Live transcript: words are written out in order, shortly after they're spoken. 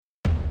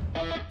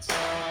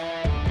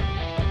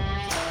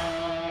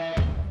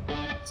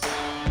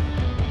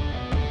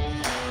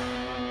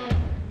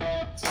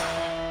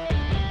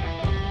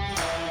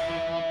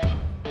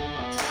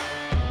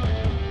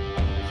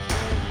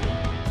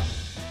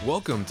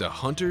Welcome to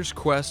Hunter's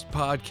Quest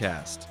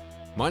Podcast.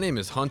 My name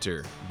is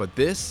Hunter, but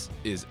this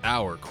is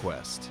our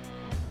quest.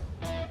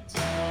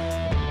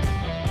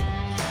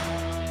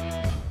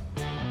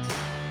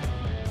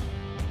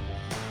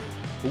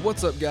 Well,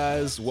 what's up,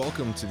 guys?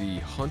 Welcome to the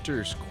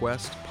Hunter's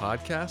Quest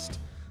Podcast.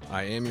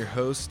 I am your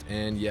host,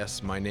 and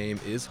yes, my name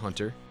is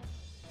Hunter.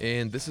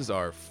 And this is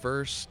our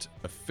first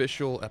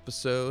official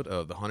episode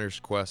of the Hunter's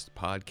Quest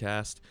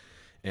Podcast.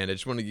 And I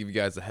just want to give you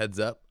guys a heads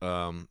up.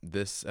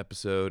 This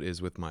episode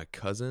is with my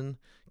cousin,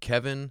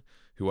 Kevin,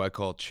 who I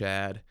call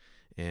Chad.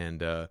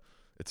 And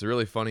it's a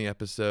really funny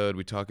episode.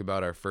 We talk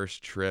about our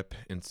first trip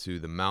into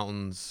the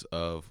mountains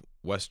of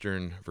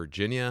Western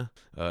Virginia,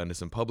 into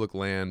some public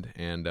land.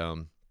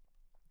 And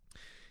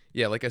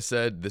yeah, like I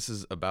said, this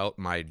is about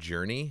my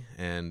journey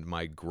and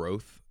my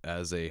growth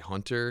as a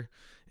hunter.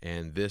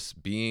 And this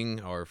being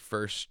our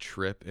first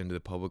trip into the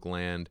public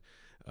land.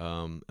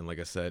 And like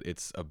I said,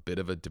 it's a bit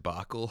of a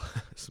debacle.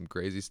 Some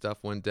crazy stuff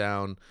went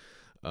down.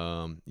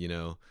 I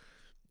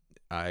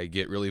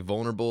get really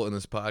vulnerable in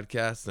this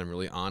podcast, and I'm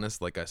really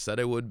honest, like I said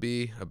I would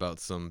be, about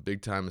some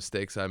big time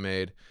mistakes I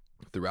made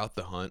throughout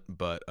the hunt.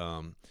 But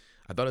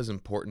I thought it was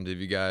important to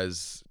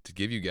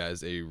give you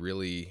guys a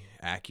really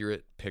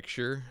accurate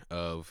picture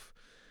of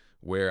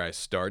where I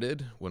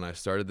started when I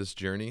started this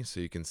journey, so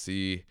you can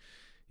see,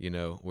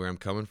 where I'm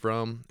coming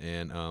from.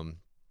 And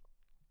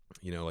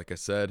like I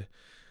said,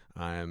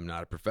 I'm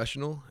not a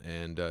professional,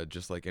 and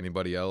just like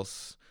anybody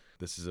else,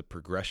 this is a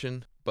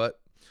progression.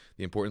 But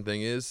the important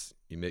thing is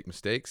you make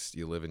mistakes,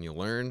 you live and you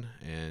learn,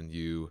 and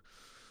you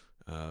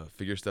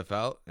figure stuff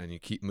out, and you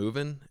keep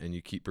moving, and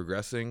you keep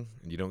progressing,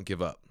 and you don't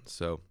give up.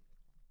 So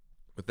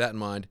with that in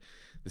mind,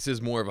 this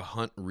is more of a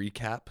hunt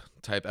recap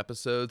type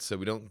episode, so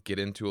we don't get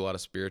into a lot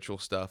of spiritual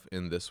stuff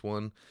in this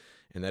one.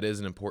 And that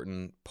is an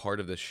important part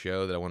of this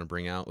show that I want to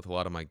bring out with a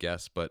lot of my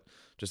guests. But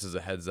just as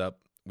a heads up,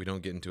 we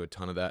don't get into a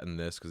ton of that in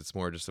this because it's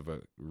more just of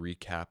a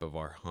recap of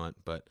our hunt.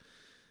 But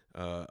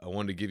I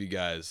wanted to give you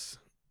guys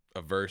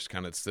a verse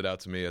kind of stood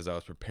out to me as I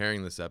was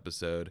preparing this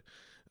episode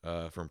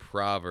from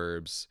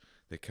Proverbs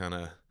that kind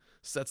of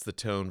sets the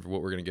tone for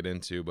what we're going to get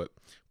into. But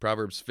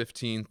Proverbs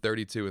 15,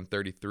 32, and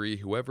 33,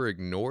 whoever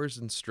ignores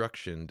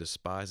instruction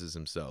despises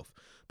himself,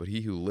 but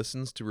he who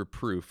listens to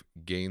reproof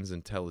gains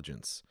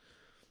intelligence.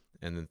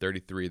 And then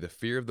 33, the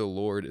fear of the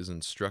Lord is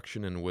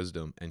instruction and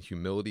wisdom, and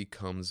humility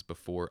comes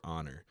before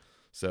honor.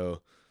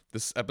 So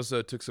this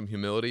episode took some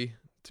humility,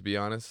 to be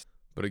honest.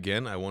 But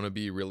again, I want to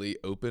be really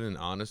open and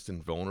honest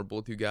and vulnerable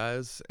with you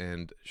guys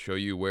and show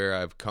you where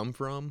I've come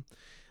from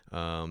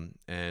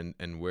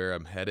and where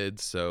I'm headed.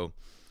 So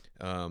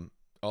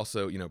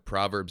also,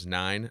 Proverbs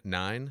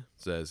 9:9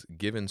 says,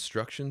 give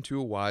instruction to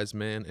a wise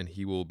man and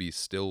he will be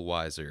still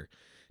wiser.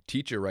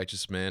 Teach a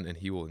righteous man and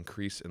he will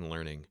increase in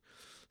learning.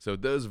 So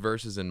with those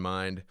verses in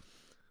mind,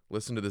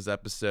 listen to this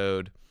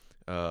episode,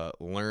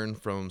 learn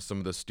from some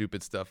of the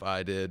stupid stuff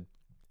I did,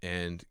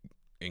 and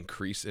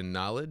increase in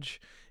knowledge.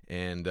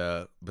 And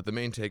but the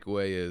main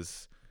takeaway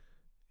is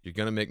you're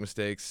gonna make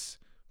mistakes,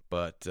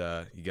 but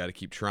you got to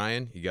keep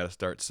trying. You got to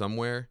start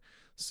somewhere.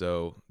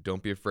 So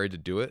don't be afraid to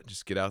do it.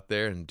 Just get out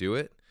there and do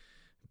it.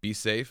 Be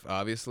safe,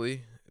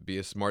 obviously. Be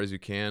as smart as you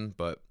can,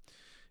 but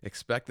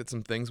expect that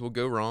some things will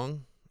go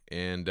wrong,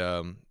 and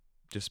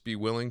just be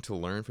willing to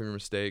learn from your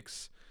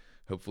mistakes.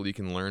 Hopefully you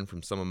can learn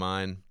from some of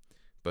mine,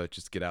 but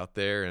just get out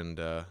there and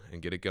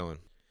get it going.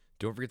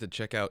 Don't forget to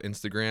check out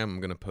Instagram. I'm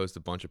going to post a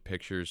bunch of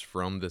pictures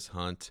from this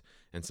hunt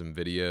and some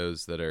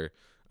videos that are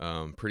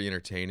pretty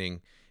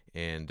entertaining.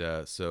 And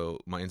so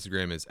my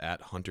Instagram is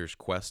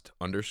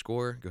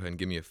 @HuntersQuest_. Go ahead and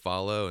give me a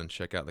follow and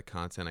check out the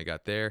content I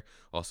got there.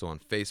 Also on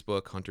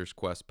Facebook, Hunter's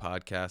Quest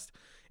Podcast.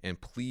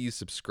 And please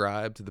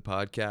subscribe to the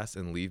podcast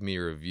and leave me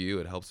a review.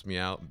 It helps me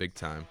out big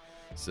time.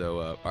 So,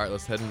 all right,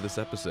 let's head into this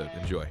episode.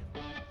 Enjoy.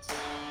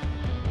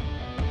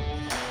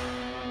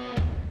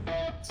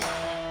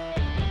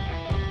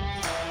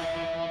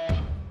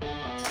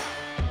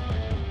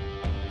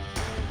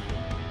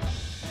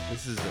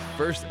 This is the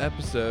first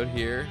episode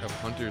here of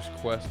Hunter's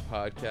Quest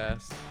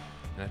Podcast,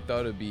 and I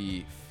thought it'd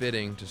be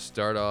fitting to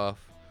start off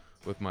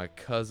with my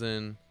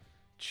cousin,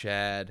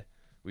 Chad.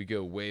 We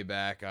go way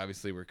back.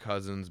 Obviously, we're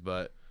cousins,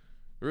 but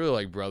we're really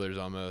like brothers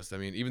almost. I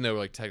mean, even though we're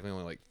like technically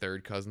only like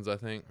third cousins, I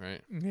think,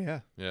 right?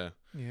 Yeah.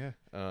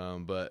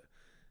 But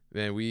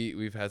man,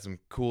 we've had some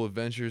cool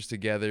adventures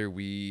together.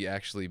 We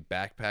actually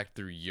backpacked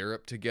through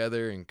Europe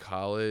together in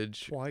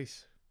college.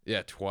 Twice.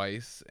 Yeah,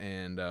 twice.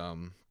 And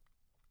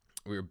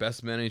we were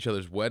best men at each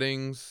other's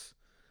weddings.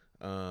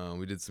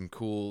 We did some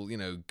cool,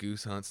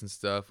 goose hunts and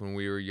stuff when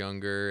we were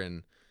younger,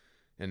 and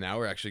now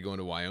we're actually going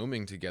to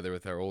Wyoming together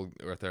with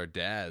our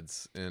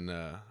dads in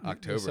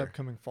October. This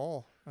upcoming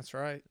fall. That's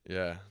right.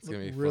 Yeah, it's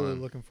gonna be really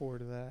fun. Looking forward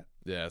to that.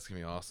 Yeah, it's gonna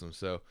be awesome.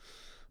 So,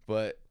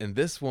 but in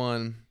this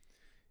one,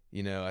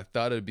 I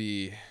thought it'd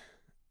be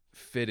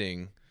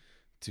fitting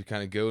to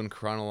kind of go in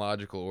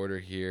chronological order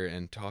here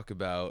and talk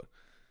about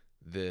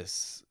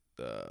this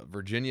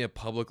Virginia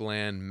public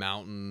land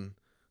mountain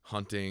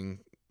hunting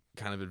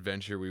kind of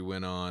adventure we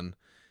went on.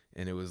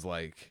 And it was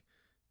like,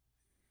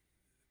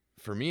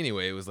 for me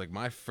anyway, it was like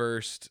my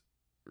first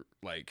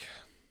like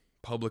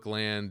public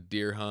land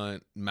deer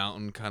hunt,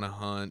 mountain kind of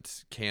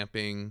hunt,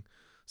 camping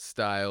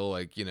style.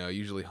 Like, I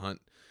usually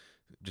hunt,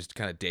 just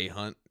kind of day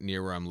hunt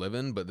near where I'm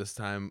living. But this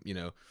time,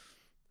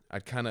 I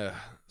kind of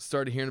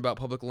started hearing about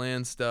public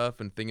land stuff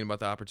and thinking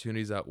about the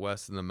opportunities out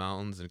west in the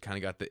mountains, and kind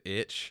of got the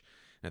itch.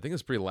 And I think it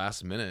was pretty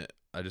last minute.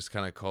 I just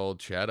kind of called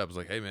Chad. I was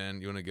like, hey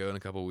man, you want to go in a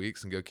couple of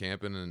weeks and go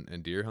camping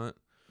and deer hunt?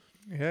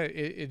 Yeah,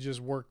 it just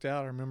worked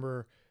out. I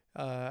remember,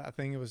 I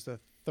think it was the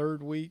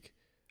third week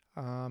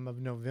of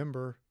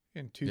November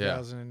in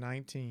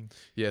 2019.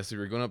 Yeah, so we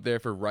were going up there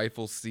for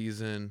rifle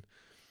season.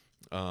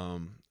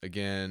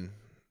 Again,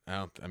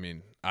 I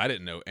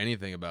didn't know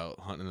anything about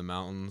hunting in the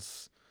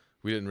mountains.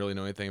 We didn't really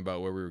know anything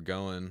about where we were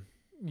going.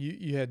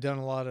 You had done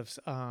a lot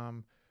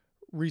of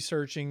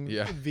researching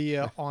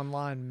via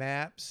online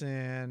maps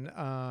and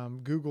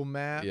Google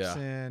Maps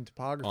and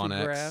topography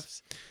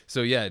graphs.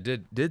 So yeah,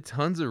 did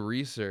tons of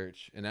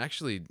research, and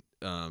actually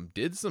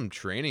did some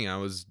training. I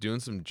was doing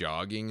some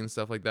jogging and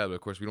stuff like that, but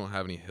of course we don't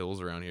have any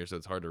hills around here, so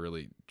it's hard to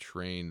really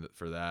train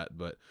for that.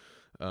 But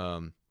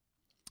I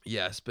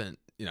spent,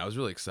 I was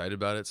really excited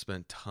about it.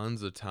 Spent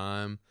tons of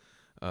time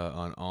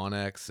on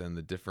onX and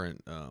the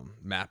different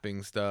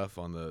mapping stuff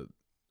on the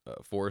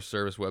Forest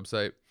Service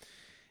website,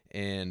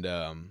 and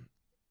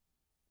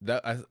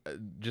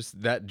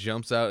that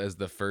jumps out as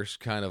the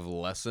first kind of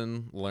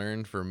lesson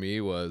learned for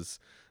me. Was,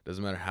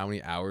 doesn't matter how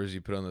many hours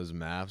you put on those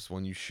maps,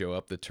 when you show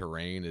up, the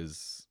terrain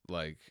is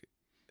like,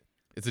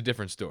 it's a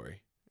different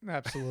story.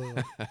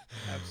 Absolutely.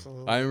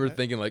 Absolutely. I remember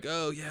thinking like,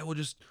 oh yeah, we'll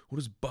just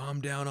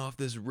bomb down off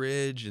this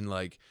ridge and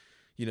like,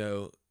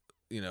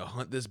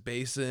 hunt this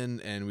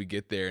basin, and we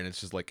get there and it's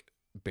just like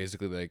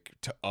basically like,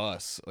 to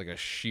us, like a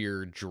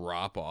sheer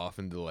drop off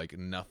into like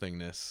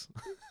nothingness.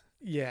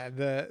 Yeah,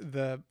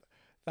 the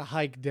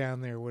hike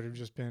down there would have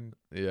just been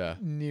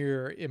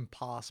near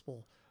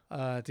impossible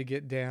to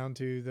get down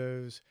to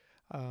those,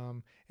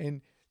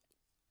 and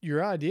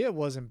your idea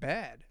wasn't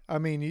bad. I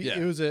mean, it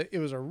was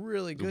a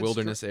really good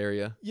wilderness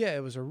area. Yeah,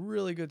 it was a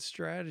really good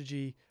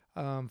strategy.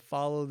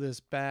 Follow this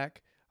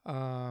back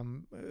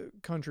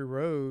country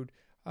road,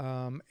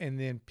 and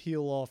then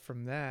peel off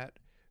from that.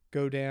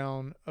 Go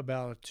down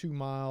about a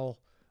 2-mile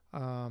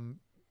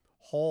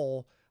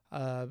haul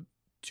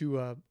to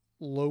a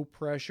low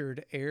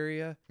pressured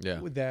area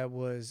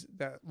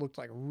that looked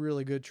like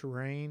really good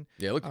terrain.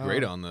 Yeah, it looked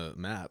great on the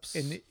maps.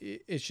 And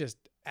it's just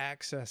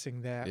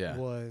accessing that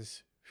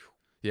was...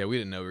 Yeah, we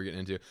didn't know what we were getting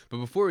into. But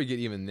before we get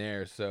even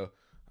there, so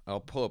I'm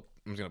just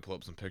going to pull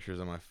up some pictures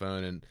on my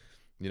phone, and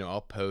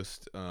I'll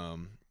post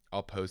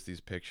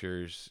these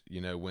pictures,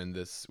 when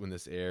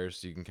this airs,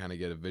 so you can kind of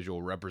get a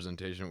visual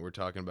representation of what we're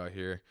talking about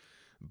here.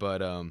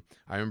 But I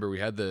remember we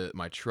had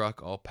my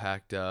truck all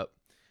packed up,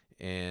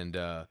 and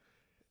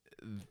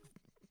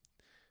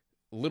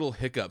little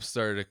hiccups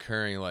started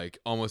occurring like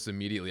almost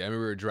immediately. I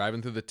remember we were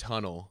driving through the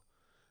tunnel,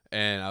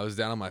 and I was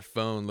down on my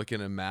phone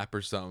looking at a map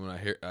or something,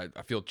 and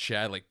I feel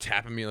Chad like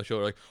tapping me on the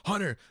shoulder like,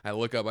 Hunter. I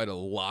look up, I had to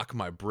lock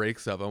my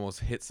brakes up. I almost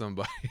hit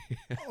somebody.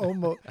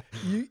 Almost.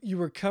 You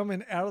were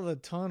coming out of the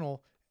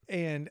tunnel,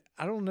 and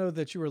I don't know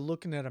that you were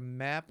looking at a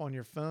map on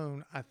your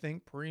phone. I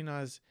think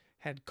Parina's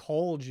had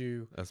called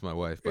you. That's my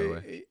wife, by the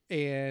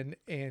way.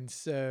 And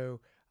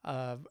so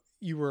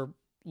you were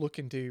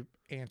looking to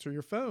answer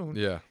your phone.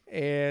 Yeah.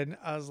 And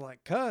I was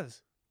like,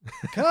 cuz.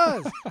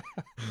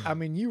 I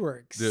mean, you were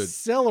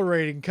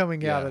accelerating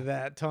coming out of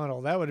that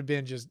tunnel. That would have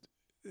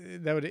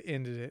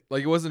ended it.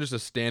 Like, it wasn't just a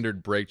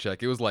standard brake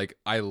check. It was like,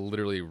 I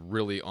literally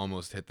really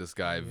almost hit this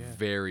guy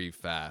very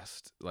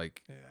fast,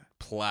 like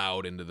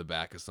plowed into the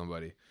back of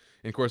somebody.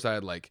 And of course I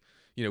had like,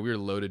 we were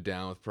loaded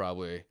down with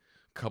probably a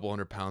couple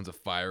 100 pounds of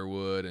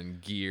firewood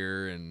and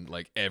gear and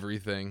like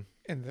everything.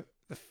 And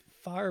the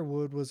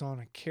firewood was on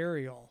a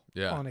carryall,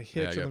 on a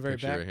hitch on the very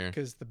back,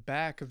 because the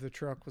back of the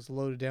truck was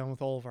loaded down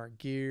with all of our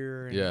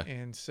gear,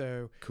 and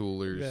so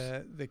coolers.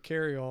 The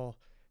carryall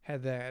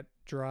had that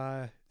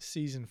dry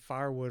seasoned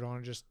firewood on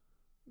it, just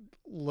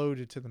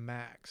loaded to the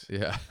max.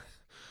 Yeah,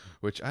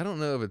 which I don't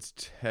know if it's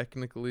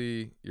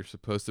technically you're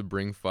supposed to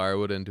bring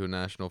firewood into a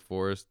national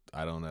forest.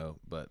 I don't know,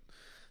 but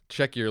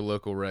check your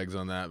local regs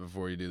on that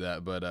before you do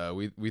that. But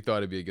we thought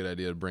it'd be a good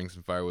idea to bring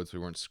some firewood so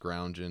we weren't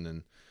scrounging,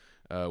 and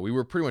we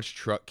were pretty much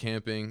truck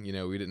camping.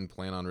 We didn't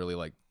plan on really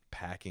like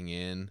packing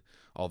in,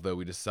 although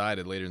we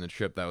decided later in the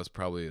trip that was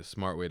probably a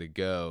smart way to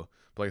go.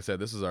 But like I said,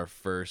 this is our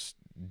first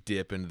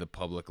dip into the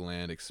public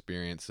land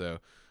experience, so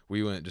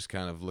we went just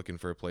kind of looking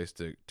for a place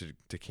to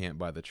camp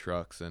by the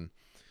trucks. And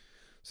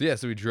so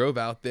we drove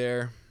out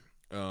there.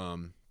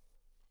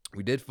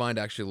 We did find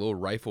actually a little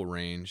rifle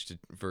range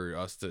for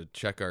us to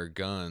check our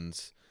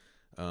guns,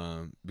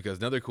 because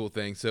another cool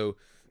thing, so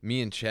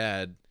me and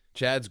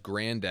Chad's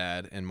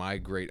granddad and my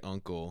great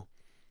uncle,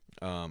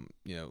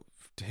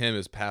 to him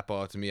is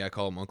Papa, to me I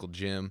call him Uncle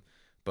Jim,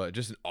 but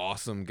just an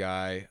awesome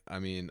guy. I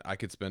mean, I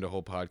could spend a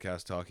whole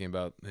podcast talking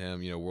about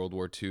him. World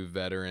War II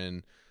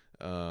veteran,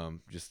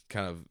 just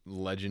kind of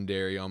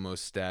legendary,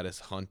 almost status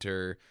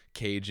hunter,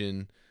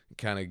 Cajun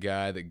kind of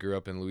guy that grew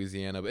up in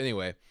Louisiana. But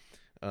anyway,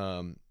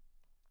 I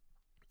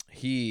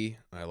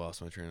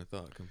lost my train of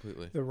thought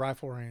completely. The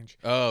rifle range.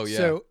 Oh yeah.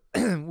 So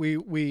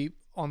we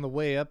on the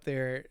way up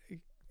there,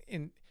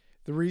 and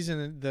the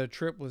reason the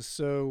trip was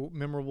so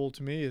memorable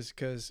to me is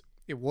because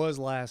it was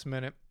last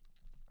minute,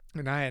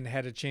 and I hadn't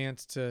had a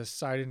chance to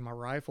sight in my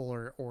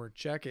rifle or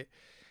check it,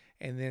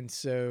 and then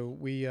so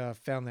we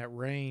found that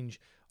range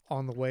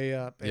on the way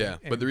up.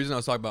 But the reason I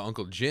was talking about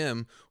Uncle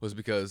Jim was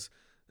because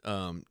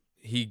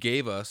he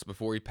gave us,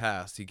 before he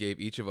passed, he gave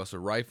each of us a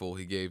rifle.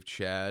 He gave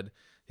Chad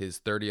his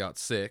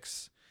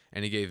 30-06,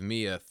 and he gave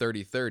me a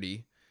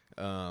 30-30.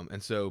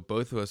 And so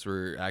both of us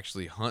were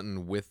actually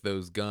hunting with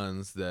those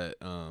guns that,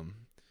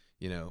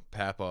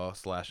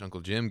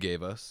 Papa/Uncle Jim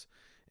gave us.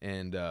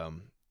 And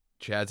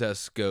Chad's has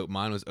scope.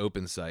 Mine was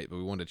open sight, but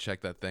we wanted to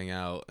check that thing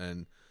out.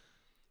 And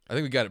I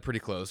think we got it pretty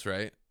close,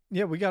 right?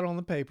 Yeah, we got it on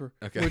the paper,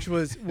 which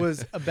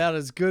was about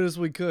as good as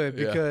we could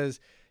because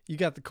you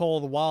got the call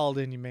of the wild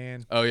in you,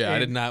 man. Oh yeah, I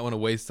did not want to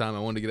waste time. I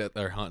wanted to get out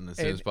there hunting as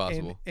soon as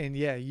possible. And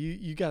yeah,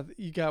 you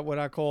got what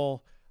I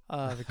call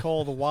the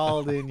call of the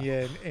wild in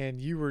you,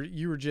 and you were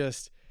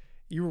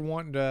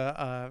wanting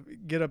to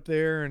get up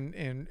there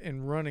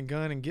and run and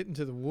gun and get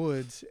into the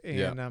woods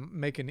and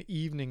make an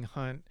evening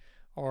hunt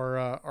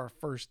our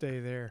first day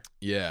there.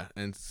 Yeah,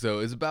 and so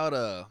it's about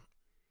a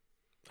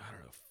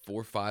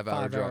 4 or 5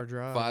 hour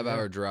drive. 5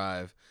 hour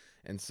drive.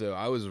 And so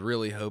I was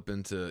really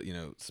hoping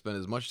to, spend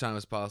as much time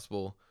as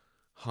possible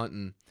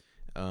hunting,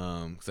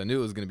 because I knew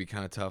it was going to be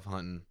kind of tough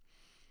hunting.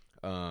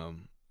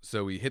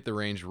 So we hit the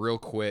range real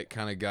quick,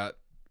 kind of got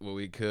what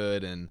we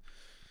could, and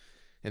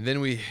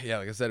then we,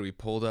 like I said, we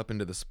pulled up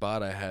into the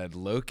spot I had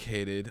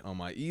located on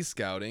my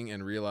e-scouting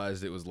and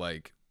realized it was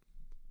like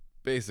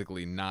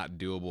basically not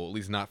doable, at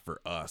least not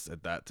for us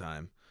at that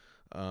time.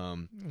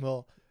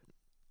 Well,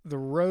 the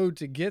road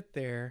to get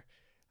there,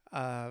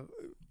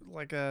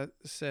 like I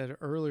said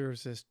earlier,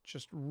 is this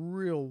just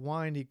real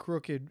windy,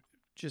 crooked,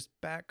 just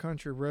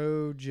backcountry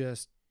road,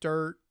 just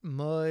dirt,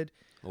 mud.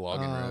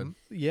 Logging road.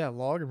 Yeah,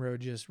 logging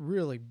road, just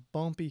really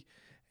bumpy.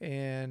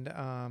 And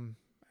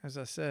as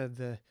I said,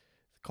 the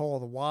call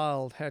of the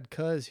wild had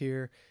Cuz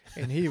here,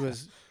 and he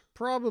was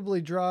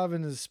probably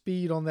driving the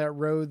speed on that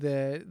road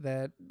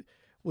that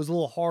was a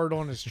little hard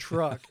on his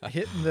truck,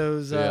 hitting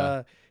those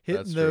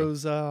hitting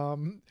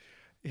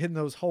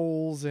those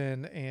holes,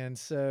 and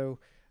so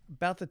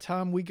about the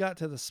time we got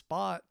to the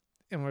spot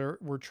and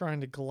we're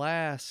trying to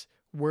glass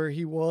where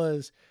he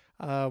was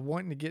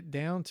wanting to get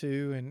down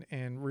to,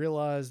 and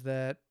realize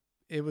that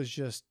it was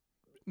just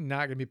not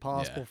going to be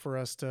possible for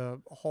us to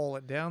haul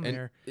it down and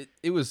there.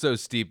 It was so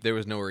steep, there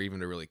was nowhere even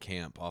to really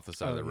camp off the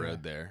side of the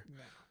road there.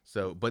 No.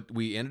 So, but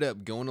we ended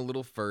up going a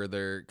little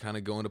further, kind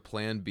of going to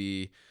plan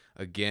B.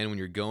 Again, when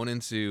you're going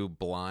into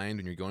blind,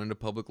 when you're going into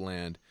public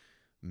land,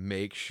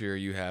 make sure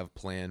you have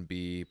plan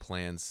B,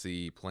 plan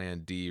C, plan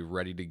D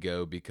ready to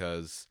go,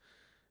 because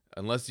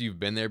unless you've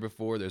been there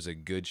before, there's a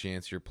good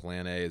chance your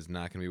plan A is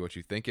not going to be what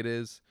you think it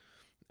is.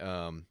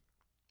 So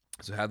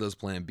have those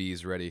plan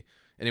Bs ready.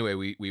 Anyway,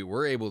 we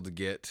were able to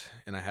get,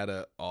 and I had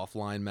a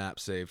offline map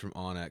saved from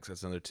onX.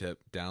 That's another tip.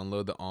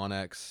 Download the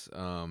onX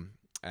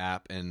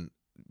app and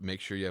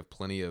make sure you have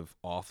plenty of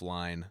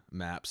offline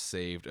maps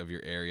saved of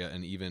your area,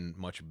 and even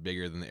much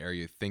bigger than the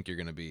area you think you're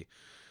going to be.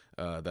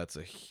 That's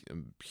a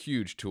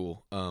huge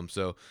tool.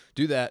 So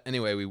do that.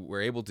 Anyway, we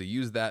were able to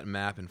use that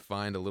map and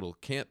find a little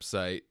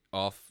campsite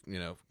off,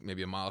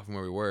 maybe a mile from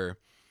where we were.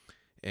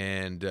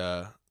 And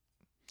the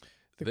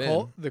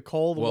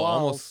call of the wild.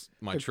 Almost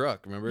my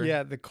truck, remember?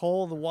 Yeah, the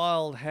call of the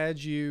wild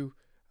had you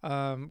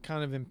kind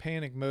of in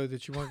panic mode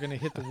that you weren't going to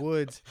hit the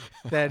woods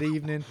that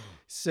evening.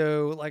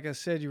 So, like I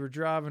said, you were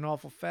driving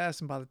awful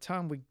fast, and by the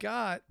time we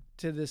got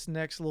to this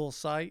next little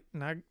site,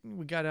 and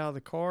we got out of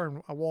the car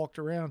and I walked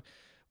around,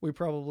 we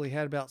probably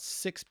had about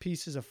 6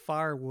 pieces of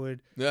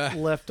firewood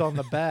left on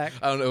the back.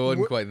 I don't know, it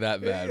wasn't quite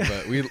that bad,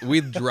 but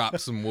we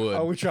dropped some wood.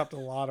 Oh, we dropped a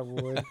lot of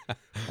wood.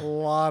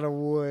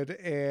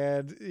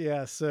 And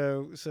yeah,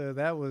 so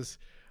that was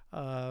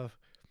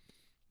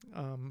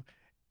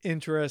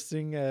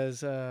interesting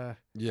as the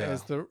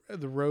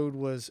road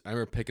was. I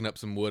remember picking up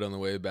some wood on the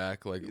way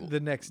back, like the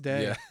next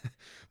day. Yeah.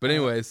 But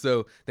anyway,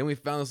 so then we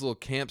found this little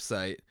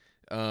campsite,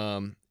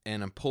 and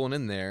I'm pulling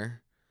in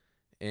there.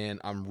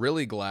 And I'm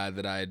really glad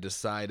that I had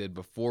decided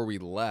before we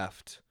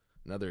left,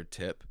 another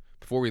tip,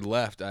 before we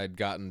left, I had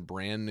gotten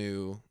brand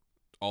new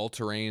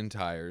all-terrain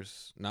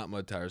tires, not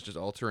mud tires, just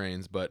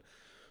all-terrains, but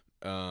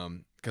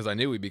because I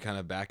knew we'd be kind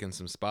of back in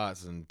some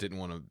spots and didn't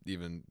want to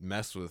even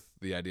mess with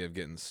the idea of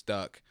getting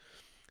stuck.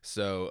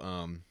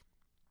 So,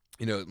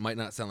 it might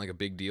not sound like a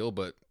big deal,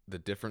 but the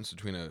difference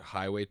between a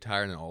highway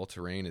tire and an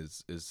all-terrain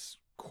is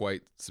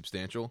quite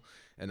substantial.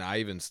 And I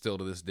even still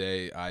to this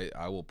day,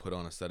 I will put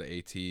on a set of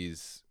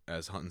ATs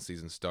as hunting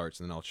season starts,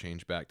 and then I'll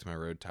change back to my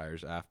road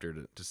tires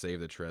after to save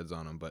the treads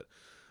on them. But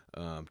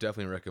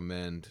definitely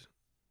recommend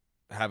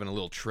having a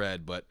little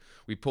tread, but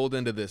we pulled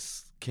into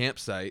this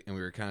campsite and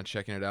we were kind of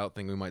checking it out,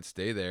 thinking we might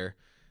stay there,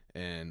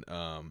 and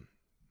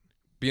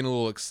being a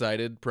little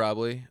excited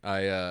probably,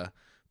 I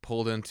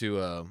pulled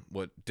into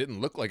what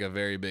didn't look like a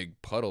very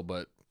big puddle,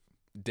 but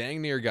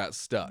dang near got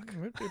stuck.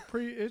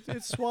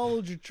 It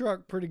swallowed your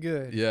truck pretty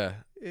good. Yeah.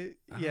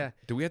 Yeah.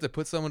 Do we have to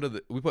put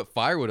we put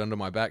firewood under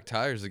my back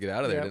tires to get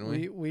out of there,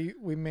 didn't we?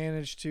 We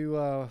managed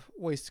to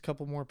waste a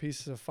couple more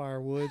pieces of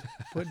firewood,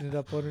 putting it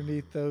up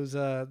underneath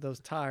those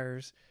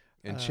tires.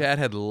 And Chad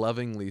had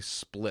lovingly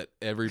split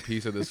every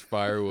piece of this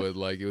firewood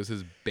like it was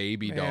his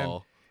baby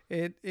doll.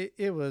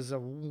 It was a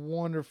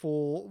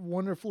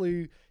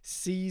wonderfully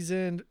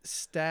seasoned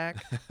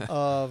stack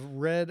of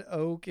red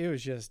oak. It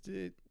was just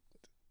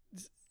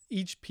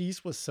each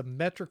piece was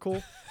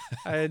symmetrical.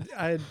 I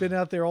had been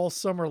out there all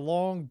summer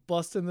long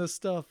busting this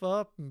stuff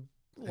up. And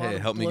hey,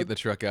 it helped me get the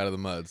truck out of the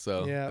mud,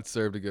 so it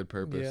served a good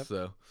purpose. Yep.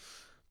 So,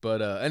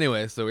 but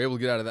anyway, so we were able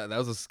to get out of that. That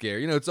was a scare.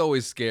 It's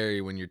always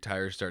scary when your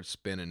tires start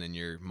spinning and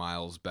you're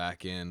miles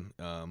back in.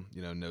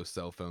 No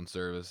cell phone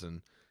service,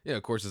 and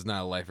of course, it's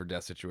not a life or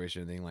death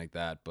situation or anything like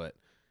that. But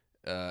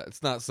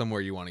it's not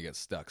somewhere you want to get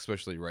stuck,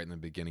 especially right in the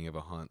beginning of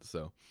a hunt.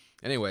 So,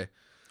 anyway,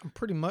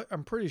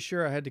 I'm pretty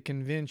sure I had to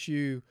convince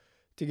you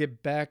to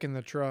get back in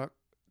the truck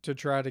to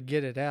try to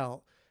get it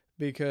out,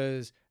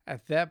 because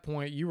at that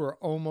point you were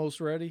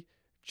almost ready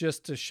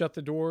just to shut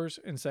the doors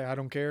and say, I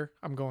don't care,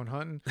 I'm going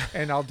hunting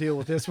and I'll deal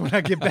with this when I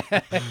get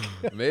back.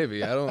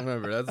 Maybe. I don't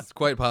remember. That's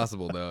quite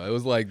possible though. It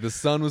was like the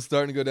sun was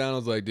starting to go down. I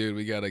was like, dude,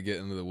 we got to get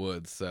into the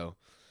woods. So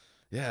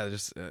yeah,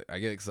 just I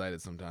get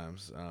excited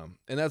sometimes.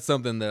 And that's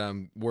something that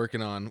I'm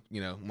working on,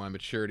 my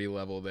maturity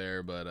level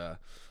there. But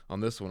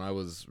on this one, I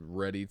was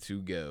ready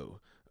to go.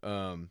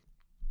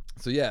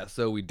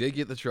 So we did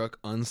get the truck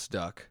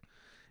unstuck,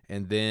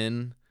 and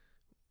then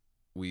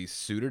we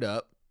suited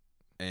up,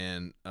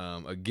 and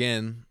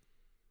again,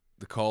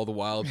 the call of the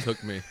wild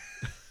took me.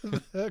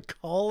 The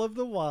call of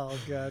the wild,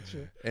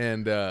 gotcha.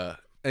 And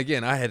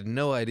again, I had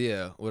no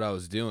idea what I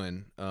was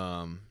doing.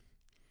 In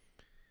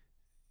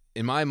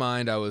my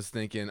mind, I was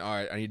thinking, all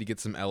right, I need to get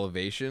some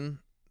elevation.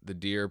 The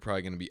deer are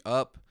probably going to be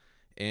up,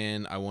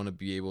 and I want to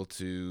be able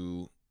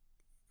to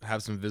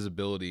have some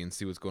visibility and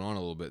see what's going on a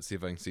little bit, see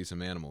if I can see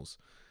some animals.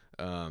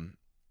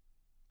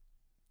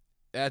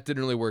 That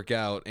didn't really work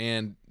out,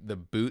 and the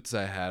boots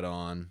I had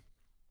on,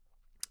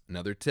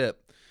 another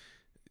tip,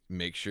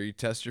 make sure you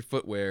test your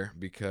footwear,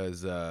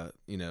 because the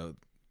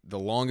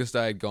longest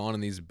I had gone in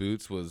these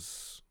boots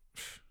was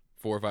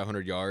 400 or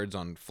 500 yards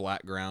on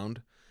flat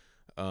ground,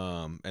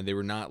 and they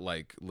were not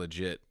like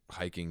legit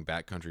hiking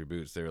backcountry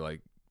boots. They were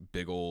like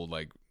big old,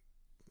 like,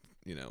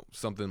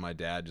 something my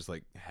dad just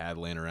like had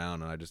laying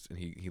around, and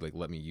he like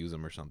let me use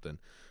them or something,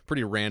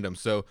 pretty random.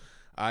 So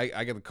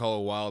I get the call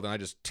of wild, and I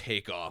just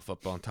take off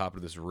up on top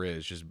of this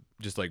ridge,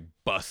 just like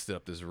busted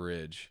up this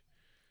ridge.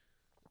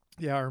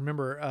 Yeah, I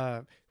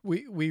remember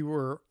we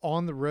were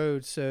on the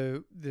road,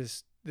 so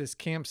this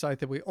campsite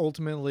that we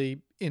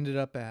ultimately ended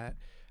up at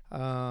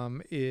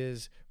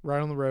is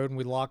right on the road, and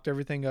we locked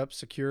everything up,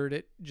 secured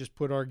it, just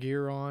put our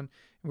gear on,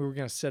 and we were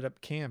going to set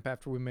up camp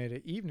after we made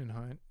an evening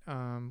hunt,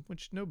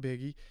 which no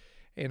biggie.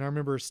 And I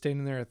remember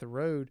standing there at the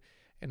road,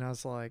 and I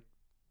was like,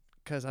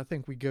 because I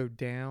think we go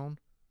down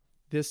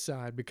this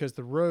side, because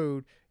the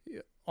road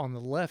on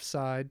the left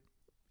side,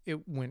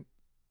 it went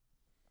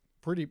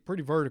pretty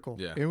vertical.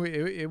 Yeah.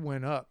 It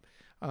went up.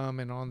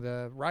 And on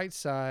the right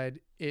side,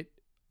 it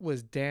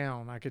was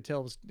down. I could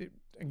tell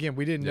again,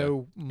 we didn't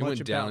know much about it.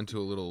 Went down into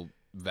a little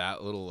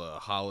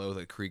hollow with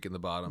a creek in the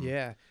bottom.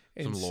 Yeah.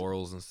 Some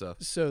laurels and stuff.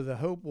 So the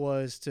hope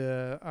was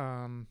to,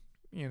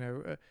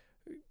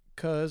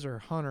 Cuz or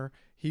Hunter,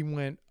 he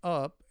went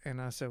up,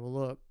 and I said, well,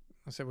 look,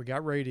 we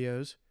got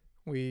radios.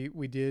 We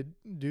did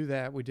do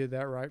that. We did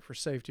that right for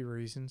safety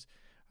reasons.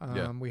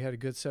 We had a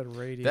good set of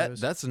radios.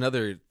 That's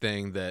another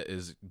thing that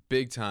is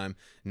big time.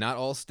 Not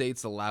all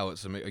states allow it.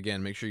 So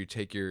again, make sure you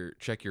check your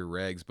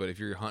regs. But if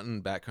you're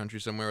hunting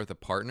backcountry somewhere with a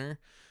partner,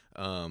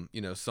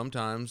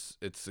 sometimes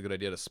it's a good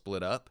idea to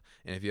split up.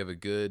 And if you have a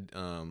good,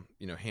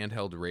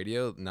 handheld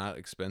radio, not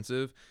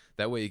expensive,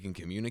 that way you can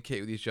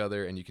communicate with each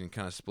other, and you can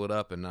kind of split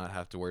up and not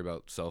have to worry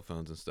about cell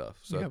phones and stuff.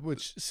 So, yeah,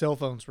 which cell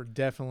phones were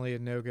definitely a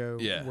no-go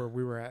where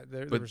we were at.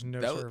 There was no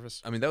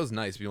service. That was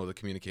nice being able to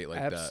communicate like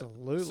that.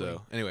 Absolutely.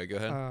 So anyway, go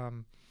ahead.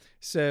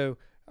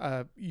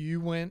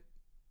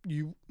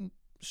 You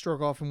struck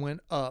off and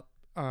went up,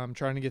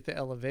 trying to get the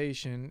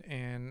elevation,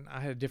 and I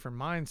had a different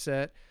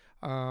mindset.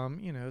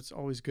 It's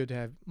always good to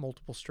have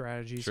multiple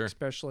strategies, sure,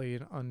 especially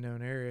in an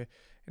unknown area.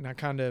 And I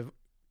kind of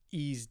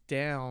eased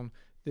down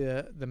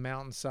the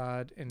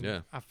mountainside,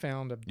 and I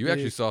found You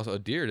actually saw a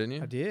deer, didn't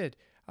you? I did.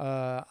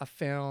 I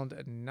found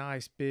a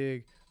nice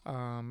big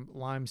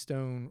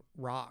limestone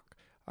rock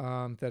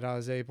that I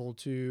was able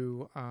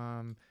to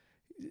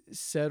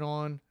set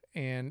on,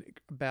 and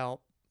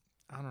about,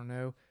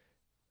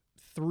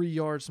 3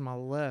 yards to my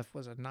left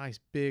was a nice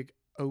big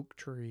oak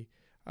tree.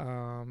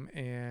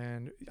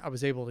 And I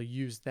was able to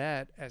use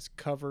that as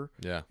cover.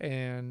 Yeah.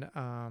 And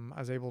I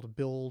was able to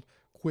build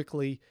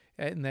quickly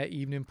in that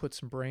evening put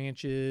some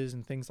branches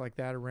and things like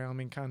that around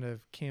me and kind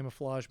of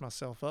camouflage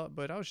myself up.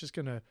 But I was just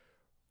going to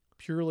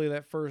purely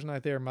that first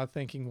night there, my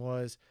thinking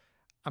was,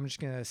 I'm just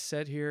going to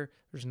sit here.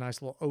 There's a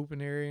nice little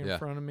open area in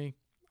front of me.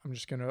 I'm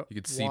just going to You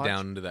could see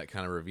down into that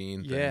kind of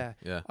ravine thing. Yeah.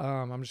 Yeah.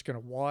 I'm just going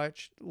to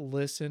watch,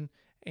 listen,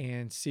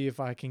 and see if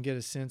I can get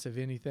a sense of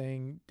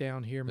anything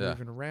down here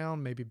moving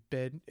around, maybe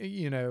bed,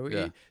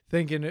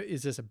 thinking,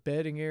 is this a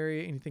bedding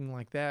area, anything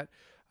like that,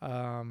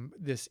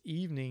 this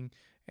evening.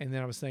 And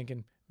then I was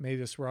thinking, maybe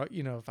this route,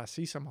 if I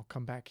see something, I'll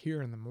come back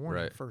here in the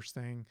morning first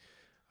thing.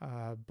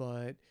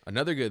 But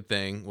another good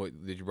thing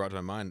that you brought to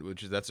my mind,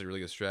 which is that's a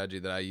really good strategy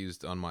that I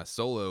used on my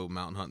solo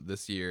mountain hunt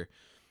this year.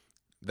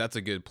 That's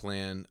a good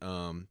plan.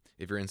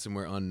 If you're in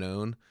somewhere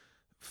unknown,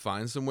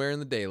 find somewhere in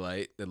the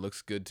daylight that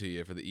looks good to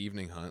you for the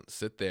evening hunt,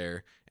 sit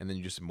there, and then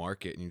you just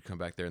mark it and you come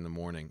back there in the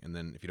morning. And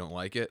then if you don't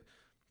like it,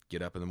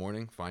 get up in the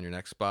morning, find your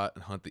next spot,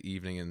 and hunt the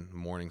evening and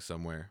morning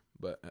somewhere.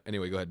 But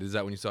anyway, go ahead. Is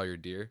that when you saw your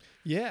deer?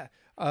 Yeah.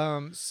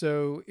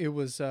 So it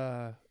was,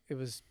 I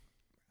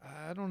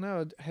don't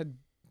know,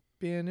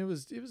 it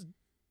was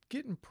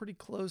getting pretty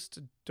close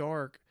to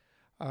dark.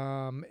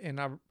 And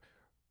I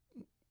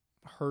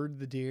heard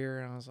the deer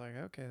and I was like,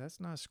 okay, that's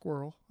not a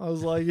squirrel. I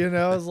was like,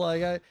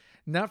 I'm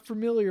not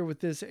familiar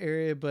with this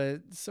area,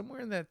 but somewhere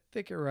in that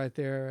thicket right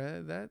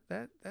there,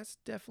 that's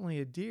definitely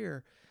a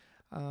deer.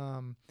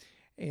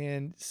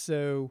 And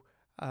so,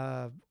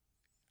 I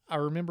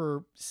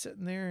remember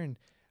sitting there and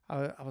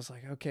I was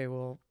like, okay,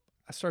 well,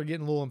 I started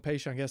getting a little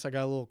impatient. I guess I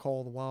got a little call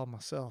of the wild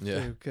myself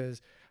too,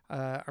 because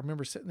I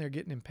remember sitting there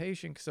getting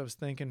impatient because I was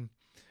thinking,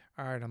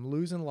 all right, I'm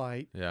losing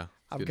light. Yeah,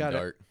 I've got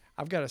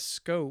a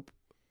scope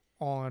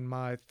on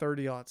my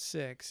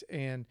 30-06,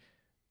 and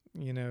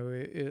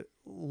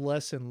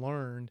lesson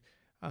learned,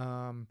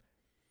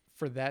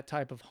 for that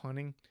type of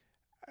hunting,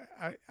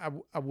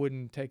 I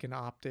wouldn't take an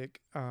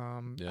optic.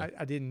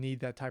 I didn't need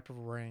that type of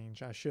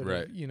range. I should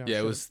have,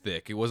 it was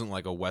thick. It wasn't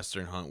like a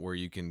Western hunt where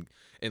you can,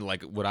 and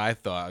like what I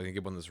thought, I could get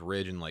up on this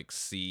ridge and like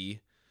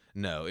see.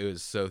 No, it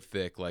was so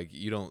thick. Like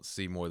you don't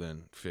see more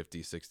than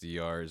 50, 60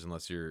 yards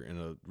unless you're in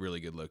a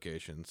really good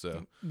location.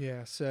 So,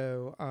 yeah.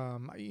 So,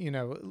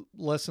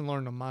 lesson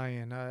learned on my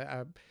end.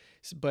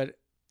 But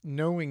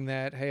knowing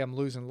that, hey, I'm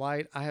losing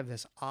light, I have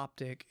this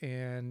optic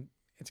and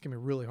it's going to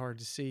be really hard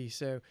to see.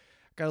 So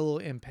I got a little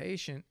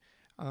impatient.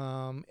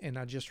 And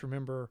I just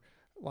remember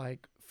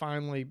like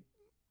finally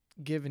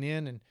giving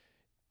in and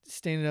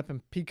standing up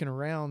and peeking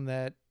around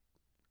that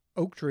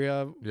oak tree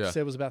I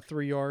said was about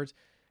 3 yards,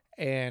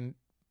 and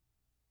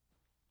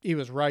he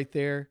was right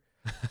there.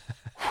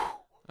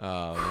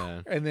 Oh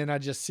man. And then I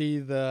just see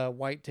the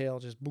whitetail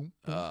just boom,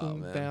 boom,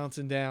 boom,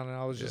 bouncing down. And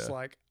I was just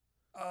like,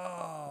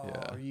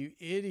 you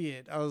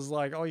idiot. I was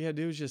like, all you had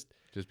to do is just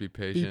be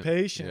patient. Be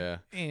patient. Yeah.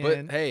 And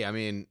but hey, I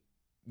mean,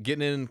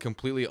 getting in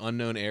completely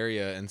unknown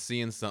area and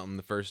seeing something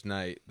the first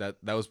night, that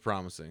was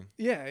promising.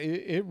 Yeah,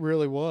 it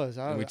really was.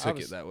 And we took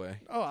it that way.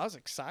 Oh, I was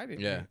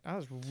excited. Yeah. Man. I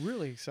was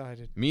really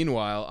excited.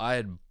 Meanwhile, I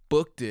had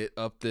booked it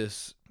up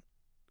this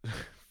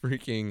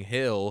freaking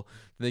hill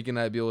thinking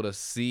I'd be able to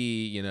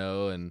see,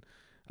 and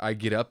I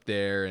get up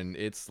there and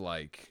it's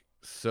like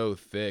so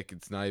thick.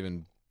 It's not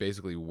even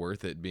basically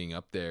worth it being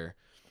up there.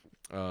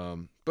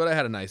 But I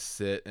had a nice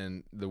sit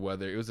and the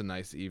weather, it was a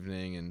nice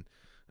evening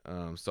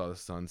and saw the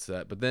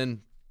sunset. But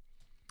then,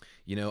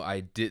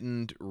 I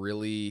didn't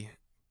really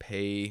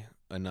pay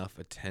enough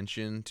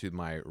attention to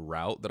my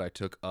route that I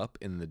took up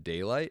in the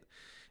daylight.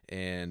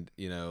 And,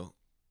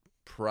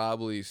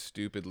 probably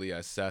stupidly,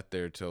 I sat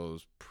there till it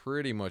was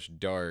pretty much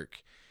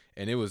dark,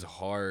 and it was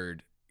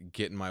hard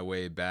getting my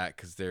way back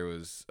because there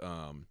was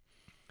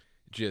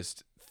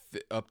just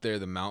up there,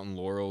 the mountain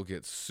laurel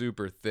gets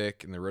super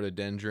thick and the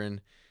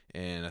rhododendron,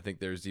 and I think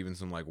there's even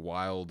some like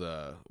wild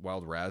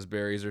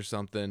raspberries or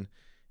something,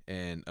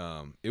 and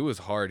it was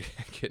hard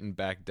getting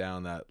back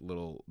down that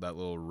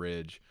little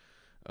ridge.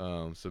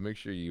 So make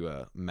sure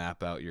you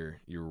map out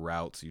your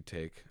routes you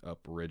take up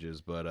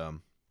ridges. But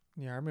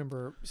yeah, I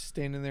remember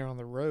standing there on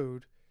the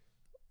road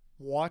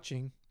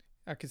watching.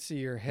 I could see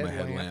your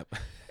headlamp.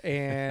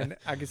 And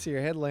I could see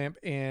your headlamp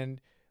and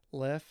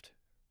left,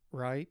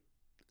 right,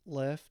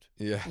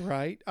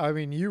 right. I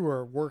mean, you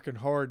were working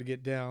hard to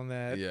get down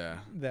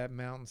that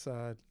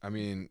mountainside. I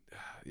mean,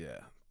 yeah,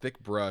 thick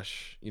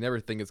brush. You never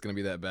think it's going to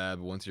be that bad,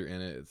 but once you're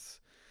in it,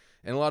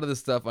 and a lot of this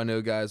stuff, I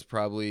know, guys,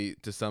 probably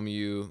to some of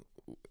you,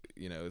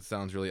 it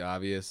sounds really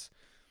obvious,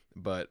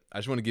 but I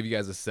just want to give you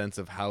guys a sense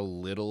of how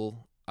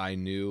little I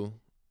knew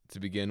to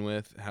begin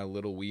with, how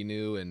little we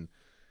knew, and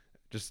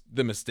just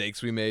the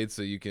mistakes we made.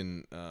 So you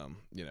can,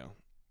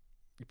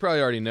 you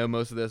probably already know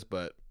most of this,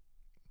 but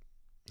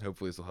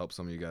hopefully this will help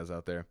some of you guys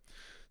out there.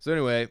 So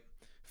anyway,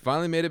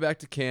 finally made it back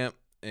to camp,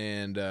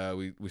 and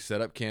we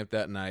set up camp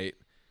that night,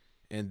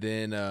 and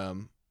then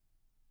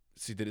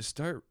did it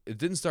start? It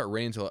didn't start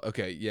raining until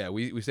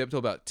we stayed up till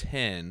about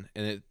 10,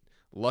 and it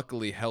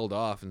luckily held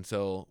off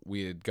until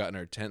we had gotten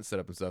our tent set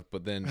up and stuff.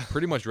 But then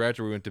pretty much right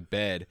after we went to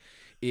bed,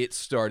 it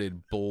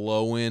started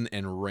blowing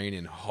and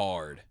raining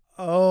hard.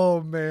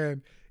 Oh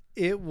man,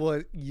 it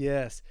was,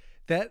 yes.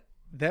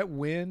 that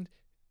wind,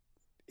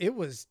 it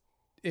was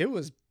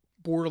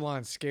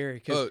borderline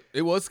scary.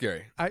 It was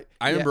scary. I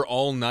yeah, remember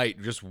all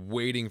night just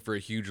waiting for a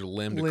huge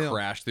limb to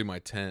crash through my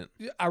tent.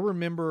 I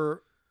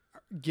remember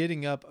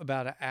getting up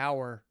about an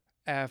hour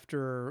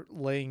after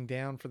laying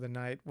down for the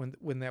night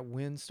when that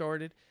wind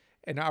started,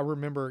 and I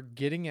remember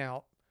getting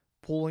out,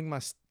 pulling my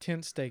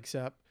tent stakes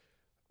up,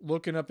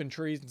 looking up in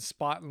trees and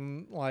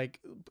spotting, like,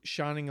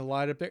 shining a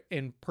light up there,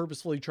 and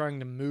purposefully trying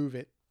to move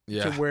it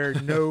to where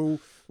no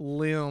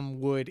limb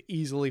would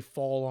easily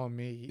fall on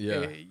me.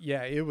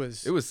 It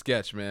was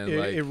sketch, man.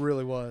 It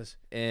really was.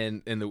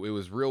 And it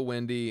was real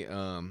windy.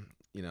 Like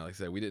I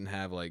said, we didn't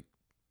have like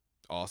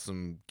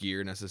awesome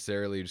gear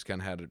necessarily. We just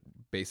kind of had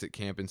basic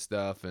camping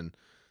stuff, and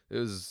it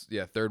was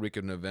third week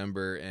of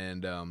November,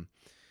 and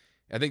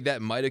I think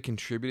that might have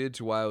contributed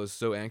to why I was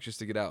so anxious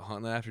to get out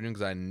hunting that afternoon,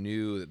 because I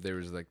knew that there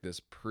was like this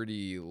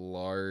pretty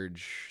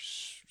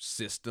large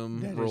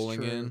system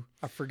rolling in.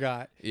 I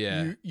forgot.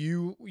 Yeah.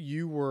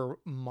 You were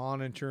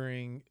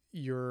monitoring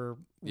your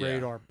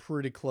radar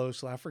pretty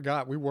closely. I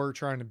forgot. We were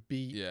trying to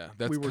beat. Yeah.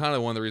 That's kind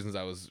of one of the reasons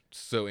I was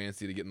so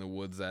antsy to get in the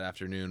woods that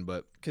afternoon,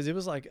 but because it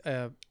was like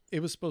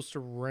it was supposed to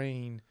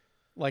rain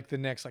like the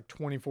next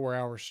 24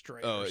 hours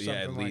straight. Oh, yeah,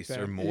 at least, like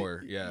or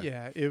more.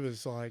 Yeah, it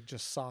was like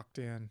just socked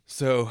in.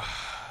 So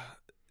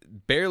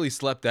barely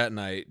slept that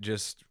night,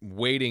 just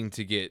waiting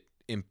to get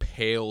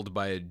impaled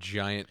by a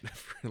giant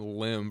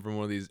limb from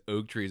one of these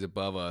oak trees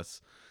above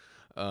us.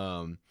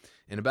 And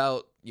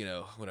about,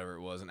 whatever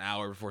it was, an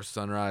hour before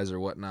sunrise or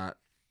whatnot,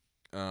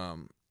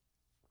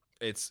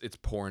 it's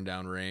pouring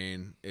down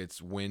rain.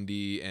 It's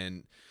windy,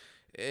 and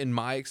in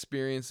my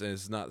experience, and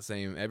it's not the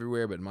same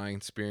everywhere, but in my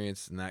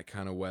experience, in that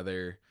kind of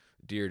weather,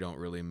 deer don't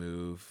really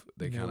move.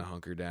 They kind of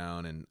hunker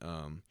down,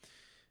 and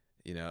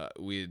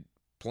we had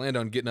planned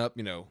on getting up,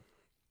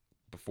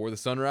 before the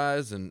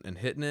sunrise and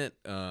hitting it,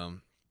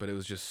 but it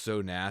was just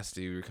so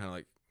nasty. We were kind of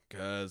like,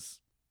 "Cuz,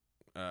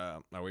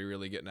 are we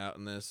really getting out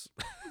in this?"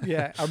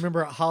 Yeah, I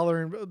remember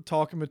hollering,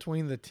 talking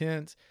between the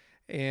tents,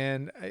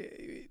 and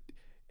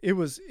it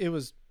was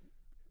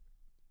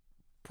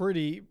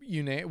pretty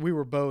we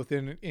were both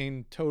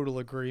in total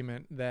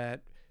agreement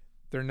that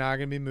they're not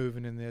going to be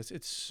moving in this.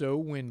 It's so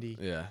windy.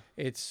 Yeah.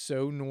 It's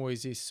so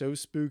noisy, so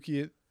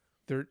spooky.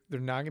 They're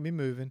not going to be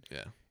moving.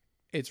 Yeah.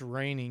 It's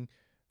raining.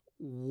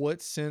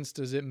 What sense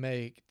does it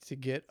make to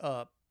get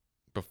up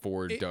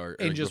before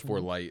dark and just before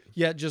light?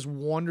 Yeah, just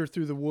wander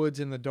through the woods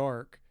in the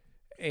dark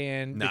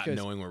and not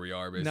knowing where we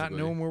are, basically. Not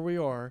knowing where we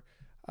are.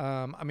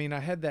 I mean, I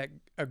had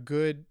a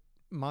good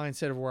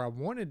mindset of where I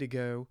wanted to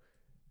go,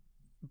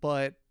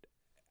 but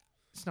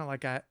it's not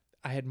like I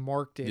had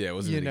marked it. Yeah, it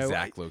wasn't an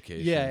exact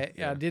location.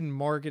 Yeah, I didn't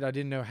mark it. I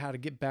didn't know how to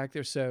get back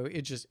there, so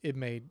it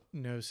made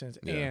no sense.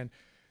 Yeah. And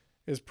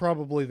it's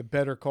probably the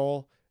better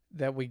call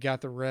that we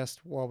got the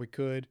rest while we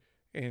could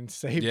and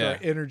saved our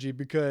energy,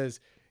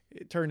 because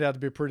it turned out to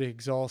be a pretty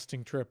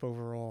exhausting trip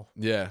overall.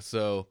 Yeah,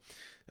 so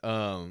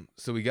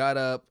we got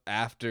up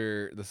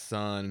after the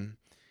sun,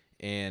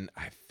 and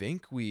I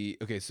think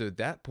so at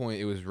that point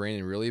it was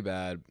raining really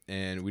bad,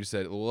 and we just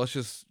said, well, let's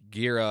just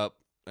gear up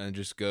and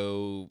just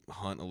go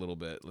hunt a little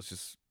bit. Let's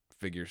just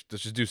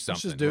do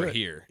something. We're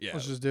here. Yeah.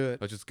 Let's just do it.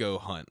 Let's just go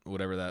hunt,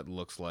 whatever that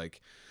looks like.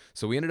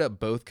 So we ended up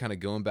both kind of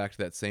going back to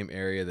that same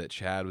area that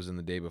Chad was in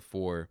the day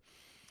before,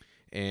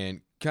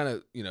 and kind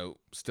of,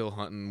 still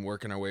hunting,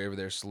 working our way over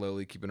there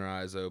slowly, keeping our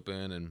eyes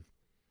open. And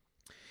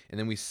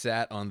then we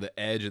sat on the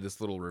edge of this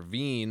little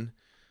ravine,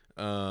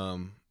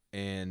 and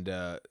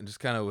just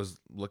kind of was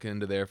looking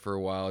into there for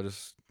a while,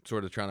 just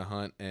sort of trying to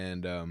hunt.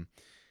 And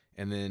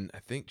then I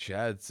think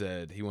Chad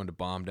said he wanted to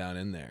bomb down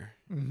in there.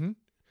 Mm-hmm.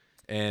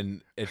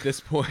 And at this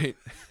point,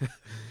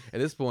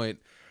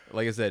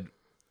 like I said,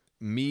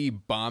 me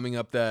bombing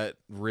up that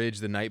ridge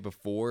the night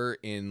before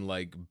in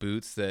like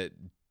boots that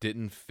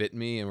didn't fit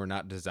me and were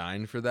not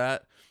designed for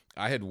that,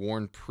 I had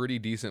worn pretty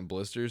decent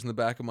blisters in the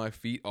back of my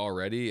feet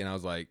already. And I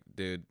was like,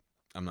 dude,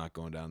 I'm not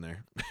going down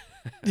there.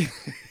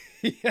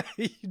 Yeah,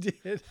 you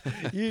did.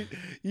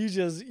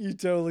 You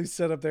totally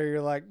set up there.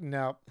 You're like,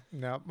 no,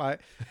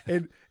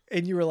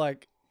 and you were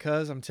like,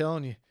 cuz I'm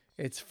telling you,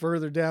 it's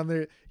further down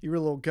there. You were a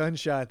little gun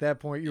shy at that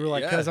point. You were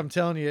like, cuz I'm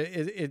telling you,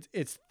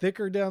 it's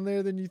thicker down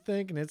there than you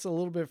think, and it's a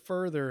little bit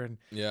further. And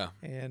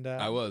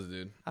I was,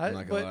 dude. I'm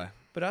not gonna lie.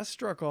 But I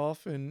struck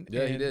off and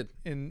he did.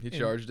 He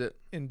charged it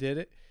and did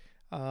it.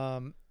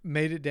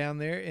 Made it down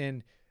there,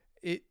 and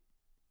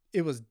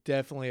it was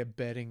definitely a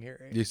bedding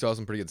area. You saw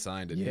some pretty good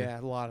sign, didn't you? Yeah,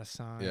 a lot of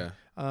sign. Yeah.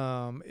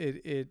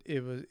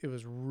 It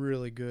was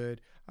really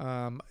good.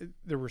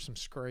 There were some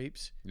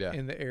scrapes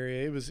in the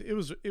area.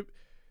 It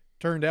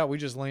turned out we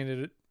just landed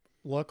it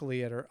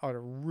luckily at a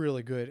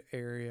really good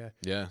area.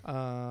 Yeah.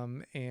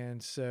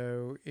 And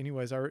so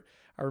anyways, I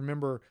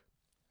remember,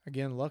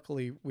 again,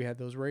 luckily we had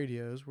those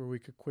radios where we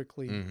could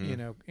quickly,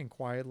 and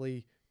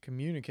quietly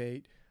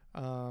communicate.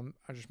 I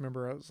just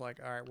remember I was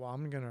like, all right, well,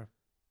 I'm going to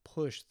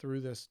push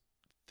through this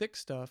thick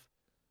stuff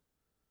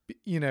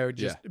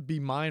just be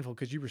mindful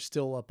because you were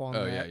still up on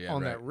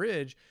that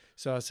ridge.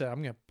 So I said,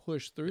 I'm going to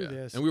push through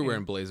this. And we were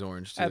wearing blaze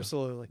orange too.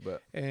 Absolutely.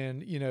 But,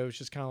 and, it's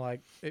just kind of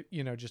like,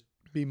 just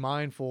be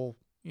mindful,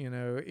 any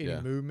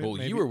movement.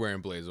 Well, you were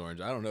wearing blaze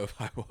orange. I don't know if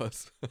I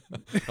was.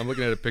 I'm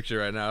looking at a picture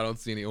right now. I don't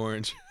see any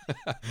orange.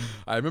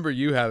 I remember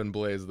you having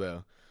blaze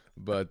though,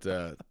 but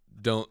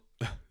don't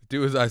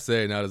do as I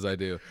say, not as I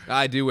do.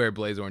 I do wear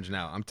blaze orange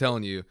now. I'm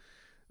telling you,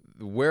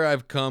 where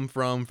I've come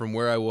from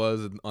where I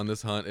was on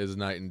this hunt is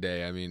night and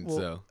day. I mean,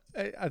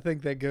 I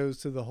think that goes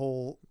to the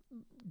whole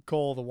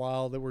Call of the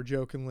Wild that we're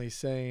jokingly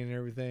saying and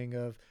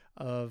everything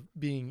of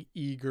being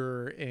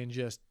eager and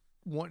just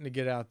wanting to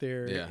get out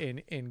there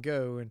and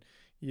go. And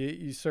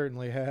you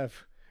certainly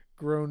have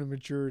grown and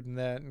matured in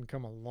that and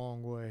come a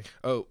long way.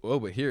 Oh,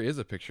 but here is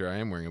a picture. I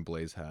am wearing a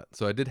blaze hat.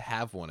 So I did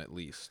have one at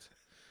least.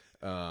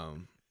 So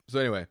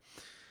anyway,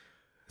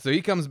 so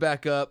he comes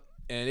back up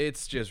and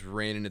it's just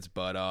raining its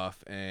butt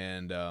off.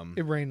 And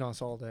it rained on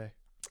us all day.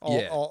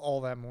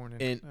 All that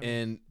morning.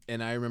 And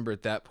I remember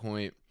at that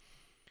point,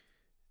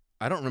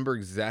 I don't remember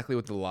exactly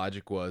what the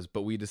logic was,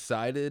 but we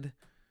decided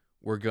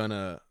we're going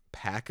to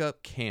pack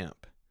up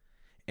camp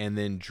and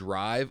then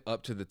drive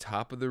up to the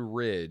top of the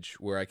ridge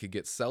where I could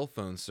get cell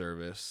phone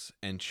service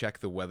and check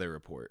the weather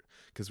report.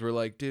 Because we're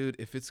like, dude,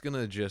 if it's going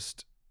to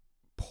just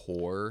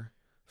pour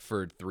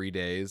for 3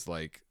 days,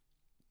 like,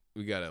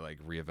 we got to, like,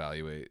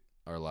 reevaluate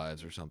our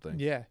lives or something.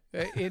 Yeah.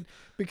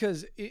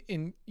 Because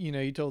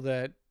you told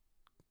that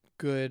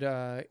good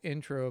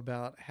intro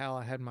about how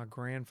I had my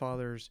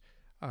grandfather's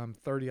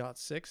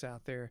 30-06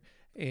 out there,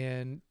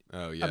 and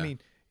I mean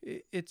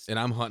it's and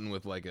I'm hunting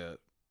with like a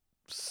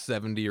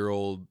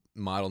 70-year-old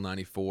Model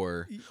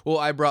 94. Well,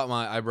 I brought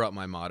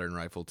my modern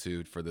rifle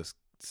too for this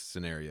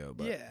scenario,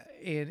 but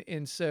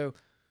and so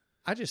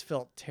I just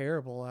felt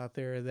terrible out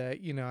there that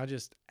I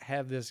just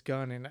have this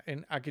gun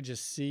and I could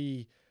just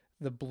see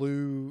the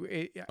blue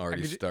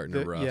starting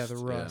to rust. Yeah, the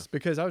rust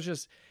because I was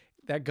just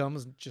that gun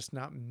was just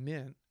not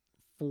meant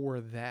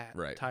for that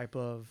type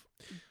of.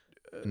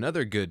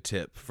 Another good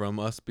tip from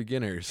us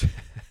beginners.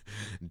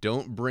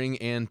 Don't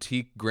bring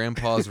antique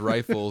grandpa's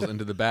rifles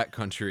into the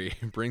backcountry.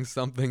 Bring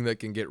something that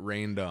can get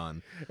rained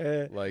on.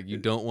 Like, you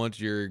don't want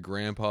your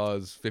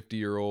grandpa's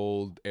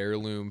 50-year-old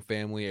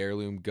family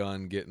heirloom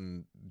gun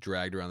getting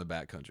dragged around the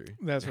backcountry.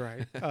 That's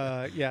right.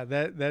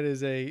 That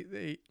is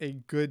a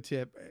good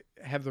tip.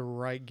 Have the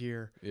right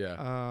gear.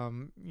 Yeah.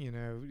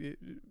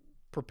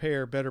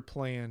 Prepare, better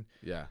plan.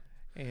 Yeah.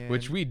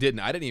 Which we didn't.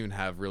 I didn't even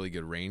have really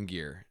good rain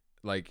gear.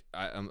 Like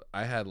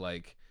I had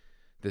like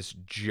this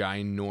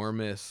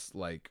ginormous,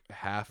 like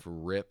half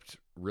ripped,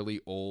 really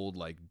old,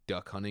 like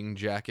duck hunting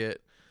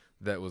jacket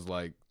that was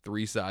like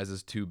 3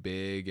 sizes too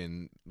big,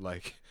 and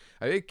like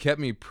it kept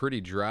me pretty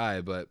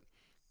dry, but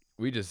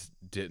we just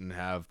didn't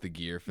have the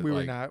gear for. We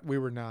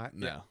were not.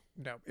 No.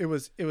 It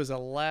was a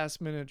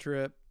last minute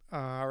trip,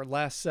 or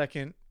last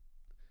second,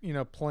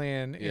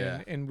 plan,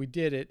 and we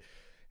did it,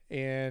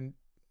 and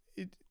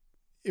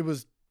it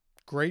was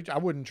great. I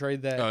wouldn't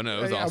trade that. Oh no,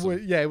 it was awesome.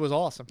 It was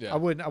awesome. Yeah. I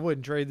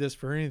wouldn't trade this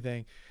for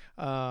anything.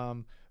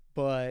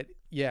 But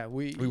yeah,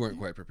 we weren't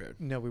quite prepared.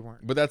 No, we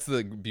weren't. But that's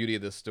the beauty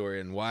of this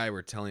story and why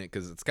we're telling it,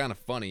 because it's kind of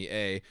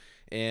funny,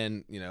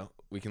 and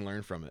we can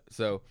learn from it.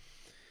 So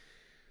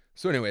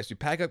anyways, we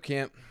pack up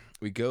camp,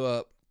 we go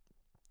up,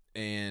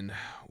 and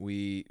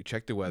we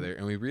check the weather,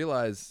 and we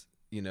realize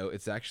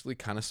it's actually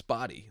kind of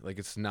spotty. Like,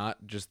 it's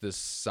not just this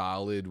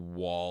solid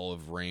wall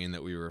of rain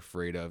that we were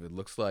afraid of. It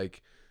looks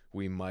like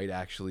we might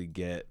actually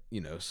get,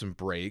 some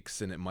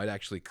breaks, and it might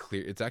actually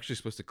clear. It's actually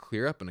supposed to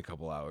clear up in a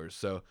couple hours.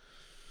 So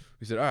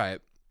we said, all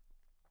right,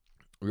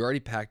 we already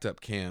packed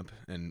up camp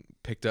and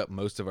picked up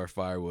most of our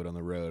firewood on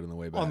the road on the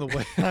way back.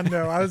 I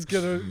know. I was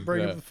going to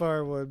bring up the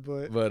firewood,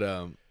 but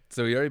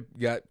so we already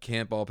got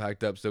camp all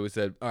packed up. So we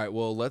said, all right,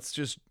 well, let's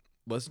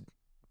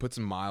put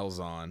some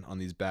miles on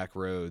these back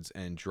roads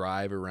and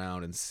drive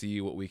around and see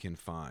what we can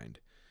find.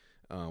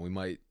 We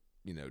might,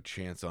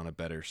 chance on a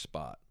better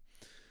spot.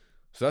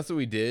 So that's what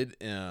we did.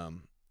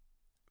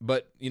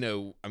 But,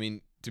 to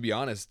be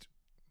honest,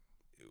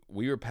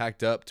 we were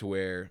packed up to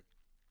where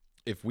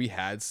if we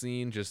had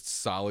seen just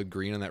solid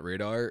green on that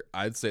radar,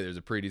 I'd say there's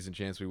a pretty decent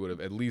chance we would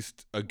have, at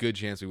least a good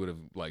chance we would have,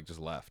 like,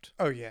 just left.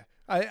 Oh, yeah.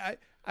 I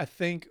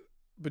think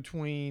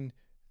between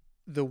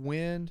the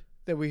wind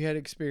that we had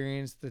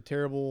experienced, the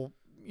terrible,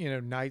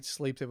 night's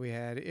sleep that we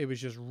had, it was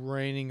just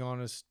raining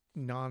on us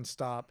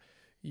nonstop.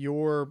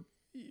 Your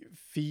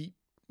feet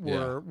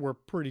were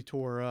pretty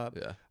tore up.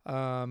 Yeah.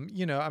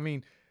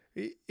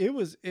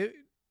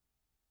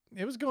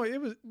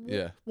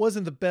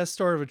 Wasn't the best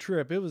start of a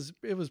trip. It was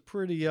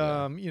pretty we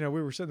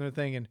were sitting there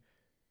thinking,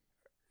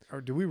 or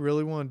do we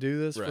really want to do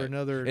this for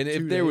another 2 days?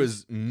 And if there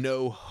was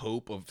no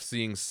hope of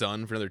seeing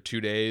sun for another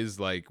 2 days,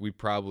 like, we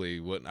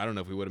probably wouldn't. I don't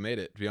know if we would have made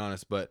it, to be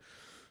honest, but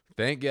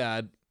thank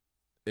God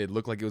it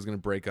looked like it was going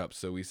to break up.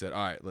 So we said,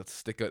 all right, let's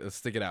stick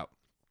it out.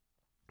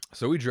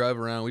 So we drive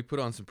around. We put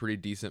on some pretty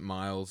decent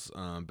miles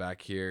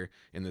back here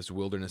in this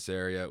wilderness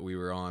area we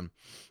were on.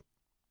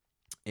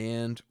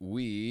 And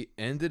we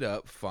ended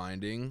up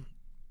finding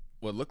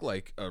what looked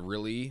like a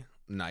really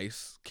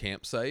nice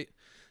campsite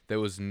that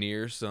was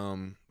near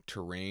some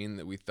terrain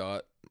that we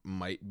thought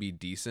might be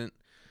decent.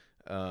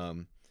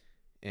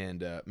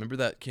 Remember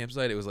that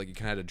campsite? It was like you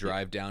kind of had to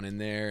drive down in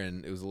there,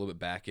 and it was a little bit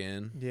back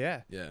in.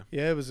 Yeah.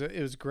 It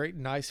was great,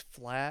 nice,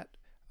 flat,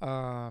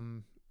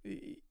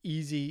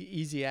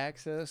 easy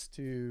access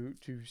to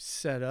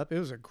set up. It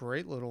was a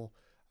great little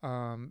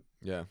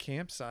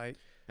campsite.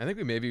 I think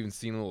we maybe even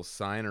seen a little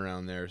sign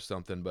around there or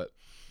something. But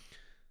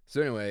so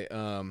anyway,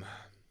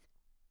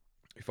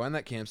 we find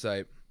that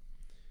campsite,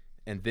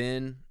 and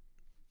then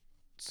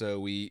so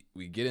we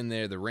get in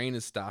there. The rain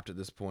has stopped at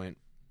this point.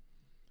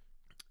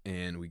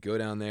 And we go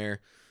down there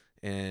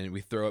and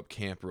we throw up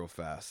camp real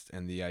fast.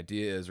 And the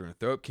idea is we're going to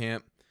throw up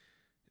camp,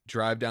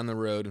 drive down the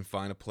road, and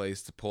find a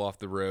place to pull off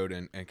the road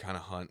and kind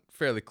of hunt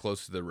fairly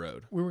close to the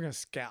road. We were going to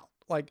scout.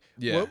 Like,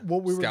 yeah,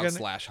 what we scout were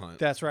gonna, /hunt.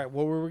 That's right.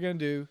 What we were going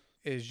to do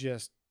is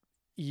just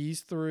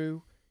ease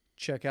through,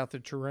 check out the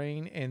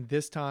terrain. And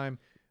this time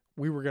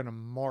we were going to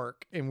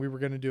mark, and we were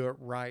going to do it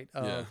right.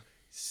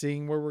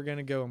 Seeing where we're going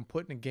to go and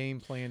putting a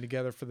game plan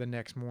together for the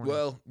next morning.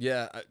 Well,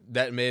 yeah,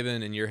 that may have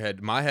been in your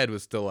head. My head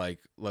was still like,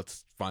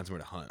 let's find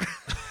somewhere to hunt.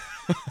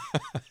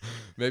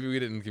 Maybe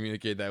we didn't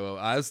communicate that well.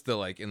 I was still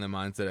like in the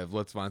mindset of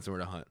let's find somewhere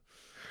to hunt.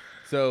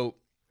 So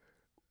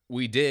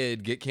we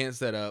did get camp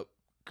set up,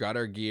 got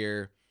our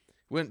gear,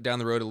 went down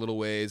the road a little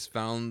ways,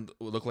 found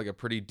what looked like a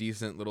pretty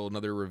decent little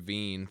another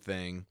ravine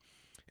thing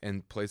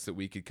and place that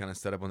we could kind of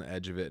set up on the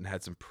edge of it, and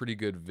had some pretty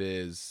good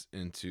viz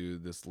into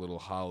this little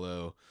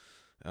hollow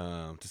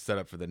to set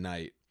up for the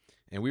night.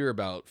 And we were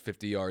about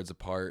 50 yards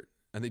apart.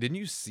 And didn't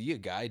you see a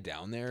guy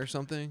down there or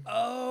something?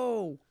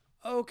 Oh,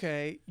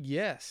 okay.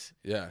 Yes.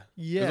 Yeah.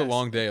 Yes. It was a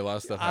long day. A lot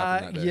of stuff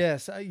happened that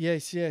day.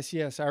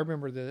 Yes. I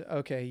remember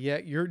okay. Yeah.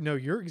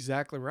 You're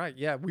exactly right.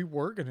 Yeah. We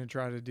were going to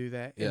try to do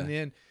that. Yeah. And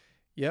then,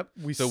 yep.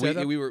 We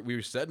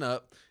were setting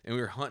up and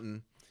we were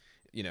hunting,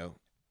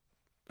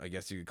 I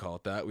guess you could call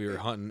it that. We were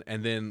hunting.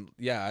 And then,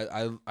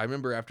 yeah, I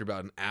remember after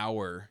about an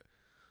hour,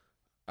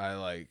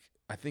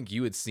 I think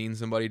you had seen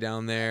somebody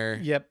down there.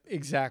 Yep,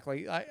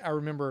 exactly. I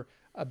remember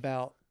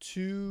about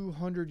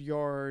 200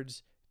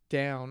 yards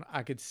down,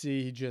 I could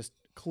see just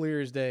clear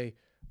as day,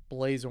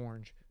 blaze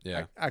orange.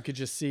 Yeah. I could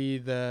just see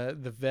the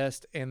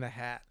vest and the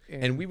hat.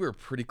 And we were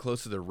pretty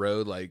close to the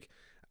road. Like,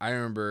 I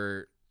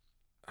remember,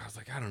 I was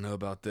like, I don't know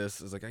about this.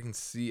 I was like, I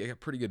got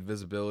pretty good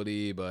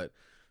visibility, but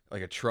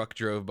like a truck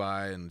drove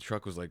by and the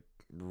truck was like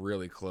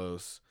really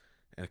close.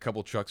 And a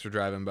couple trucks were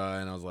driving by,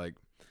 and I was like,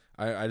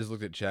 I just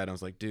looked at Chad and I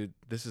was like, dude,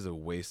 this is a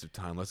waste of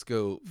time. Let's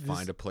go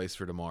find a place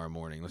for tomorrow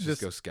morning. Let's just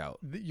go scout.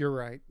 You're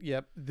right.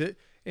 Yep.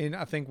 And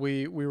I think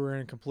we were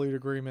in complete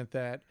agreement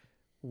that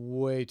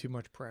way too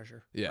much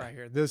pressure right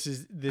here.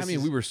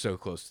 We were so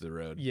close to the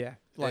road. Yeah.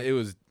 It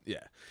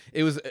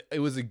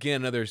was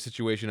again another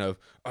situation of,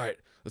 all right,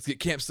 let's get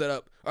camp set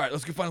up. All right,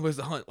 let's go find a place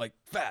to hunt, like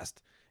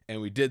fast.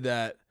 And we did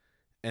that,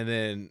 and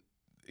then,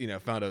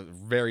 found a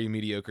very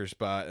mediocre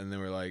spot, and then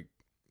we're like,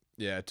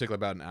 yeah, it took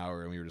about an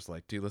hour, and we were just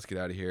like, dude, let's get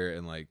out of here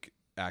and like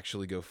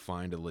actually go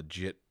find a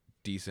legit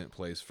decent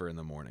place for in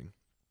the morning.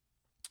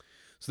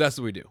 So that's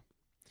what we do.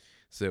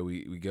 So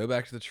we go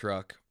back to the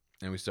truck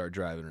and we start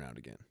driving around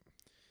again.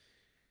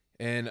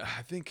 And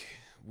I think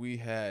we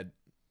had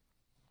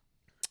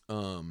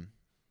I'm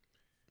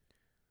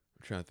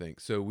trying to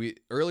think. So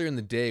earlier in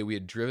the day we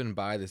had driven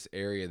by this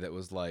area that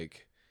was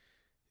like,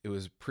 it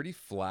was pretty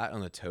flat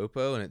on the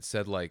topo, and it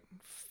said like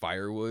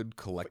firewood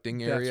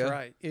collecting area. That's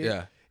right.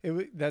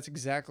 That's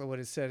exactly what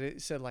it said.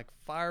 It said like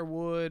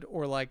firewood,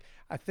 or like,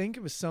 I think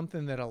it was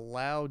something that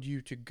allowed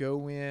you to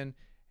go in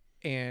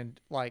and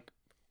like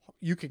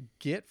you could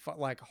get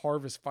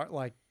harvest fire,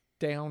 like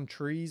down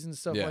trees and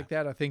stuff like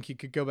that. I think you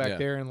could go back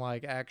there and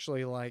like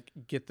actually like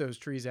get those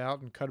trees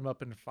out and cut them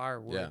up into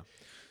firewood. Yeah.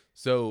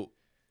 So,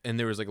 and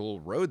there was like a little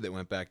road that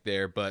went back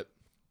there, but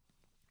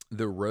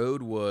the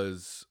road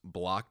was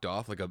blocked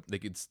off. Like you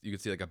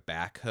could see like a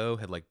backhoe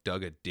had like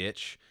dug a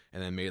ditch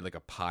and then made like a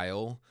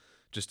pile,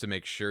 just to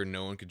make sure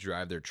no one could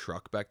drive their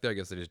truck back there. I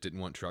guess they just didn't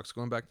want trucks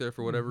going back there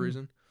for whatever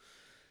reason.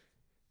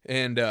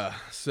 And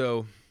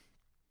so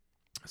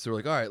we're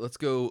like, all right, let's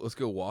go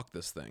walk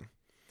this thing.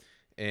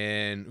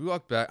 And we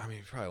walked back. I mean,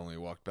 we probably only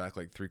walked back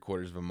like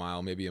 3/4 of a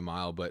mile, maybe a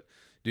mile. But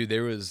dude,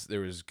 there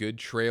was good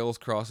trails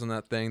crossing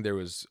that thing. There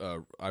was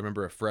I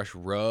remember a fresh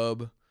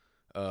rub,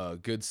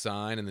 good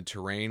sign, and the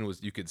terrain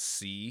was, you could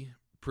see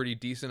pretty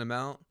decent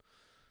amount.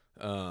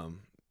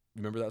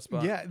 Remember that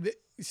spot? Yeah.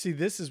 See,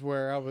 this is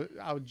where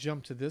I would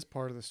jump to this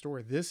part of the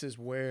story. This is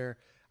where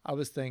I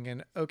was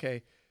thinking,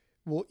 okay,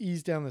 we'll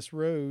ease down this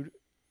road.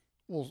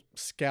 We'll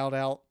scout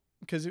out,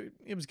 because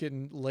it was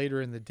getting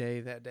later in the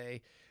day that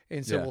day.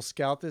 And so we'll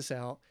scout this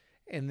out,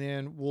 and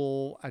then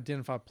we'll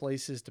identify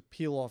places to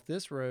peel off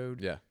this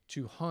road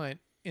to hunt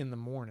in the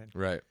morning.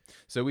 Right.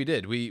 So we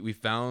did. We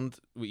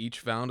each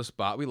found a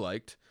spot we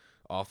liked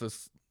off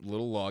this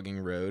little logging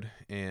road,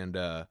 and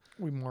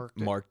we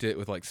marked it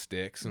with like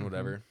sticks and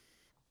whatever.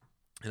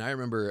 And I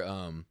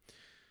remember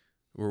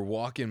we're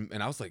walking,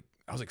 and I was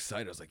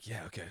excited. I was like,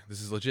 yeah, okay,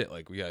 this is legit.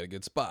 Like, we got a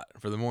good spot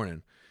for the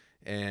morning.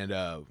 And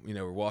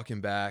we're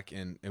walking back,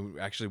 and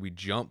actually we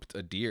jumped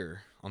a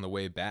deer on the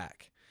way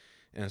back.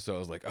 And so I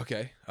was like,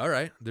 okay, all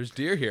right, there's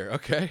deer here.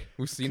 Okay,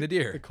 we've seen a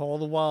deer. The call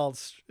of the wild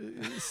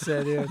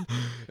set in.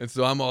 And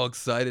so I'm all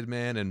excited,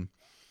 man. And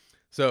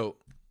so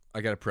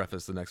I got to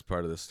preface the next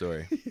part of this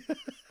story.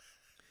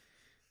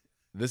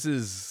 This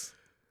is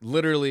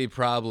literally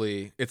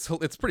probably, it's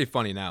pretty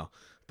funny now,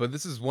 but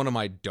this is one of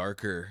my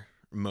darker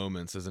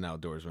moments as an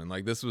outdoorsman.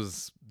 Like this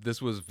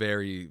was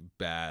very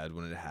bad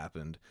when it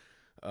happened.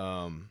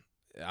 I'm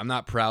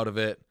not proud of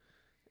it.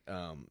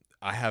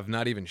 I have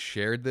not even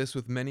shared this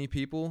with many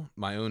people.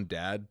 My own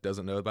dad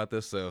doesn't know about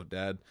this, so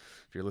Dad,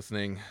 if you're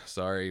listening,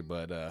 sorry,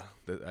 but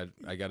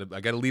I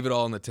gotta leave it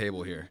all on the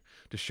table here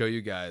to show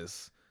you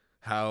guys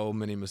how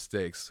many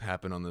mistakes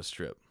happen on this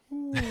trip.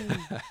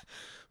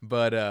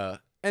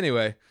 But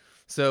anyway,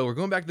 so we're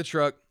going back to the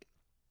truck.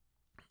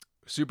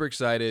 Super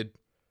excited.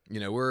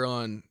 We're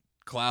on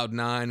cloud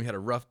 9. We had a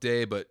rough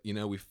day, but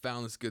we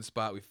found this good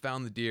spot. We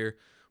found the deer.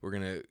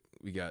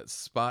 We got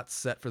spots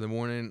set for the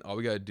morning. All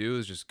we got to do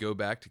is just go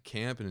back to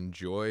camp and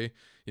enjoy,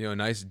 a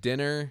nice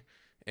dinner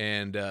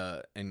and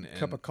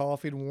cup of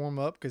coffee to warm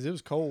up because it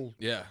was cold.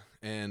 Yeah,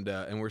 and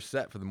we're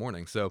set for the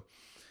morning. So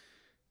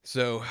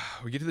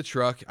we get to the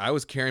truck. I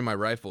was carrying my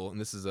rifle,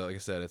 and this is like I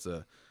said, it's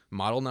a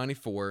Model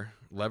 94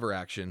 lever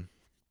action.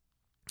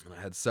 And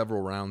I had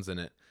several rounds in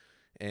it,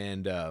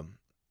 and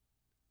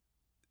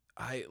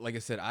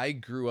I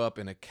grew up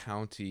in a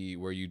county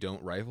where you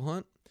don't rifle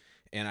hunt.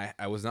 And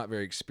I was not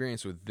very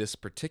experienced with this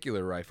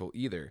particular rifle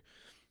either.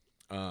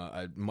 I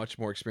had much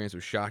more experience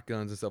with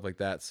shotguns and stuff like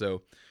that.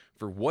 So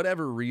for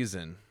whatever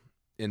reason,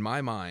 in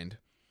my mind,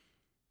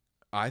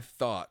 I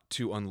thought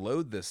to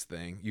unload this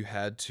thing, you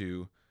had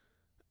to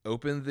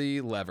open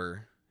the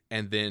lever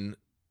and then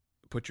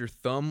put your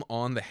thumb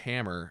on the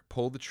hammer,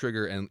 pull the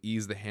trigger, and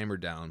ease the hammer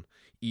down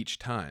each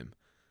time.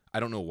 I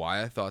don't know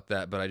why I thought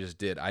that, but I just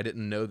did. I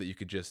didn't know that you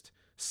could just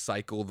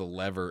cycle the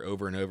lever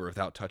over and over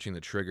without touching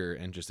the trigger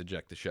and just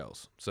eject the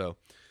shells. So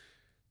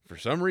for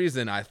some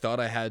reason, I thought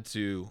I had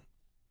to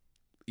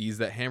ease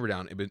that hammer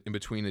down in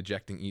between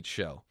ejecting each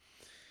shell.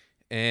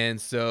 And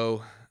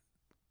so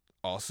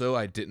also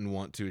I didn't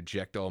want to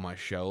eject all my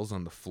shells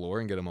on the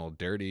floor and get them all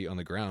dirty on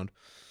the ground.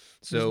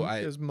 So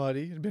it was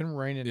muddy. It had been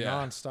raining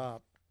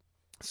nonstop.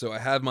 So I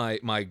had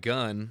my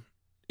gun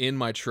in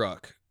my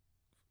truck,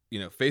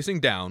 facing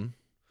down.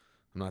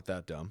 I'm not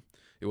that dumb.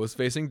 It was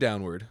facing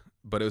downward,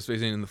 but it was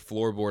facing in the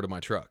floorboard of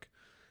my truck.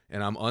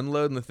 And I'm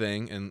unloading the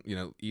thing and,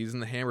 easing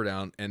the hammer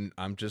down, and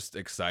I'm just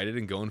excited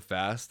and going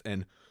fast,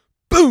 and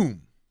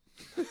boom!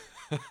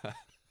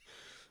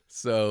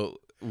 So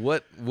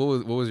what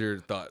was your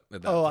thought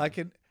at that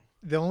time?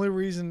 The only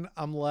reason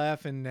I'm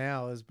laughing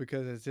now is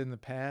because it's in the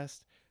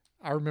past.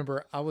 I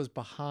remember I was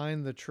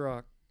behind the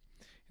truck,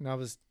 and I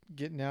was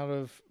getting out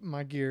of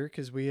my gear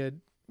because we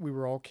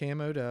were all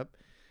camoed up,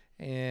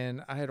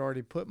 and I had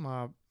already put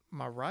my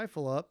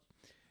rifle up,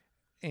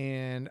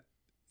 and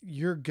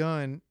your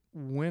gun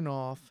went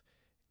off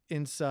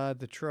inside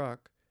the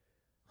truck,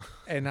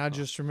 and I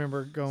just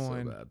remember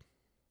going, so bad.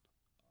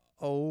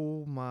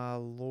 Oh my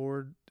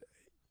Lord.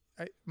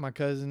 My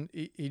cousin,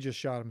 he just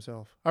shot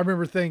himself. I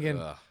remember thinking,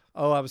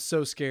 I was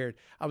so scared.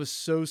 I was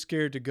so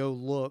scared to go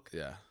look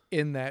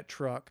in that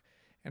truck.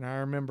 And I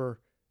remember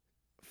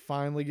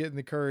finally getting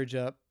the courage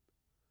up,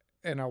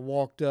 and I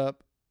walked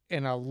up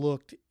and I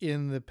looked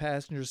in the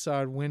passenger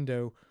side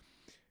window,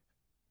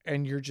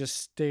 and you're just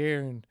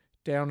staring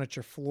down at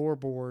your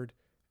floorboard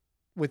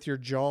with your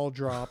jaw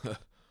dropped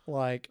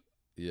like,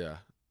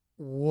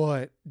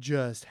 what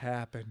just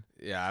happened?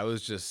 Yeah, I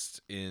was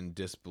just in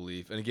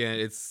disbelief. And again,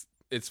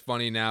 it's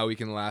funny now, we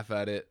can laugh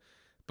at it,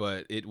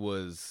 but it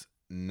was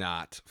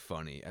not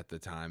funny at the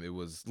time. It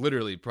was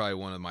literally probably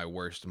one of my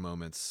worst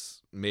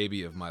moments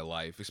maybe of my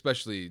life,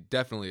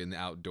 definitely in the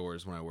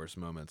outdoors, one of my worst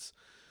moments.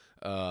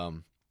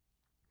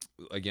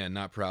 Again,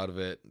 not proud of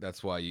it.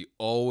 That's why you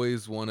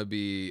always want to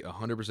be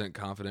 100%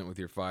 confident with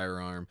your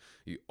firearm.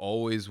 You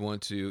always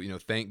want to,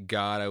 thank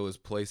God I was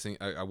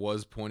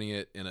pointing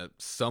it in a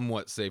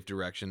somewhat safe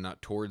direction,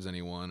 not towards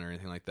anyone or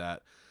anything like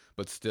that.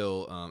 But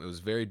still, it was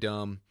very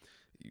dumb.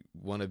 You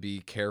want to be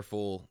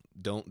careful.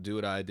 Don't do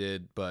what I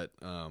did. But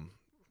I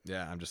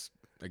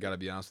got to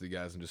be honest with you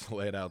guys and just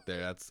lay it out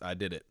there. I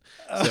did it.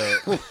 So,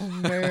 oh,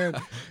 man.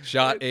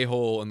 Shot a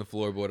hole in the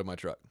floorboard of my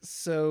truck.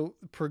 So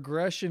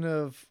progression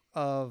of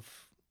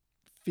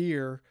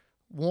fear.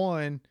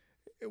 One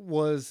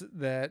was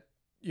that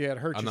you had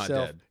hurt yourself. I'm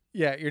not dead.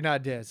 Yeah, you're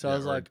not dead. So I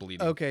was like,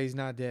 bleeding. Okay, he's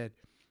not dead.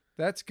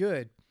 That's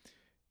good.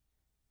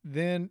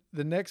 Then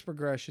the next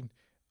progression,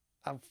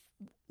 I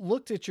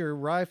looked at your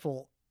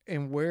rifle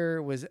and where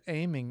it was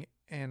aiming,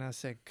 and I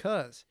said,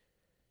 "Cuz,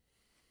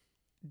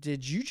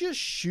 did you just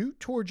shoot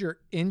towards your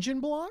engine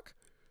block?"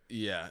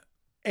 Yeah.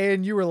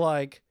 And you were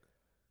like,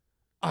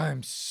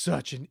 "I'm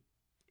such an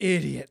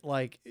idiot."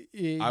 Like,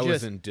 I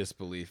was in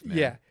disbelief, man.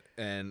 Yeah.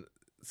 And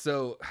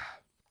so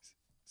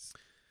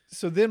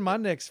then my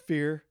next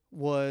fear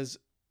was,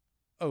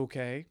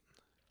 okay,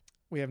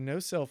 we have no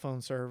cell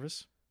phone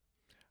service.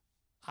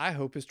 I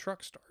hope his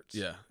truck starts.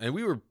 Yeah. And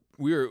we were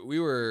we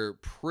were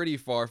pretty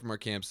far from our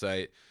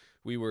campsite.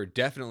 We were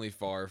definitely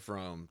far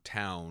from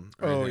town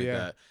or anything like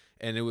that.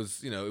 And it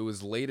was, it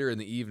was later in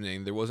the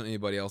evening. There wasn't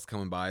anybody else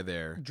coming by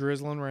there.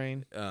 Drizzling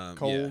rain,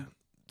 cold. Yeah.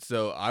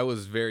 So I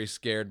was very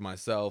scared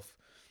myself.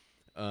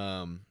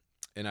 And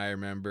I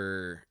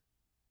remember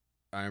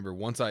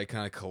once I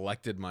kind of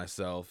collected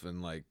myself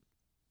and like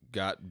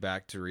got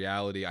back to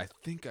reality, I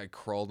think I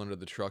crawled under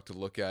the truck to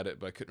look at it,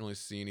 but I couldn't really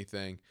see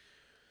anything.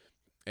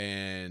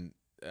 And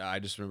I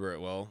just remember,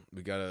 well,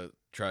 we got to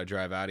try to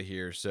drive out of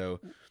here. So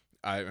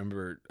I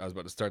remember I was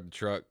about to start the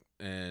truck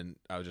and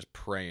I was just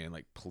praying,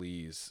 like,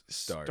 please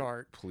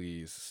start.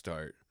 Please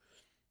start.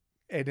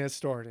 And it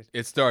started.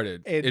 It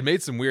started. It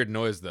made some weird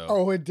noise, though.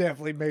 Oh, it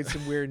definitely made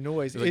some weird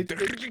noise. Yeah.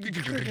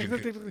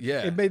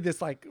 It made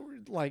this like,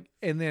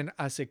 and then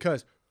I said,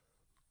 "Cuz,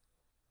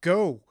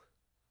 go,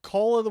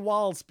 Call of the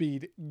Wild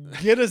Speed,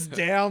 get us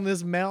down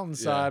this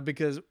mountainside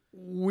because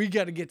we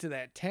got to get to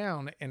that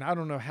town, and I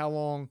don't know how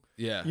long.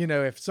 Yeah,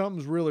 if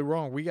something's really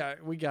wrong, we got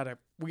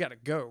to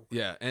go."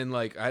 Yeah, and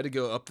like I had to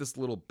go up this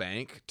little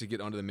bank to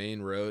get onto the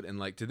main road, and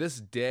like to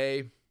this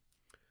day,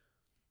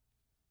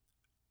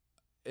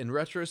 in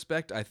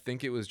retrospect, I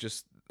think it was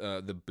just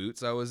the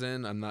boots I was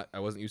in. I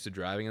wasn't used to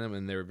driving in them,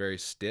 and they were very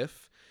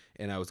stiff,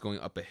 and I was going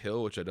up a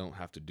hill, which I don't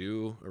have to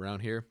do around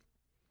here.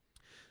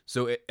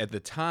 So at the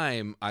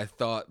time, I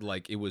thought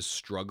like it was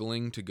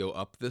struggling to go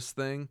up this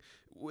thing,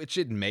 which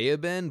it may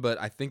have been, but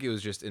I think it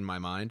was just in my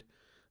mind.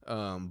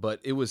 But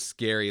it was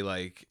scary,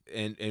 like,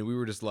 and we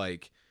were just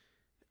like,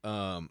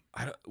 did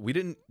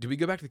we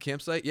go back to the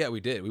campsite? Yeah, we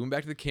did. We went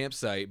back to the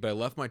campsite, but I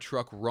left my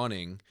truck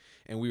running,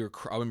 and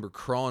I remember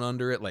crawling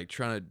under it, like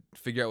trying to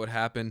figure out what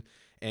happened.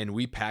 And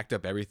we packed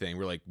up everything.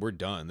 We're like, we're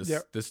done.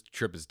 This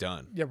trip is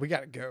done. Yeah, we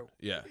got to go.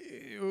 Yeah,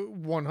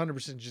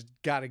 100% just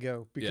got to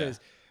go because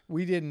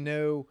we didn't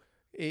know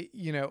it.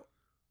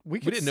 We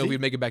didn't know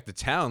we'd make it back to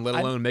town, let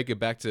alone make it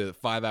back to a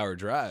 5-hour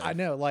drive. I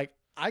know, like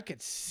I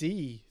could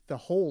see the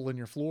hole in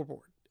your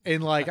floorboard,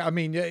 and like I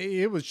mean,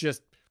 it was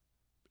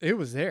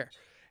there.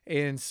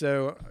 And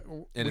so,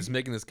 it's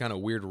making this kind of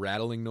weird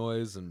rattling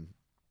noise, and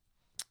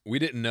we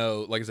didn't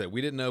know. Like I said,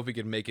 we didn't know if we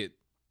could make it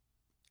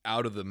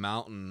out of the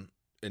mountain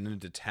and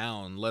into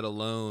town, let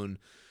alone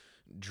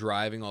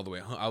driving all the way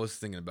home. I was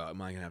thinking about,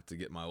 am I gonna have to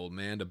get my old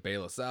man to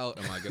bail us out?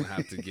 Am I gonna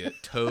have to get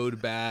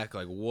towed back?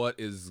 Like, what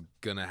is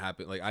gonna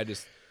happen? Like, I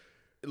just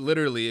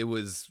literally, it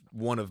was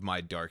one of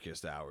my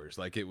darkest hours.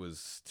 Like, it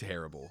was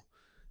terrible.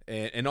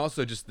 And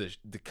also just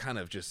the kind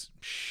of just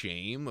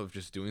shame of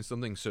just doing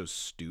something so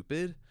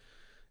stupid.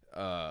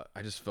 I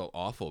just felt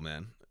awful,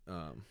 man.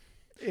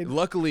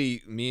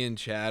 Luckily, me and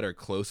Chad are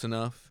close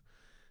enough,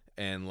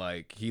 and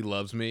like he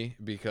loves me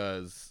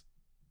because,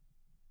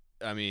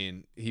 I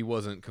mean, he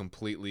wasn't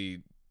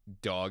completely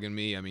dogging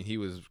me. I mean, he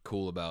was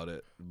cool about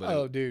it.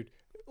 But dude,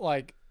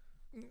 like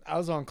I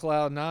was on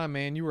cloud 9,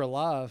 man. You were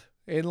alive,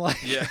 and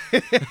like yeah.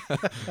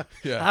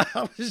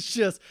 I was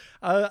just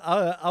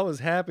I was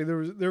happy.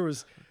 There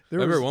was. I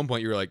remember at one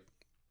point you were like,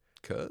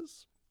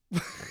 "Cuz."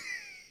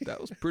 That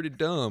was pretty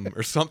dumb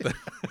or something.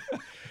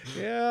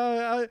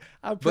 Yeah,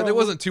 but there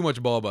wasn't too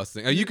much ball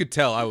busting. You could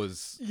tell I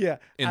was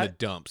in the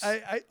dumps.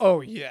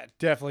 Oh yeah,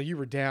 definitely. You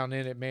were down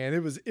in it, man.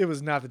 It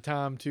was not the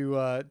time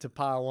to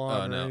pile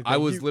on. Oh no, anything. I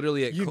was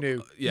literally at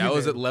I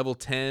was at level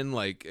 10,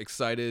 like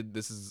excited.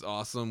 This is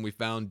awesome. We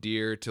found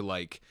deer to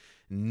like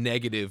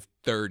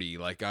 -30.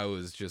 Like I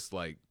was just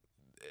like,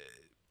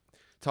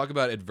 talk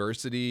about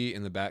adversity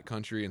in the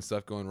backcountry and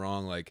stuff going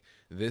wrong. Like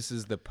this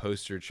is the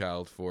poster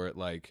child for it.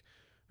 Like.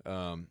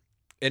 And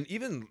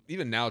even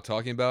now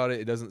talking about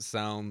it, it doesn't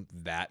sound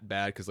that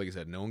bad because, like I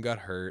said, no one got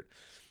hurt,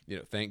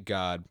 thank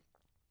God.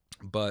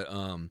 But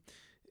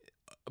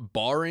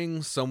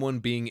barring someone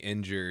being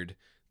injured,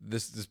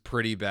 this is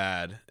pretty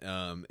bad.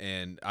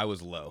 And I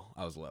was low.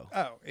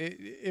 Oh,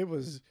 it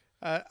was.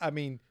 I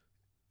mean,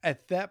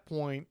 at that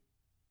point,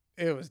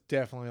 it was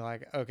definitely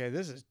like, okay,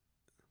 this is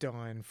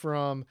done.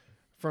 From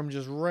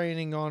just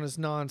raining on us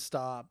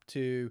nonstop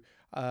to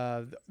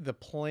the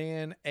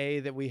plan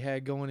A that we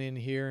had going in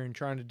here and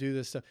trying to do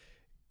this stuff,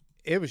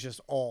 it was just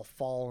all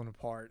falling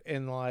apart,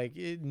 and like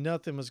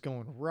nothing was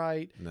going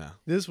right. No,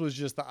 this was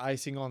just the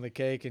icing on the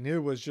cake, and it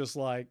was just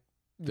like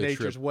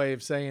nature's way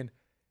of saying,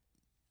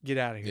 "Get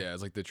out of here." Yeah,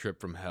 it's like the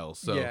trip from hell.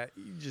 So yeah,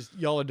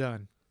 y'all are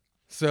done.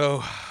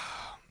 So,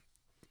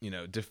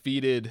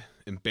 defeated,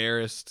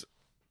 embarrassed,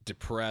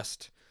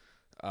 depressed.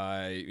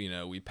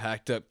 We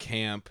packed up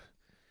camp.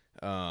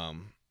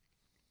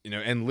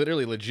 And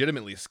literally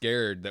legitimately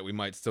scared that we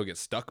might still get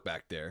stuck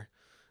back there.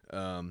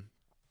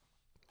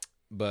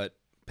 But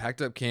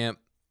packed up camp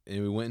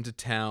and we went into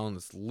town,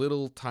 this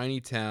little tiny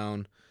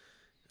town.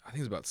 I think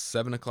it was about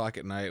 7:00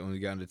 at night when we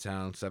got into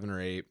town, 7 or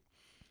 8,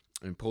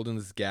 and pulled in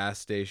this gas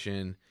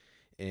station.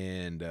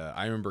 And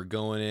I remember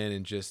going in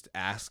and just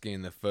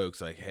asking the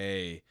folks like,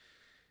 hey,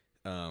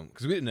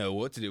 because we didn't know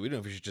what to do. We didn't know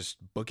if we should just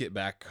book it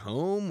back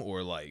home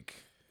or like,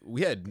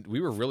 we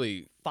were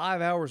really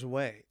 5 hours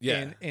away.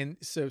 Yeah. And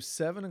so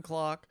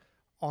 7:00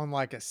 on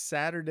like a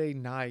Saturday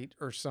night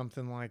or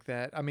something like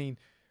that. I mean,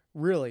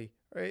 really,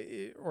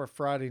 or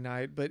Friday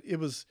night, but it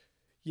was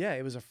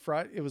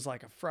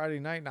like a Friday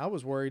night, and I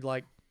was worried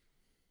like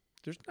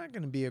there's not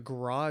going to be a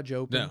garage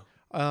open.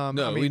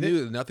 No, we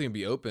knew that nothing would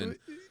be open.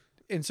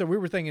 And so we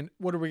were thinking,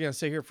 what are we going to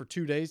stay here for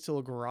 2 days till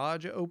a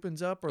garage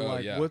opens up, or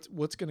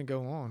what's going to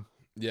go on?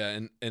 Yeah,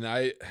 and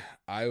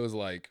I was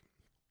like,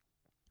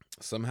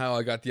 somehow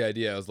I got the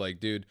idea. I was like,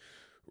 dude,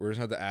 we're just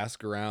gonna have to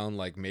ask around.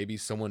 Like maybe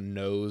someone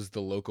knows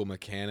the local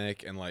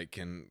mechanic and like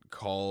can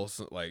call.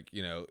 Like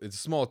it's a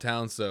small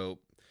town, so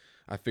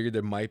I figured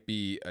there might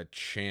be a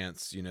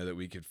chance that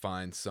we could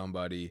find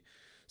somebody.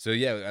 So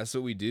yeah, that's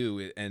what we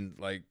do. And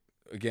like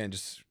again,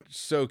 just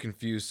so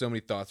confused, so many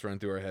thoughts running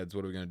through our heads.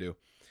 What are we gonna do?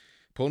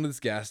 Pull into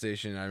this gas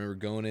station. I remember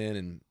going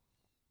in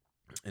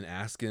and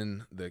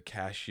asking the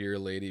cashier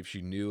lady if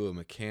she knew a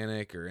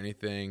mechanic or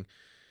anything.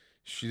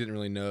 She didn't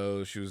really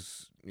know. She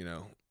was,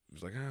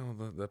 was like,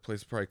 oh, that place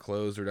is probably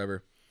closed or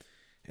whatever.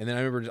 And then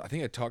I remember, I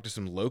think I talked to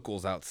some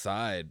locals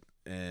outside,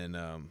 and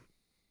I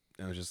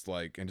was just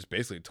like, and just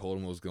basically told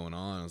them what was going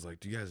on. I was like,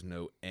 do you guys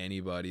know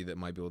anybody that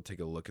might be able to take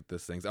a look at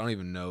this thing? I don't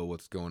even know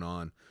what's going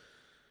on.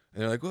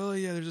 And they're like, well,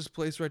 yeah, there's this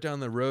place right down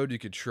the road you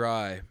could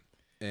try.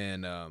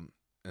 And so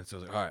I was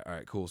like, all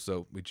right, cool.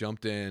 So we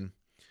jumped in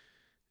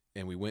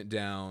and we went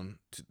down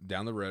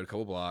the road a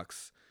couple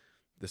blocks.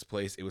 This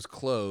place, it was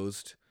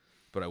closed,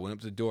 but I went up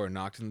to the door,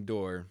 knocked on the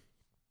door.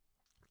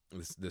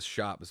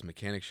 This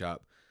mechanic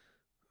shop.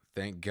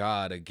 Thank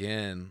God,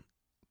 again,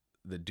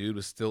 the dude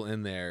was still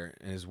in there,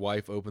 and his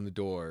wife opened the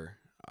door.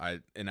 I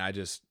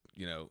just,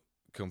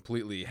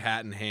 completely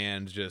hat in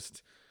hand,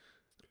 just,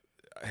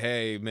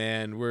 hey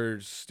man, we're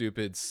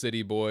stupid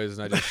city boys,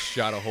 and I just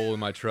shot a hole in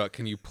my truck.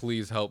 Can you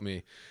please help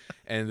me?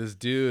 And this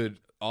dude,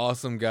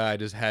 awesome guy,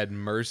 just had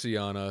mercy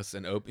on us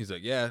and he's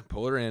like, yeah,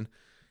 pull her in,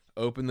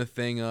 open the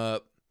thing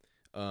up,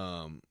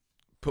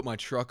 put my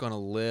truck on a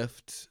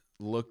lift,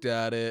 looked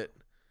at it.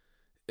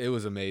 It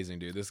was amazing,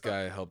 dude. This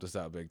guy helped us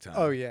out big time.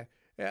 Oh yeah,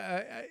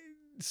 I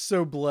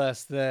so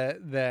blessed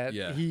that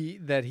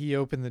he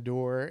opened the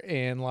door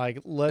and like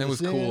let us in. And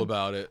was cool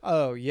about it.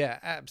 Oh yeah,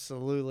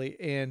 absolutely.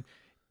 And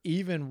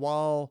even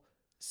while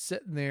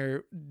sitting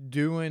there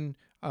doing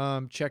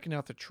checking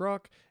out the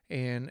truck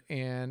and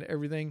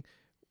everything,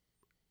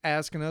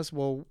 asking us,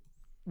 well,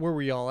 where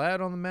were y'all at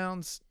on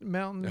the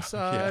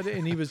mountainside? Yeah.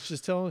 And he was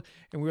just telling,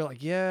 and we were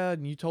like, yeah.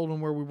 And you told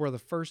him where we were the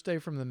first day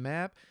from the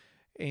map,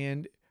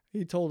 and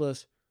he told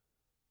us,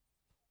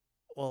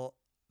 well,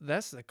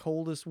 that's the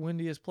coldest,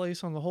 windiest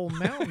place on the whole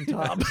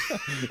mountaintop.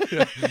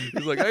 Yeah.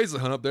 He's like, I used to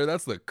hunt up there.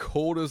 That's the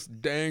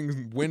coldest,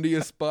 dang,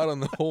 windiest spot on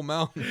the whole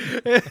mountain.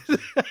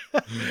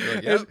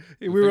 Like, yep,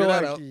 we were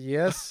like,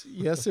 yes,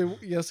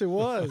 it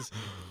was.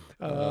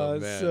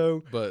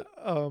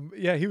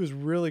 Yeah, he was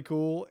really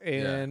cool.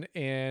 And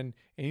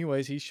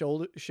anyways, he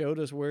showed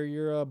us where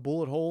your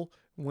bullet hole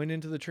went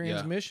into the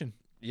transmission.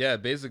 Yeah,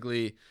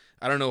 basically,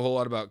 I don't know a whole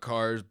lot about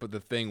cars, but the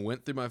thing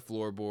went through my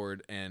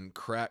floorboard and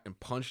cracked and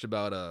punched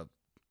about a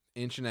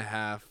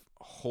 1.5-inch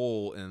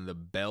hole in the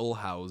bell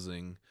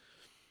housing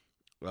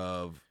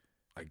of,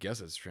 I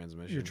guess it's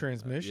transmission. Your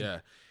transmission. Yeah.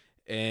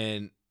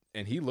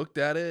 And he looked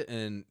at it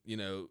and,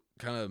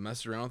 kind of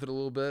messed around with it a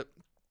little bit.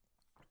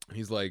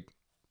 He's like,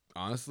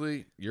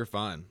 honestly, you're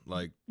fine.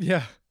 Like,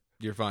 yeah,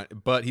 you're fine.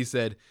 But he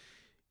said,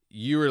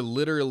 you were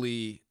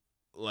literally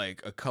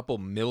like a couple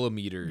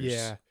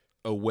millimeters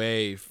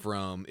away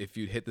from, if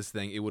you'd hit this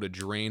thing, it would have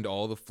drained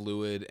all the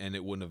fluid and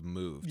it wouldn't have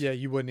moved. Yeah,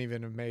 you wouldn't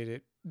even have made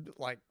it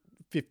like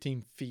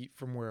 15 feet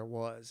from where it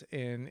was.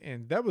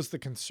 And that was the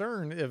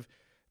concern of,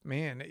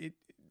 man,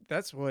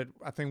 that's what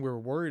I think we were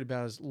worried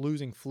about, is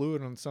losing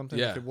fluid on something.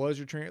 Yeah. If it was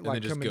your train, like,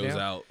 it just coming goes down.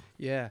 Out.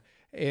 Yeah.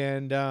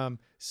 And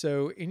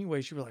so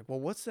anyway, she was like, well,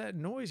 what's that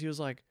noise? He was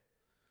like,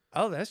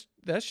 oh, that's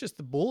just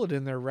the bullet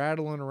in there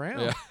rattling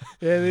around.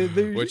 Yeah.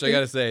 Which I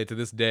gotta say, to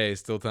this day,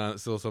 still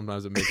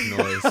sometimes it makes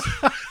noise.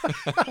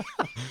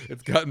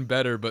 It's gotten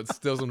better, but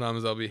still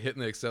sometimes I'll be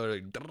hitting the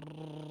accelerator.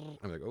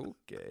 I'm like,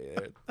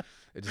 okay.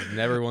 It just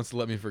never wants to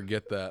let me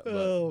forget that. But,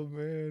 oh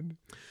man.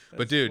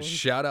 But dude,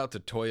 shout out to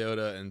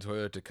Toyota and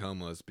Toyota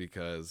Tacomas,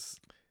 because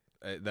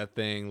that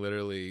thing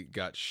literally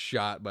got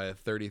shot by a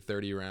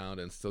 30-30 round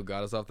and still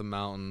got us off the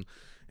mountain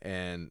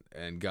and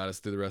got us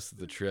through the rest of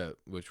the trip,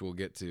 which we'll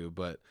get to.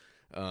 But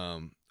I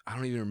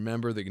don't even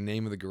remember the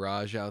name of the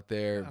garage out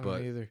there.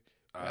 But either.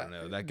 I don't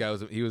know. That guy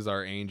was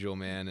our angel,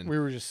 man. And we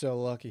were just so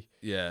lucky.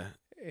 Yeah.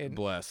 And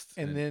blessed.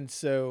 And then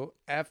so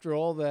after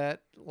all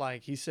that,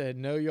 like he said,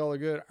 no, y'all are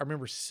good. I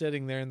remember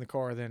sitting there in the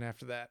car then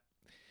after that,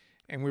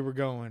 and we were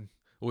going.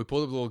 Well, we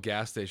pulled up a little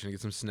gas station to get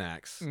some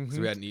snacks because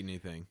we hadn't eaten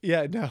anything.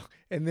 Yeah, no.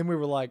 And then we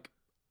were like,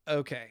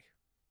 okay,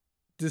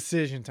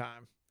 decision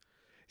time.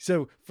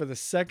 So for the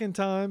second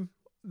time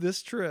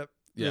this trip,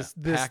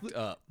 packed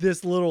up.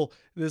 This little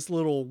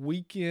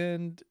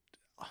weekend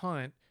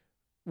hunt,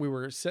 we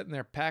were sitting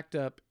there packed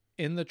up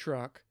in the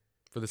truck.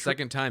 For the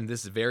second time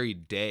this very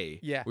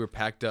day, yeah, we were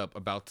packed up,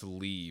 about to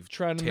leave.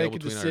 Trying to make a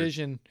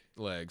decision.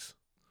 Legs.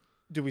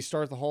 Do we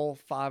start the whole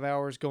 5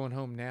 hours going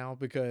home now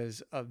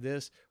because of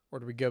this, or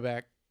do we go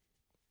back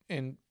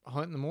and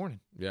hunt in the morning?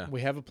 Yeah.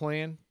 We have a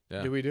plan.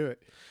 Yeah. Do we do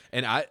it?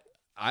 And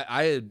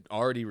I had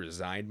already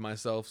resigned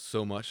myself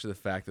so much to the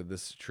fact that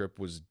this trip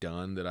was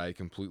done that I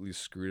completely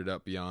screwed it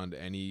up beyond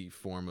any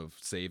form of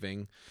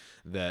saving,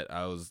 that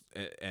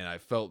I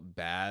felt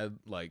bad,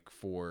 like,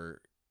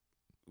 for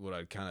what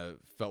I kind of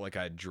felt like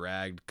I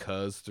dragged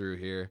Cuz through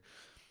here.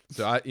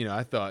 So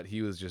I thought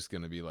he was just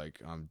going to be like,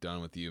 I'm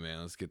done with you,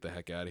 man. Let's get the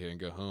heck out of here and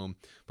go home.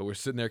 But we're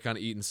sitting there kind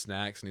of eating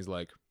snacks, and he's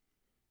like,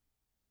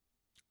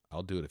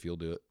 I'll do it if you'll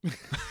do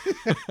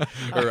it.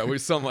 Or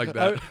something like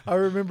that. I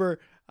remember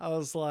I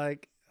was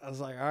like, all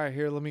right,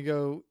 here, let me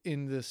go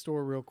in the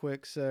store real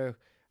quick. So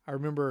I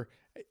remember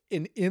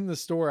in the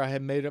store, I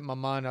had made up my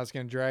mind I was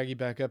going to drag you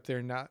back up there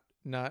and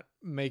not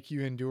make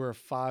you endure a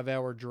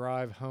 5-hour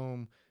drive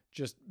home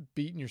just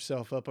beating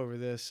yourself up over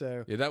this.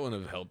 So yeah, that wouldn't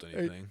have helped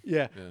anything.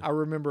 Yeah. I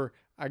remember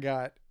I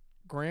got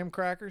graham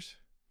crackers,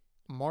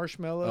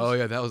 marshmallows. Oh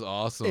yeah, that was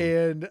awesome.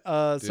 And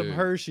some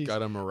Hershey's.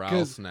 Got a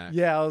morale snack.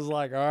 Yeah, I was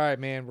like, all right,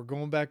 man, we're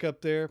going back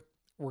up there.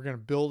 We're gonna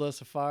build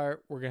us a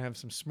fire. We're gonna have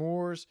some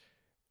s'mores.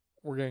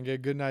 We're gonna get a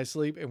good night's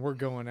sleep, and we're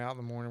going out in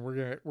the morning.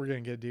 We're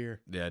gonna get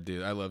deer. Yeah,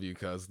 dude, I love you,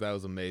 cuz that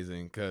was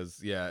amazing.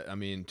 Cuz yeah, I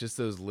mean, just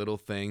those little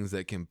things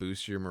that can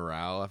boost your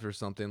morale after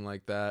something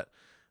like that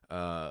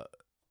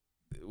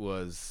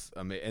was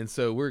amazing. And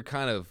so we're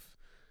kind of,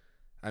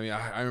 I mean,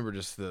 I remember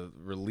just the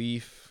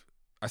relief.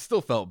 I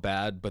still felt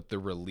bad, but the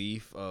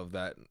relief of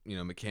that,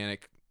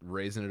 mechanic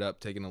raising it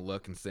up, taking a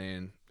look and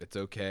saying, it's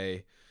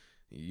okay,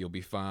 you'll be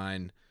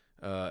fine.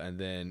 And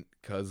then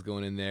Cuz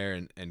going in there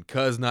and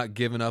Cuz not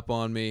giving up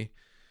on me.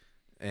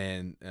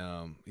 And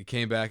he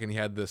came back and he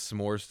had the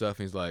s'more stuff.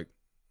 And he's like,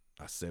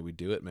 I said we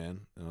do it,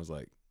 man. And I was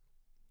like,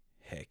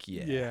 heck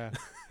yeah. Yeah.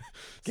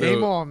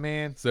 Game on,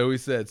 man. So we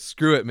said,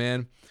 screw it,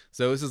 man.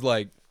 So this is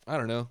like, I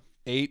don't know,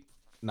 8,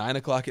 9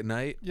 o'clock at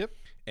night. Yep.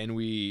 And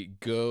we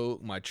go,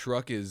 my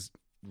truck is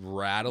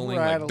rattling.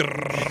 Like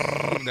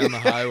down the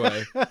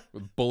highway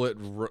with bullet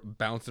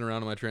bouncing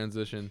around in my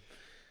transition.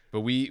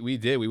 But we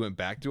went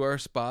back to our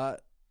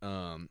spot,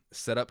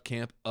 set up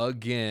camp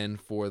again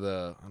for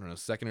the, I don't know,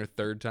 second or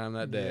third time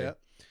that day. Yep.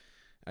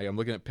 I'm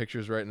looking at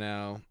pictures right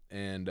now,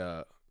 and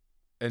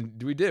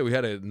we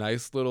had a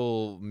nice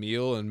little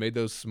meal and made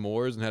those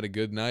s'mores and had a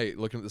good night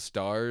looking at the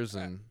stars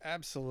and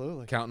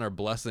absolutely counting our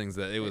blessings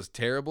that it was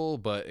terrible,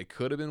 but it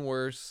could have been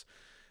worse.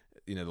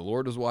 The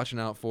Lord was watching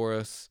out for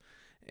us,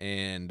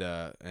 and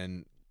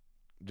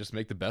just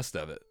make the best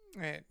of it.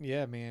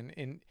 Yeah, man.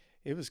 And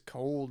it was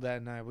cold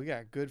that night. We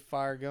got good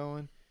fire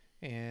going,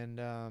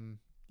 and I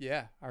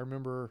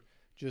remember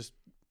just,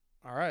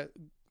 all right,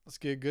 let's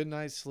get a good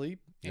night's sleep,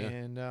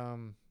 and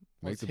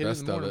make the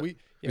best of it.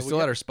 We still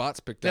had our spots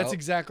picked out. That's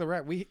exactly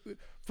right. We,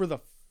 for the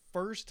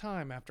first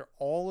time after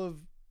all of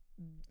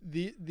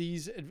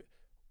these,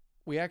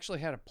 we actually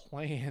had a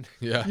plan.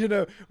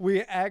 Yeah.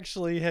 We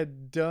actually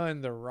had done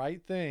the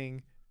right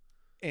thing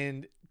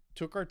and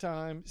took our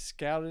time,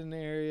 scouted an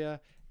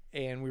area,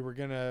 and we were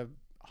going to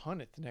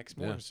hunt it the next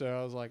morning. Yeah. So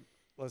I was like,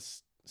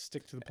 let's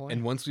stick to the plan.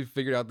 And once we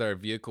figured out that our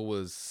vehicle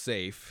was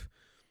safe,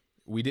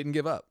 we didn't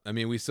give up. I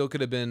mean, we still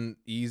could have been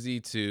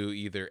easy to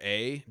either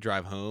A,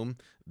 drive home,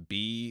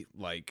 B,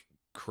 like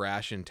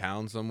crash in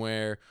town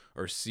somewhere,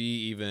 or C,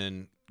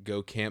 even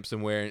go camp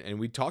somewhere. And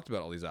we talked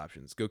about all these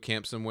options. Go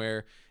camp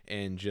somewhere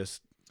and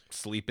just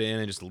sleep in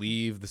and just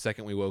leave the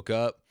second we woke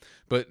up.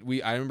 But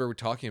I remember we're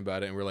talking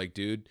about it and we're like,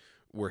 dude,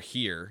 we're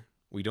here.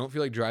 We don't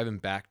feel like driving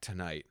back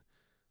tonight.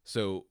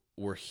 So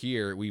we're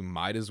here. We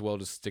might as well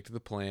just stick to the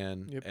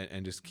plan. Yep.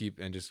 and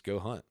just go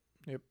hunt.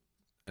 Yep.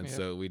 And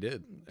so we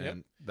did.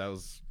 And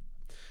that's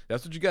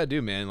what you got to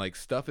do, man. Like,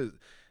 stuff is,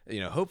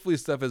 hopefully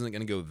stuff isn't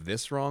going to go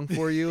this wrong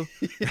for you.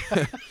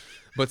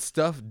 But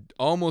stuff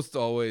almost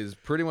always,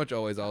 pretty much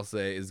always, I'll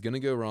say, is going to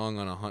go wrong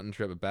on a hunting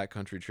trip, a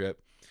backcountry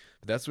trip.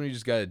 But that's when you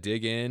just got to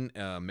dig in,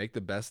 make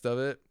the best of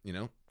it,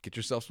 get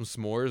yourself some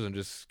s'mores and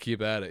just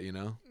keep at it,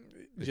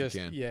 if just,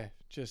 you can. Yeah,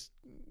 just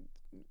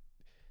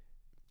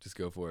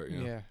go for it.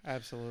 Yeah,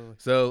 absolutely.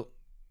 So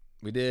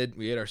we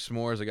ate our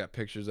s'mores. I got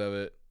pictures of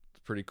it. It's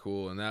pretty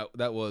cool. And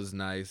that was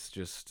nice,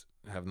 just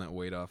having that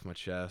weight off my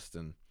chest.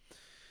 And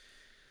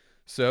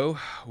so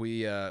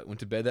we went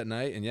to bed that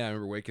night. And yeah, I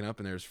remember waking up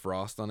and there was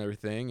frost on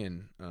everything.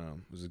 And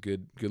it was a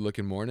good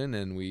looking morning.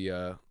 And we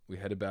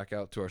headed back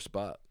out to our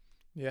spot.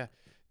 Yeah.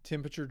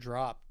 Temperature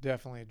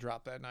definitely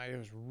dropped that night. It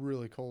was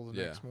really cold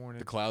the next morning.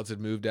 The clouds had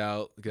moved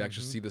out. You could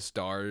actually see the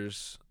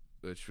stars,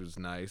 which was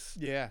nice.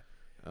 Yeah.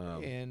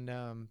 But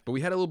we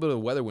had a little bit of a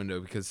weather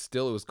window because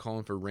still it was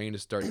calling for rain to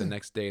start the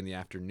next day in the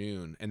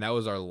afternoon, and that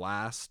was our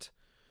last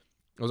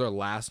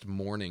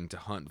morning to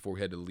hunt before we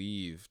had to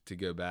leave to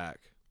go back.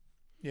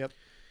 Yep.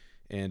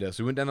 And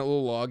so we went down that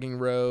little logging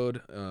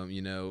road.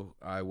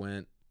 I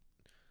went.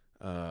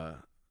 I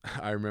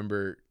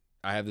remember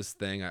I have this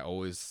thing.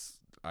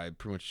 I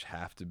pretty much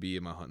have to be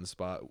in my hunting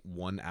spot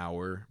 1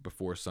 hour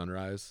before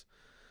sunrise,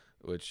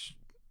 which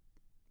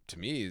to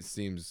me it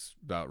seems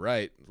about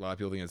right. A lot of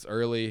people think it's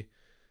early.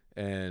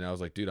 And I was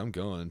like, dude, I'm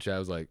going. And Chad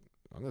was like,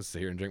 I'm going to sit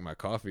here and drink my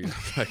coffee. I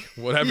was like,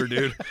 whatever,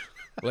 dude.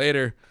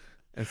 Later.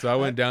 And so I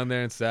went down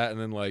there and sat.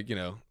 And then,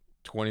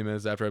 20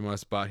 minutes after I'm on my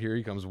spot, here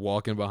he comes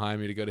walking behind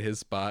me to go to his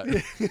spot.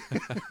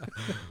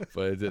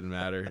 But it didn't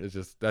matter.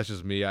 That's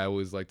just me. I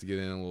always like to get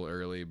in a little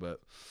early, but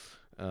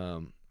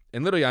and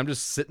literally I'm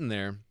just sitting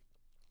there.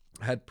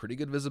 I had pretty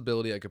good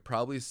visibility. I could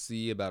probably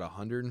see about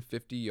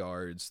 150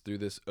 yards through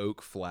this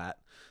oak flat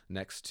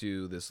next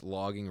to this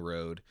logging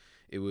road.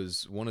 It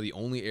was one of the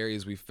only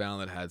areas we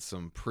found that had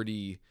some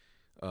pretty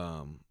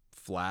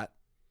flat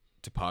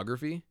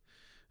topography.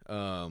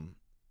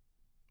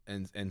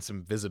 And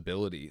some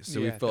visibility.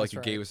 So we felt like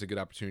it gave us a good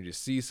opportunity to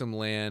see some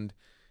land.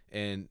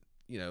 And,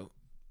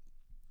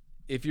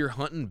 if you're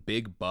hunting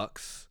big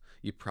bucks,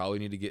 you probably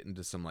need to get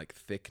into some like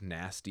thick,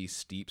 nasty,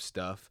 steep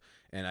stuff.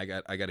 And I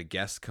got a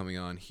guest coming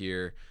on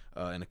here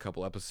in a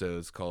couple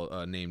episodes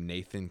named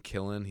Nathan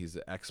Killen. He's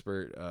an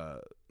expert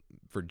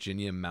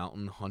Virginia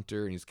mountain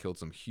hunter, and he's killed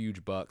some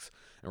huge bucks.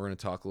 And we're going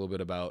to talk a little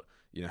bit about,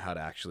 how to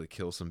actually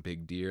kill some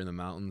big deer in the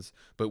mountains.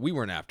 But we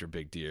weren't after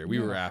big deer. We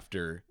were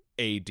after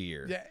a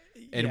deer.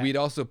 And we'd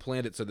also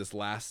planned it so this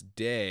last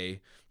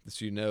day,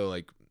 so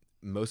like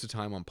most of the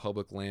time on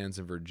public lands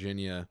in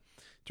Virginia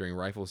during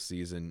rifle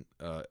season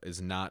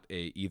is not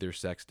a either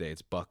sex day.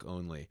 It's buck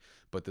only.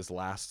 But this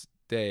last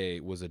day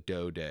was a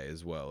doe day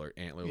as well, or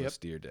antlerless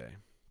deer day.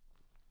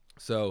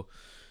 So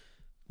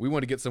we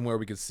wanted to get somewhere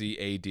we could see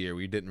a deer.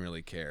 We didn't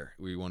really care.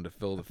 We wanted to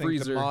fill the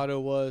freezer. The motto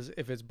was,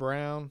 if it's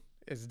brown,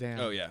 it's down.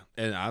 Oh yeah,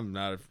 and I'm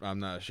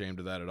not ashamed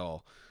of that at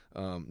all.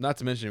 Not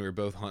to mention we were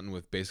both hunting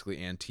with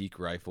basically antique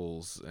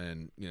rifles,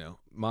 and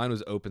mine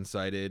was open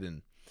sighted.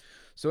 And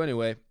so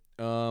anyway,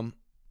 I've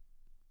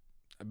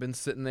been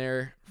sitting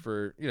there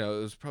for it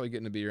was probably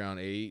getting to be around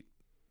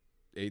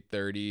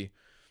 8:30.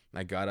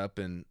 I got up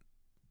and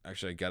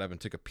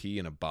took a pee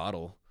in a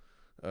bottle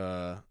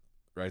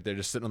right there,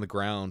 just sitting on the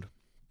ground.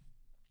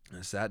 And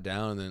I sat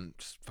down, and then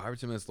just 5 or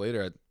 10 minutes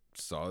later, I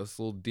saw this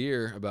little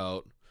deer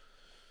about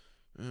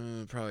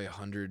probably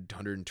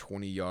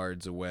 120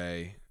 yards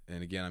away.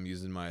 And again, I'm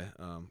using my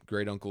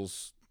great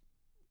uncle's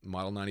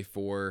Model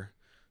 94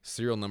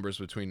 serial numbers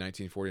between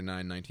 1949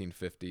 and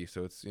 1950.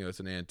 So it's it's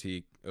an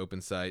antique,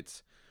 open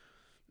sights.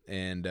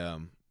 And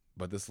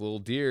but this little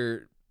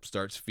deer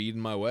starts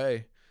feeding my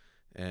way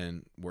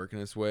and working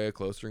its way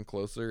closer and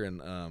closer.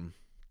 And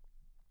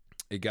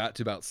it got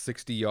to about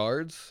 60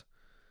 yards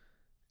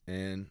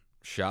and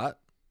shot,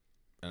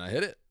 and I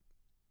hit it.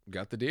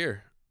 Got the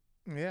deer.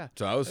 Yeah.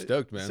 So I was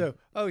stoked, man. So,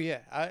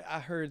 I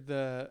heard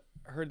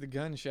the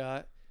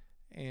gunshot,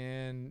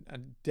 and I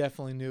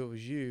definitely knew it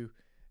was you.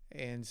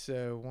 And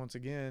so once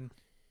again,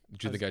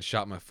 did you think I'd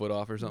shot my foot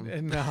off or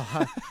something? No,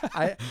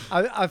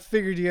 I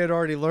figured you had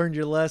already learned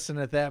your lesson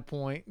at that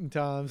point in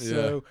time.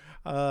 So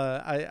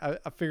I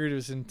figured it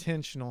was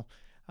intentional.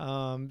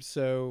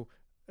 So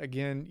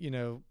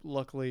again,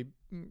 luckily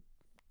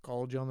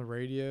called you on the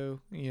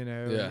radio,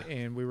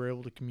 and we were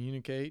able to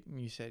communicate,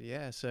 and you said,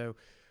 yeah. So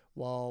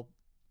while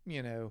we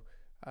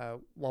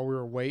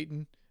were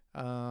waiting,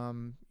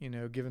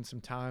 given some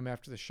time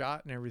after the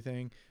shot and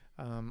everything,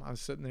 I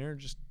was sitting there and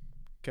just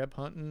kept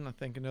hunting. I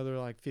think another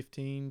like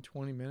 15,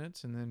 20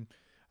 minutes, and then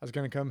I was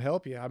going to come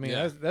help you. I mean,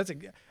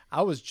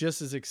 I was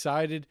just as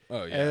excited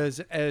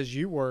as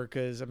you were,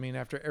 because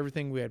after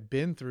everything we had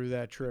been through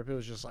that trip, it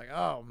was just like,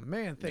 oh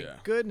man, thank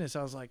goodness.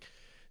 I was like,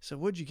 so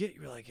what'd you get?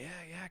 You were like, yeah,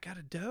 I got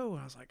a doe.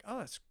 And I was like, oh,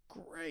 that's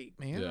great,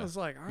 man. I was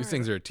like, all right. These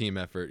things are a team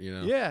effort,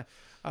 Yeah,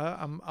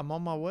 I'm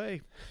on my way.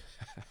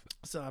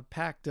 So I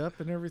packed up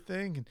and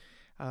everything,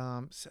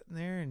 and sitting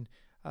there, and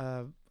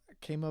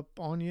came up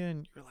on you,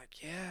 and you're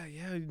like, yeah,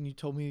 and you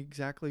told me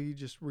exactly, you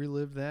just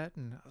relived that,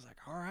 and I was like,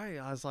 all right.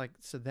 I was like,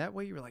 so that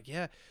way? You were like,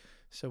 yeah.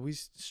 So we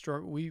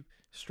struck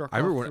I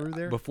remember through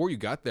there. Before you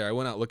got there, I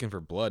went out looking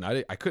for blood,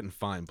 and I couldn't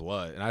find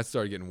blood, and I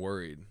started getting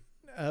worried.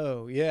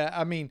 Oh yeah,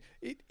 I mean,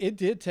 it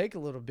did take a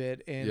little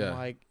bit, and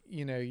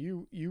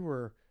you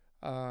were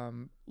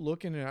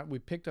looking, and we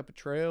picked up a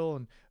trail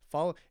and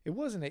follow. It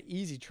wasn't an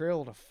easy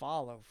trail to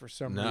follow for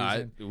some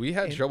reason. We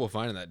had trouble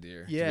finding that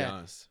deer. Yeah, to be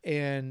honest.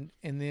 And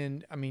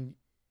then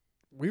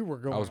we were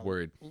going. I was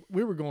worried.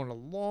 We were going a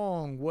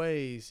long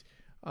ways.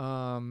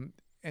 And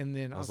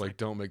then I was like,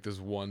 don't make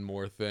this one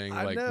more thing,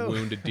 I like know.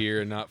 wound a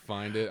deer and not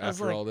find it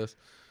after all this.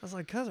 I was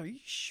like, cuz, are you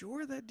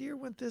sure that deer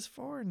went this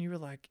far? And you were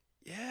like,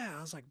 yeah.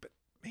 I was like, but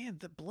man,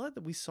 the blood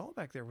that we saw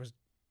back there was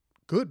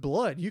good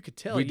blood. You could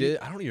tell. We did.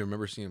 I don't even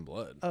remember seeing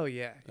blood. Oh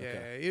yeah,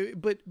 Okay.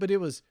 But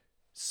it was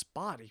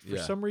spotty for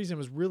some reason. It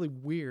was really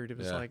weird. It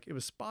was like, it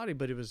was spotty,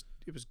 but it was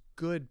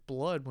good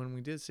blood when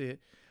we did see it.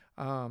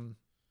 And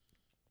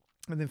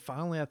then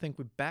finally, I think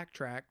we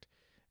backtracked,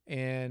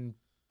 and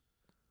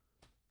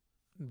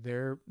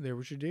there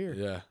was your deer.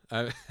 Yeah.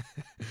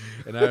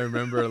 And I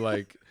remember,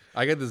 like,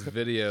 I got this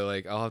video,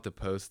 like, I'll have to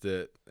post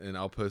it, and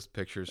I'll post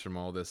pictures from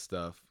all this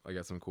stuff. I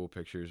got some cool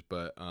pictures,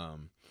 but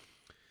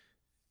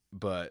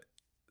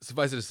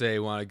suffice it to say,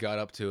 when I got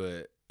up to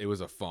it, it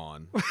was a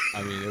fawn.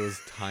 I mean, it was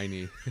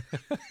tiny.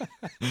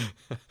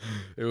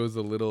 It was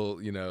a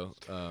little,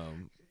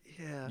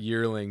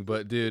 yearling.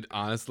 But dude,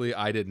 honestly,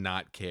 I did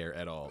not care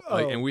at all.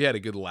 And we had a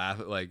good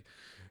laugh. Like,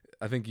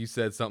 I think you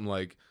said something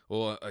like,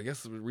 well, I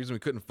guess the reason we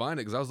couldn't find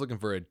it because I was looking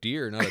for a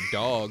deer, not a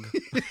dog.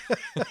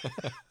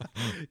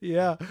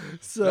 Yeah.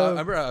 So No, I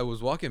remember I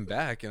was walking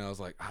back and I was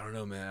like, I don't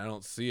know, man, I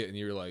don't see it. And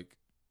you were like,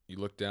 you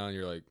look down,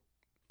 you're like,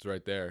 it's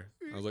right there.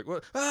 I was like,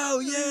 what? Oh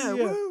yeah,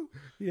 Yeah. woo.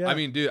 Yeah. I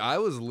mean, dude, I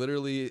was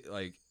literally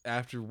like,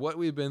 after what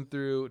we've been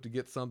through to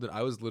get something,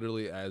 I was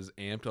literally as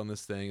amped on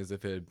this thing as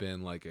if it had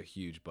been like a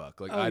huge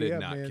buck. Like I did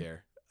not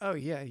care. Oh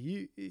yeah,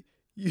 you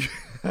you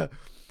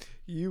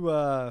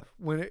I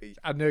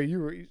know you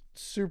were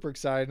super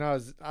excited, and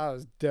I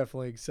was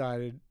definitely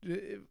excited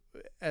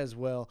as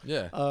well.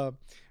 Yeah.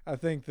 I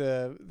think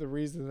the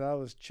reason that I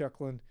was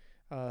chuckling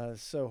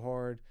so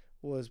hard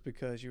was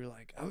because you were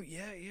like, oh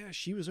yeah,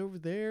 she was over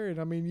there, and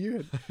I mean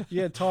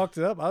you had talked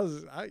it up. I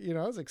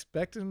was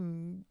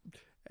expecting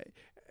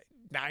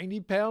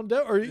 90-pound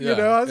or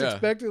I was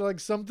expecting like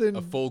something,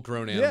 a full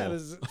grown animal.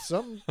 Yeah,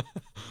 some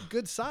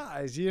good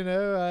size,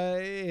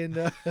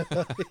 and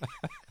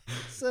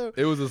so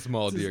it was a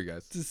small deer,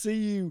 guys. To see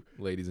you,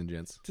 ladies and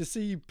gents, to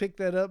see you pick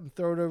that up and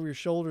throw it over your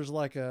shoulders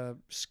like a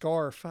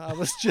scarf, I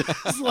was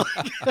just like,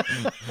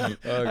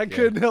 okay. I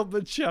couldn't help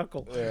but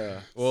chuckle.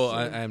 Yeah. Well, so,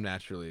 I am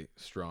naturally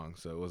strong,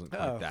 so it wasn't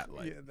quite that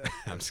light. Yeah,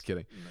 I'm just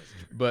kidding.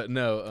 But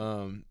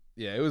no,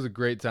 yeah, it was a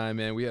great time,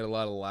 man. We had a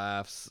lot of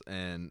laughs,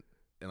 and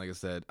like I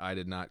said, I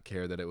did not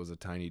care that it was a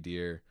tiny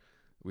deer.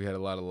 We had a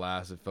lot of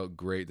laughs. It felt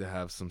great to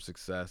have some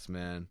success,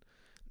 man.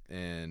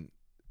 And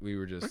we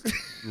were just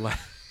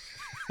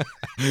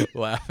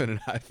laughing and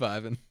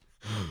high-fiving.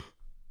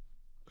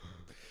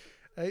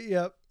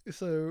 Yep.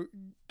 So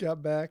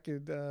got back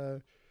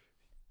and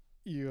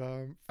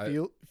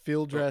you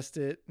field dressed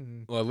it.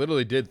 And well, I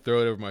literally did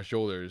throw it over my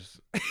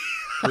shoulders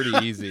pretty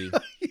easy.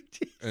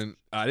 And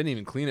I didn't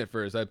even clean it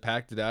first. I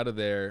packed it out of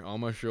there on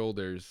my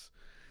shoulders.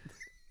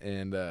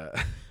 And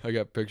I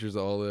got pictures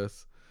of all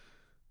this.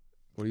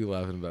 What are you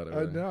laughing about?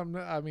 No, I'm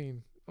not. I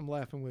mean, I'm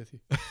laughing with you.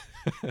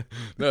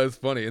 No, it's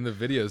funny. In the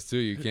videos, too,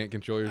 you can't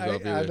control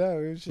yourself either. I know.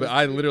 It was just, but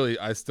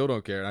I still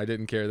don't care. And I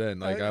didn't care then.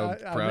 Like, I'm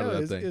proud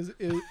of that thing.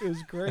 It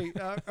was great.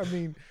 I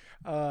mean,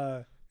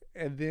 and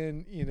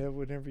then,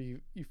 whenever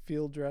you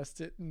field dressed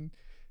it, and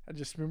I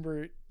just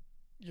remember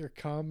your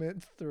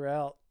comments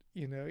throughout,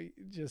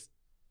 just,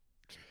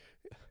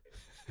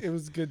 it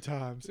was good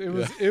times. It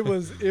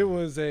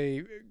was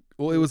a...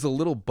 Well, it was a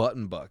little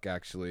button buck,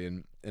 actually,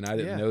 and I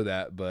didn't know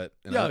that, but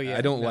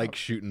I don't like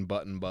shooting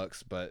button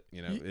bucks, but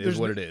it is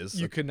what it is.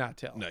 You could not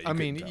tell. No,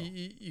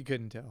 you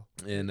couldn't tell.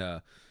 And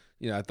I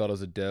thought it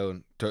was a doe,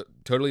 and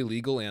totally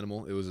legal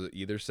animal. It was a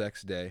either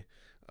sex day.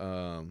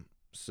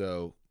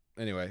 So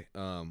anyway,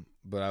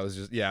 but I was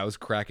just I was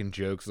cracking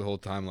jokes the whole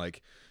time,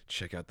 like,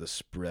 check out the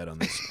spread on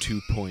this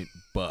 2-point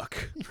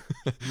buck,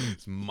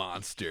 this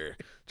monster.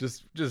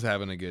 Just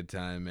having a good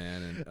time,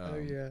 man.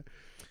 And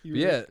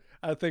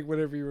I think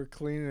whenever you were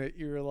cleaning it,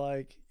 you're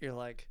like,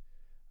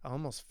 I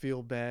almost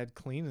feel bad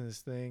cleaning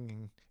this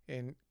thing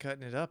and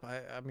cutting it up.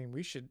 I mean,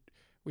 we should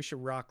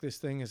rock this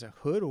thing as a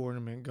hood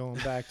ornament going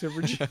back to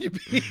Virginia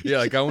Beach. Yeah,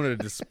 like I wanted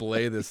to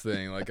display this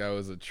thing like I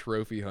was a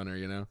trophy hunter,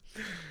 No,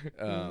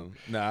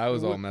 I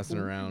was all messing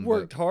around.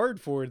 Worked hard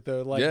for it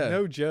though. Like,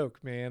 no joke,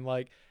 man.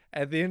 Like,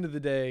 at the end of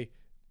the day,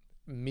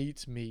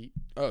 meat's meat.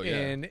 Oh yeah.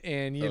 And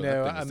I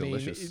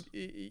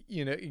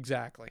mean,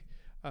 exactly.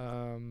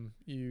 And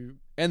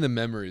the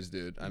memories,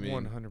 dude. I mean,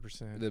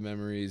 100%. The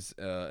memories,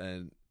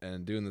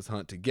 and doing this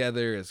hunt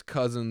together as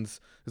cousins.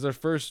 It was our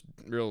first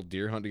real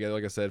deer hunt together.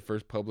 Like I said,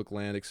 first public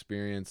land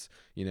experience.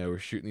 We're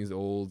shooting these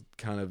old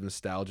kind of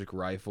nostalgic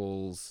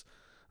rifles.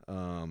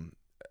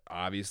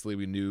 Obviously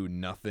we knew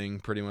nothing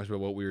pretty much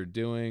about what we were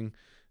doing,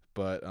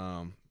 but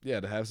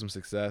to have some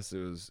success, it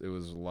was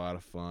a lot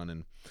of fun.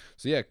 And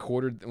so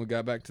quartered, and we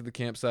got back to the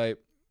campsite.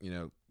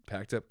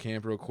 Packed up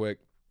camp real quick.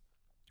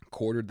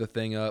 Quartered the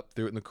thing up,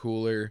 threw it in the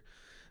cooler,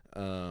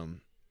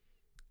 and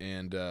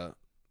that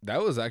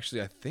was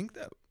actually, I think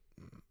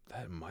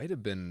that might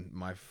have been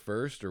my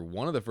first or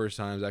one of the first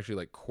times actually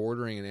like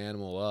quartering an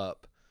animal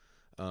up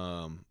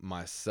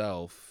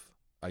myself.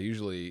 I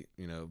usually,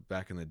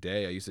 back in the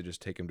day, I used to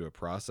just take him to a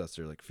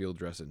processor, like field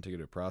dress it and take it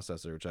to a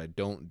processor, which I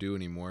don't do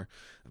anymore.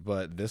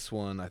 But this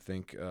one, I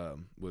think,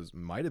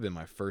 might have been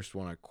my first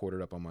one I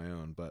quartered up on my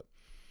own, but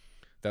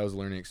that was a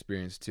learning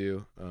experience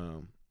too.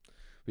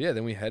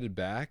 Then we headed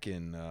back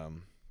and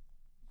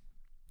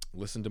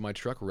listened to my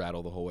truck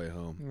rattle the whole way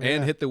home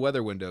and hit the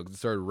weather window because it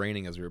started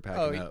raining as we were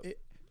packing up.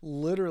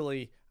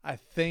 Literally, I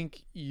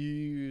think you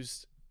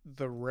used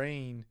the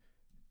rain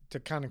to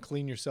kind of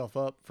clean yourself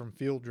up from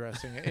field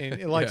dressing.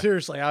 And like,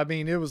 seriously, I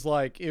mean, it was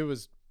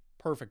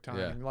perfect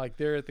timing. Yeah. Like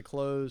there at the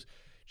close,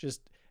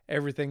 just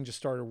everything just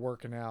started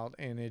working out,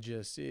 and it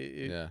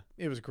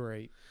was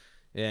great.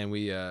 Yeah, and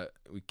we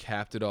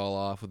capped it all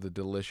off with a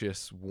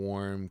delicious,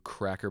 warm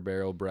Cracker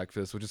Barrel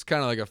breakfast, which is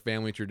kind of like a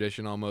family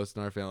tradition almost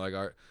in our family. Like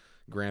our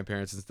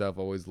grandparents and stuff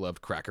always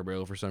loved Cracker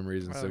Barrel for some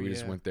reason, so we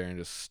just went there and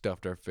just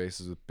stuffed our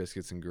faces with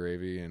biscuits and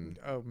gravy and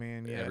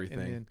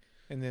everything.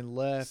 And then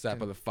left. Sat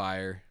by the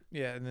fire.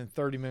 Yeah, and then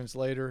 30 minutes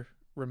later,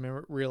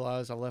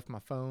 realized I left my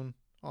phone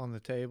on the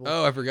table.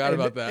 Oh, I forgot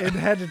about that. And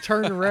had to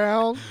turn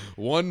around.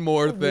 One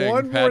more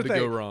thing had to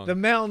go wrong. The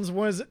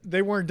mountains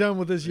they weren't done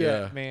with us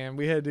yet, man.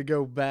 We had to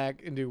go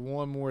back and do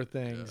one more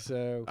thing. Yeah.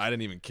 So I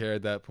didn't even care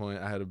at that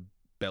point. I had a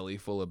belly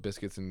full of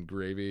biscuits and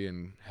gravy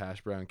and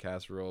hash brown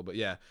casserole. But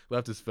yeah,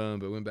 left his phone,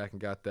 but went back and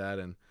got that.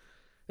 And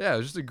yeah, it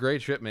was just a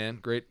great trip, man.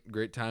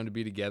 Great time to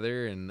be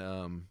together. And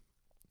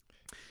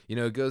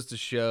it goes to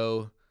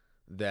show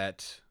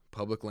that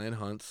public land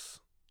hunts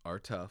are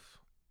tough,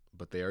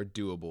 but they are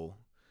doable.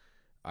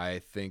 I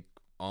think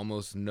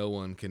almost no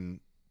one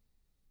can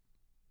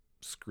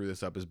screw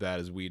this up as bad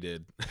as we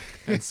did.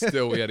 And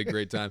still we had a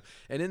great time.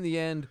 And in the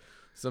end,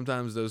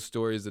 sometimes those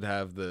stories that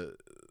have the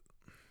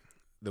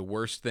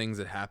worst things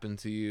that happen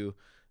to you,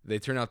 they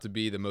turn out to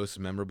be the most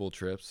memorable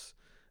trips.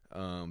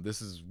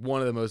 This is one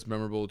of the most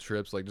memorable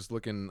trips. Like, just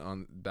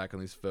looking back on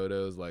these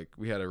photos, like,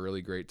 we had a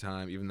really great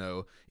time, even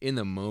though in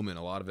the moment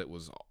a lot of it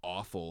was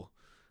awful.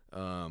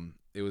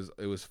 It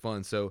was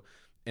fun. So,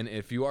 and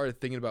if you are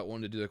thinking about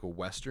wanting to do like a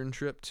Western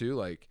trip too,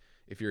 like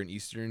if you're an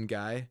Eastern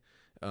guy,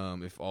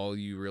 if all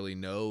you really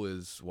know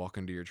is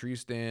walking to your tree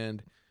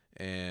stand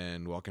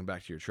and walking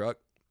back to your truck,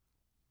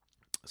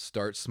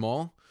 start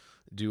small,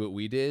 do what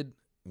we did,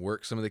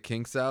 work some of the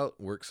kinks out,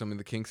 work some of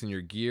the kinks in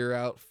your gear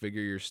out,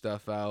 figure your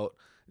stuff out,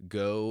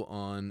 go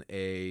on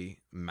a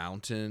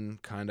mountain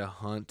kind of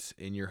hunt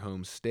in your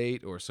home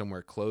state or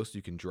somewhere close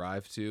you can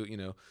drive to,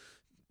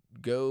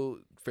 go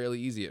fairly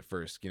easy at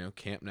first,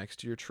 camp next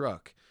to your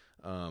truck.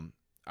 I'm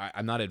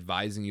not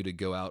advising you to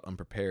go out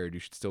unprepared. You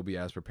should still be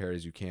as prepared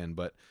as you can,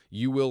 but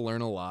you will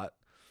learn a lot.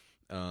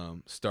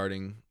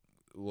 Starting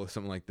with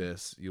something like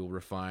this, you'll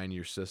refine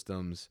your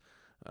systems,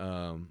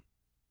 and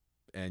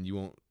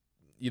you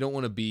don't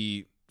want to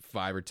be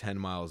 5 or 10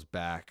 miles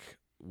back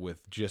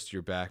with just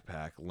your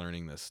backpack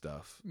learning this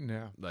stuff.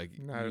 No, like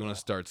you want to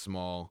start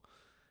small,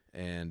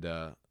 and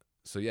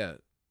so yeah,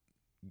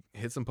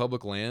 hit some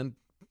public land.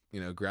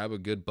 Grab a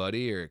good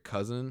buddy or a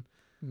cousin.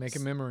 Make a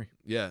memory.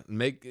 Yeah,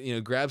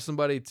 grab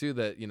somebody too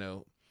that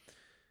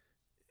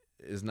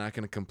is not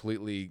going to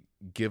completely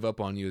give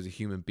up on you as a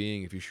human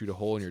being if you shoot a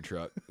hole in your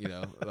truck.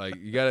 Like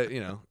you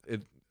gotta,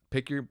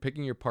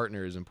 picking your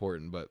partner is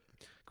important, but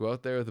go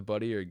out there with a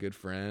buddy or a good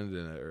friend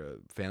or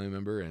a family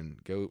member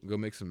and go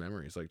make some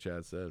memories, like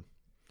Chad said.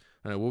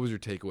 I don't know, what was your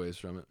takeaways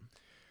from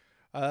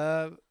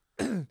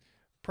it?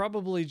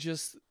 Probably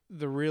just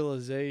the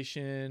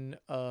realization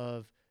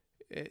of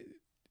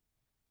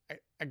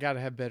I got to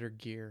have better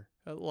gear.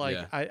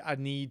 I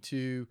need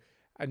to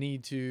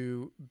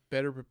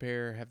better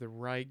prepare, have the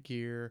right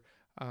gear.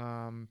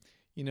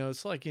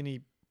 It's like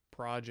any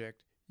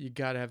project. You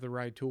got to have the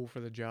right tool for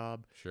the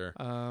job. Sure.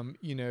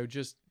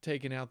 Just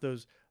taking out the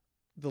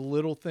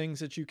little things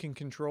that you can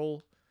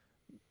control,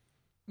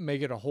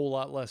 make it a whole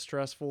lot less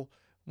stressful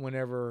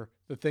whenever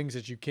the things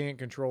that you can't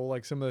control,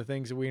 like some of the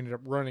things that we ended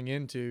up running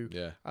into,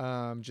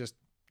 just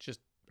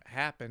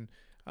happen.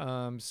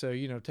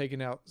 So,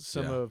 taking out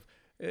some of,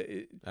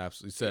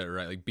 absolutely said it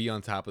right. Like, be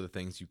on top of the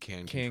things you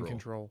can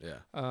control.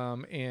 Yeah.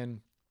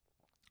 And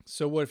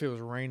so what if it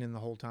was raining the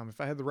whole time? If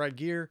I had the right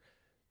gear,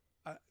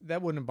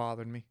 that wouldn't have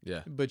bothered me.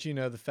 Yeah. But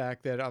the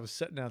fact that I was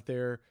sitting out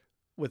there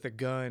with a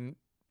gun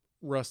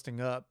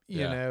rusting up,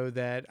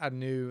 that I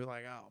knew,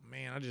 like, oh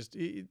man,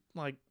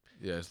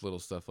 it's little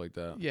stuff like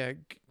that. Yeah.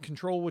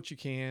 Control what you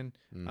can,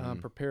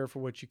 prepare for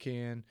what you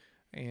can,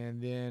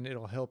 and then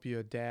it'll help you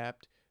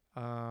adapt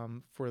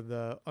for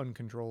the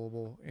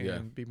uncontrollable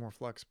and be more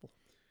flexible.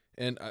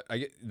 And I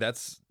get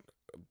that's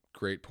a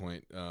great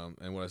point,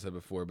 and what I said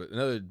before. But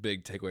another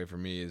big takeaway for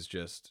me is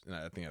just, and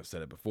I think I've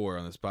said it before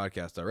on this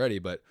podcast already,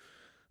 but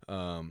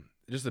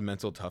just the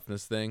mental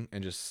toughness thing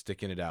and just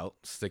sticking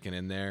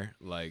in there.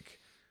 Like,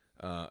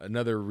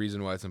 another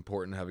reason why it's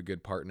important to have a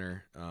good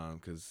partner,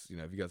 because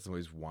if you got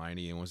somebody who's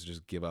whiny and wants to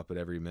just give up at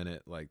every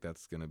minute, like,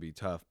 that's gonna be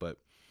tough. But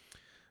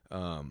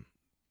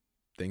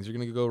things are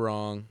gonna go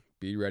wrong.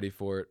 Be ready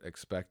for it,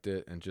 expect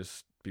it, and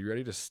just be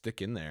ready to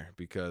stick in there,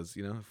 because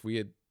if we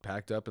had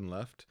packed up and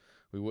left,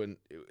 we wouldn't.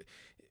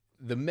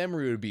 The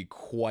memory would be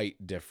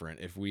quite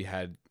different if we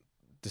had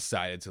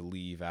decided to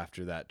leave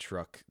after that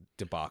truck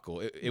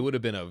debacle. It would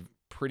have been a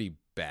pretty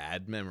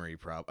bad memory.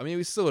 I mean,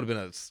 we still would have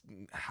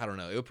been I don't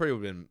know. It would probably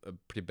have been a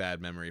pretty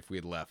bad memory if we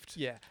had left.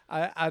 Yeah,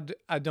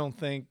 I don't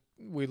think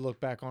we look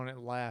back on it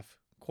and laugh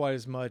quite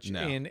as much.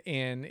 No.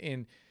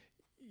 And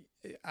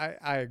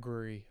I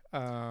agree.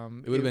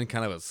 It would have been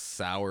kind of a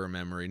sour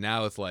memory.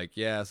 Now it's like,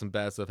 yeah, some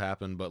bad stuff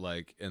happened, but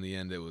like in the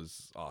end, it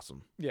was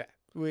awesome. Yeah,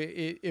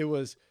 it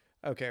was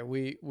okay.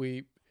 We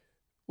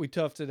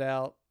toughed it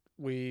out.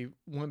 We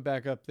went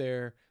back up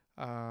there,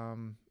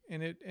 and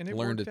it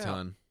learned worked a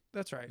ton.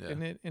 That's right,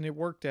 Yeah. and it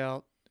worked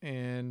out,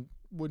 and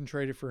wouldn't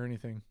trade it for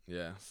anything.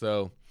 Yeah.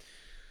 So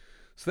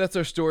that's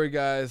our story,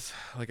 guys.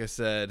 Like I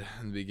said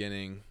in the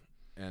beginning,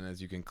 and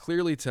as you can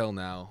clearly tell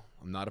now,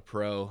 I'm not a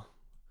pro.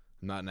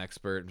 I'm not an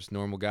expert. I'm just a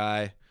normal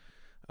guy.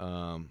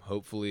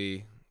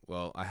 Hopefully,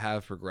 I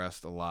have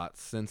progressed a lot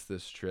since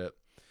this trip,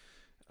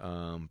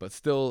 but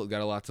still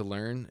got a lot to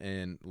learn,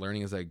 and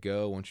learning as I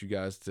go. I want you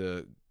guys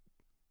to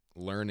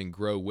learn and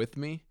grow with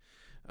me.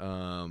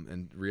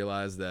 and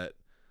realize that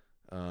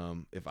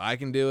if I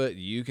can do it,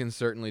 you can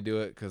certainly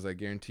do it, because I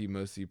guarantee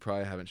most of you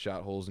probably haven't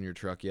shot holes in your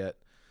truck yet,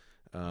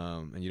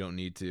 and you don't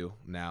need to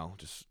now.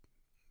 Just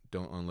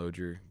don't unload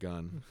your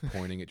gun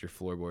pointing at your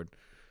floorboard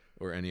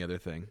or any other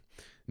thing.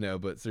 No,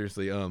 but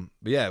seriously,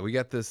 but yeah, we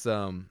got this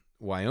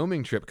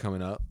Wyoming trip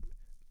coming up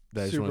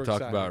that I just want to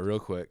talk about real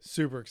quick.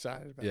 Super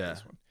excited about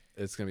this one.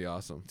 It's gonna be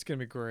awesome. It's gonna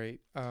be great.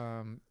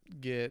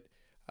 Get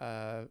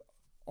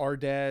our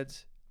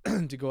dads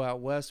to go out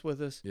west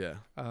with us. Yeah.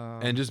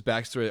 And just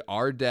backstory,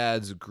 our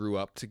dads grew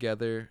up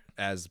together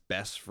as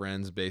best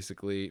friends,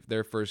 basically.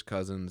 They're first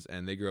cousins,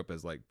 and they grew up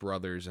as like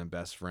brothers and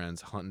best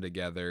friends, hunting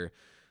together.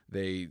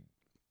 They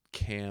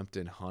camped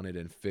and hunted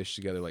and fished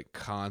together like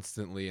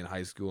constantly in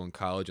high school and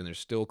college, and they're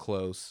still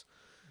close.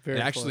 Very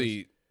and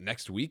actually, close.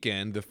 Next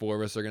weekend, the four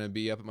of us are going to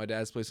be up at my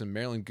dad's place in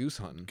Maryland goose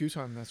hunting. Goose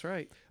hunting, that's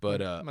right.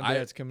 But my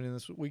dad's coming in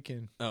this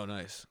weekend. Oh,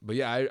 nice. But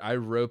yeah, I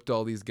roped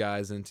all these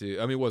guys into.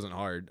 I mean, it wasn't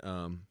hard.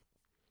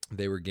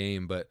 They were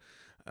game, but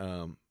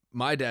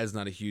my dad's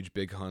not a huge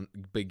big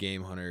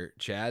game hunter.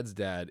 Chad's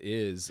dad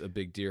is a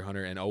big deer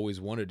hunter and always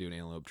wanted to do an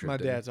antelope trip. My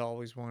dad's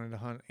always wanted to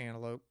hunt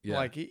antelope. Yeah.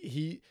 Like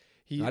he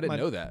I didn't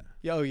know that.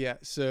 Yeah, oh yeah.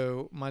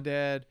 So my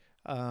dad,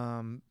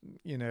 deer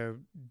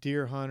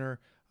hunter,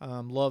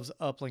 loves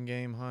upland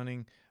game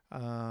hunting.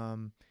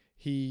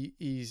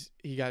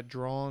 He got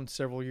drawn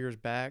several years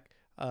back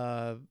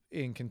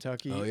in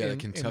Kentucky. Oh yeah, the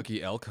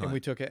Kentucky elk hunt. And we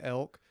took an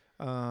elk.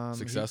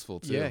 Successful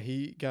too. Yeah,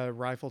 he got a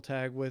rifle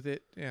tag with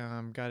it.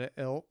 Got an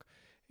elk,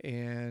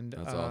 and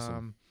that's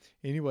awesome.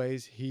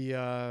 Anyways, he's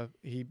always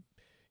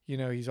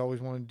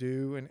wanted to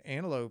do an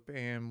antelope,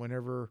 and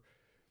whenever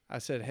I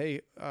said,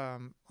 "Hey, a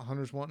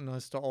hunter's wanting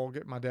us to all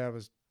get," my dad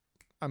was,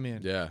 "I'm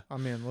in." Yeah,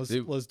 I'm in.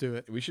 Let's do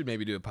it. We should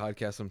maybe do a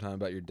podcast sometime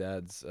about your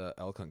dad's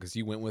elk hunt, because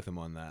you went with him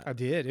on that. I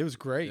did. It was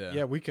great.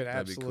 Yeah, we could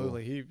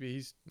absolutely. Cool.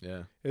 He's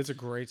yeah. It's a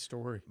great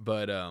story.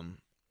 But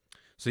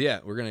so yeah,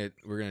 we're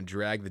gonna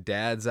drag the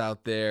dads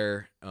out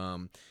there.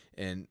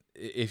 And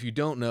if you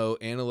don't know,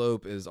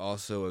 antelope is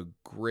also a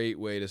great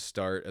way to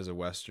start as a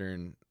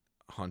Western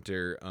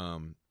hunter.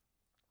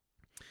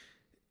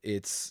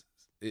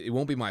 It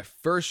won't be my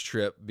first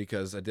trip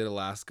because I did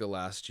Alaska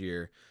last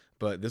year,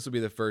 but this will be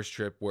the first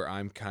trip where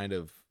I'm kind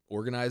of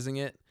organizing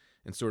it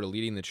and sort of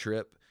leading the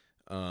trip.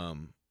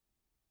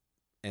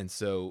 And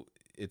so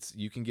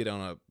you can get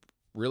on a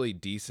really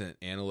decent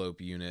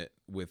antelope unit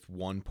with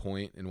 1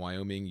 point in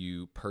Wyoming.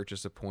 You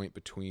purchase a point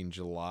between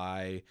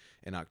July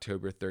and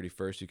October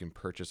 31st. You can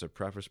purchase a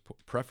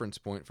preference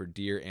point for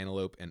deer,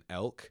 antelope, and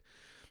elk.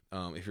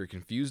 If you're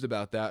confused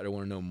about that or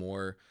want to know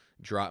more,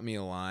 drop me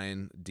a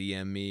line,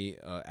 DM me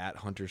at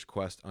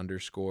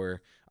HuntersQuest_.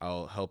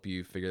 I'll help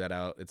you figure that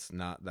out. It's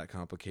not that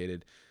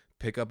complicated.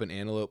 Pick up an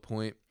antelope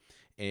point,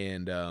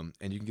 and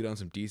you can get on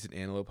some decent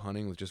antelope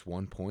hunting with just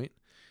 1 point.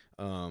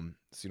 So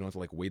you don't have to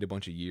like wait a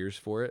bunch of years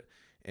for it.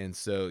 And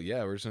so,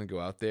 yeah, we're just going to go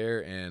out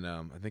there, and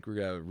I think we're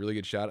going to have a really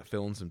good shot at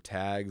filling some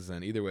tags.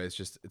 And either way,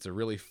 it's a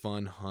really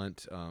fun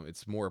hunt.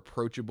 It's more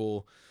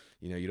approachable.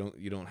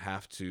 You don't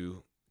have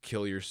to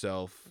kill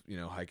yourself,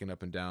 hiking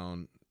up and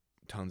down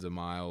tons of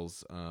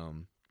miles.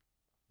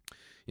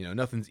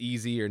 Nothing's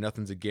easy or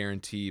nothing's a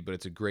guarantee, but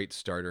it's a great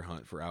starter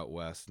hunt for out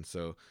west. And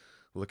so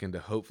looking to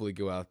hopefully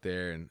go out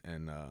there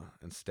and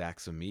stack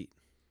some meat.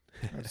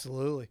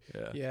 Absolutely.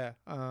 Yeah.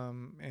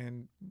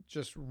 And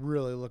just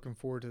really looking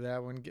forward to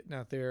that one, getting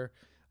out there,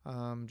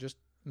 just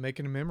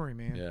making a memory,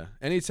 man. Yeah.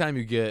 Anytime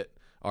you get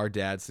our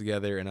dads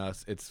together and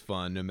us, it's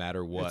fun no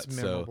matter what. It's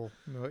memorable.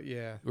 So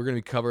yeah, we're going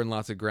to be covering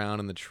lots of ground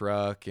in the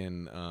truck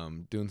and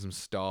doing some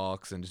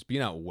stalks, and just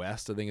being out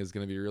west, I think, is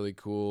going to be really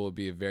cool. It'll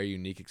be a very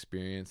unique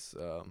experience.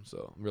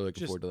 So I'm really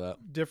looking forward to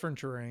that. Different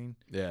terrain.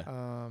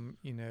 Yeah.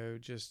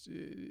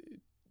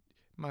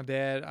 My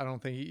dad, I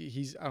don't think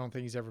he's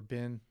ever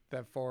been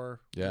that far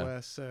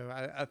west. So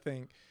I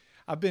think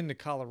I've been to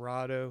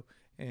Colorado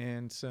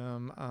and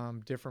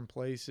some different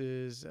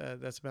places.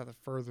 That's about the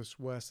furthest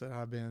west that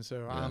I've been.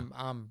 So yeah.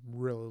 I'm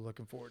really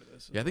looking forward to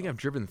this. Yeah, I think I've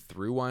driven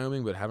through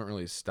Wyoming, but haven't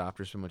really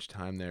stopped or spent much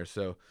time there.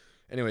 So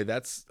anyway,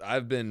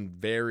 I've been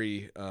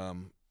very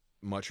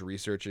much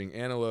researching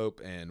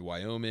antelope and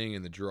Wyoming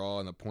and the draw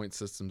and the point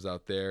systems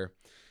out there.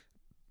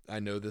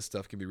 I know this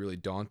stuff can be really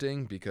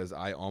daunting because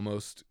I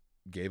almost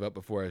gave up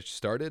before I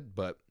started,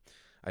 but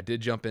I did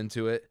jump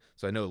into it.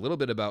 So I know a little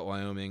bit about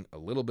Wyoming, a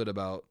little bit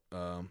about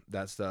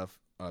that stuff.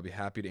 I'll be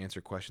happy to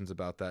answer questions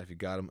about that. If you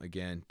got them,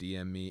 again,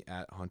 DM me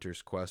at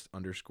HuntersQuest_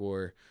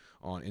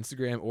 on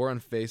Instagram or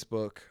on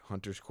Facebook,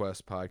 Hunters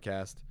Quest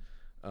Podcast.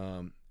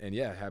 And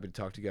yeah, happy to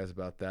talk to you guys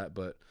about that.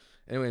 But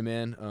anyway,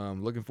 man,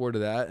 looking forward to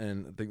that.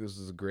 And I think this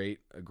is a great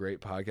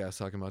podcast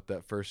talking about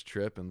that first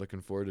trip, and looking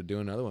forward to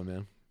doing another one,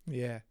 man.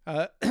 Yeah,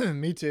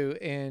 me too.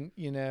 And,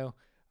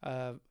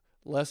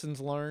 lessons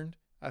learned.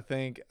 I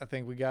think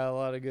we got a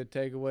lot of good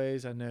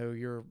takeaways. I know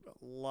you're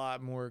a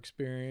lot more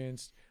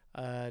experienced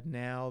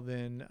now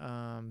than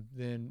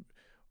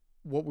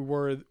what we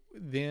were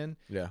then.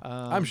 Yeah,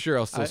 I'm sure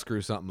I'll still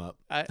screw something up.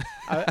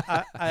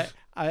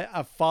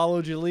 I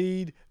followed your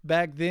lead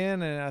back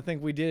then, and I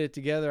think we did it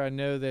together. I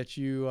know that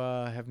you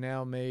have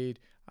now made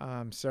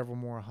several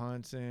more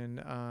hunts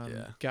and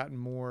gotten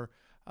more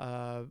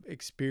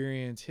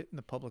experience hitting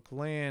the public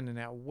land and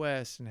out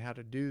west and how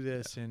to do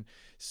this. And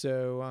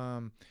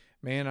so,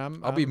 man,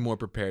 I'll be more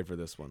prepared for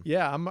this one.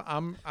 Yeah,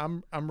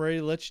 I'm ready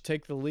to let you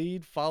take the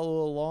lead,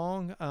 follow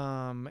along.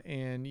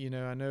 And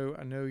I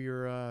know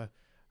you're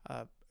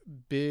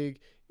big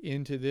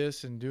into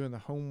this and doing the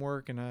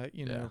homework,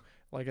 and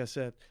like I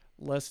said,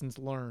 lessons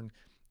learned.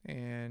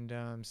 And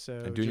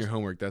and doing your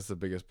homework, that's the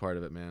biggest part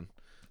of it, man.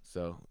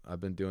 So I've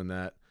been doing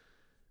that.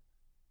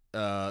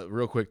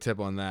 Real quick tip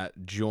on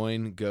that: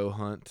 join Go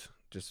Hunt.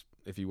 Just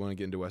if you want to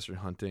get into Western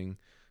hunting,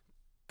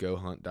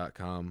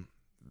 GoHunt.com.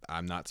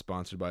 I'm not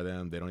sponsored by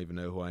them. They don't even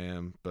know who I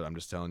am, but I'm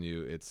just telling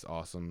you, it's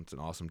awesome. It's an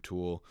awesome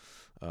tool.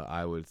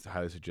 I would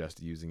highly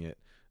suggest using it.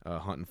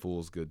 Hunting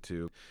Fool's good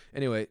too.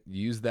 Anyway,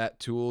 use that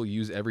tool.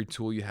 Use every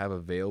tool you have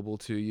available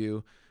to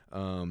you.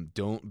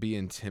 Don't be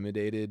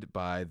intimidated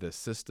by the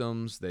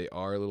systems. They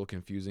are a little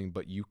confusing,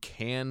 but you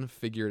can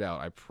figure it out.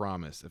 I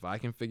promise. If I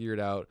can figure it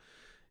out,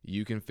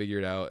 you can figure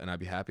it out, and I'd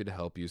be happy to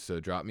help you. So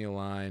drop me a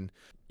line.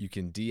 You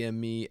can DM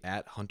me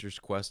at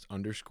HuntersQuest_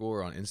 on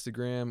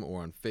Instagram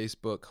or on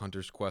Facebook,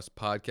 Hunters Quest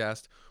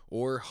Podcast,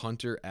 or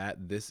hunter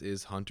at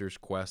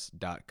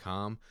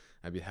thisishuntersquest.com.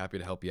 I'd be happy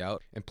to help you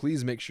out. And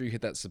please make sure you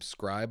hit that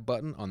subscribe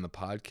button on the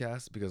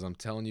podcast, because I'm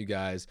telling you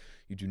guys,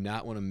 you do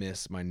not want to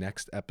miss my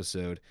next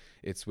episode.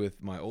 It's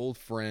with my old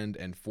friend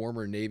and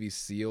former Navy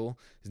SEAL.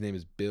 His name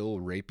is Bill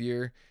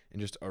Rapier, and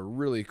just a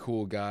really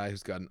cool guy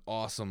who's got an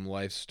awesome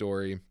life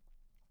story.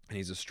 And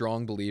he's a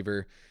strong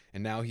believer,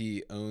 and now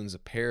he owns a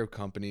pair of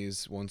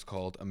companies. One's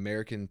called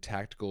American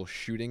Tactical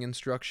Shooting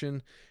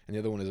Instruction, and the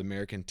other one is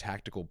American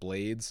Tactical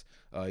Blades.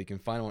 You can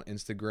find him on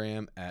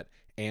Instagram at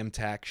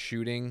Amtac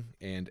Shooting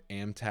and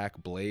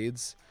Amtac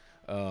Blades.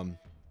 So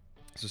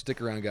stick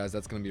around, guys.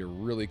 That's going to be a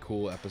really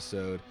cool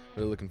episode.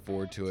 Really looking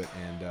forward to it,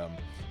 and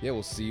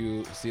we'll see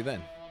you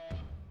then.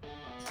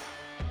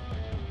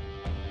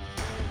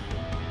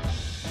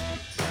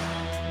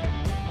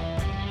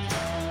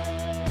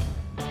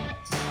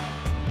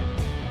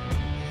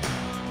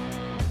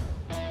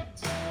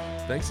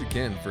 Thanks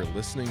again for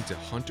listening to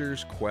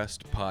Hunters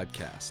Quest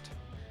Podcast.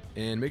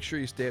 And make sure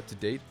you stay up to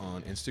date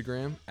on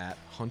Instagram at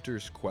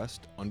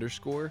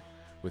HuntersQuest_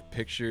 with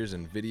pictures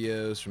and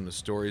videos from the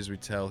stories we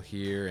tell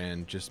here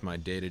and just my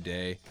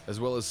day-to-day, as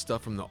well as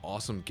stuff from the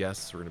awesome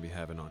guests we're going to be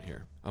having on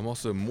here. I'm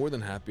also more than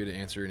happy to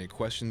answer any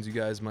questions you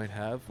guys might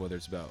have, whether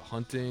it's about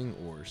hunting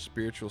or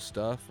spiritual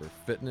stuff or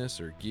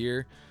fitness or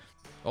gear.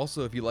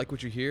 Also, if you like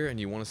what you hear and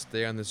you want to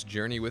stay on this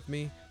journey with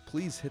me,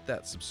 please hit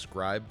that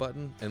subscribe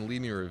button and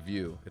leave me a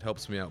review. It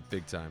helps me out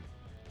big time.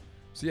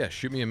 So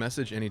shoot me a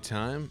message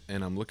anytime,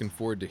 and I'm looking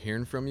forward to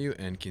hearing from you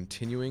and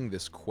continuing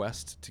this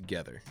quest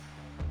together.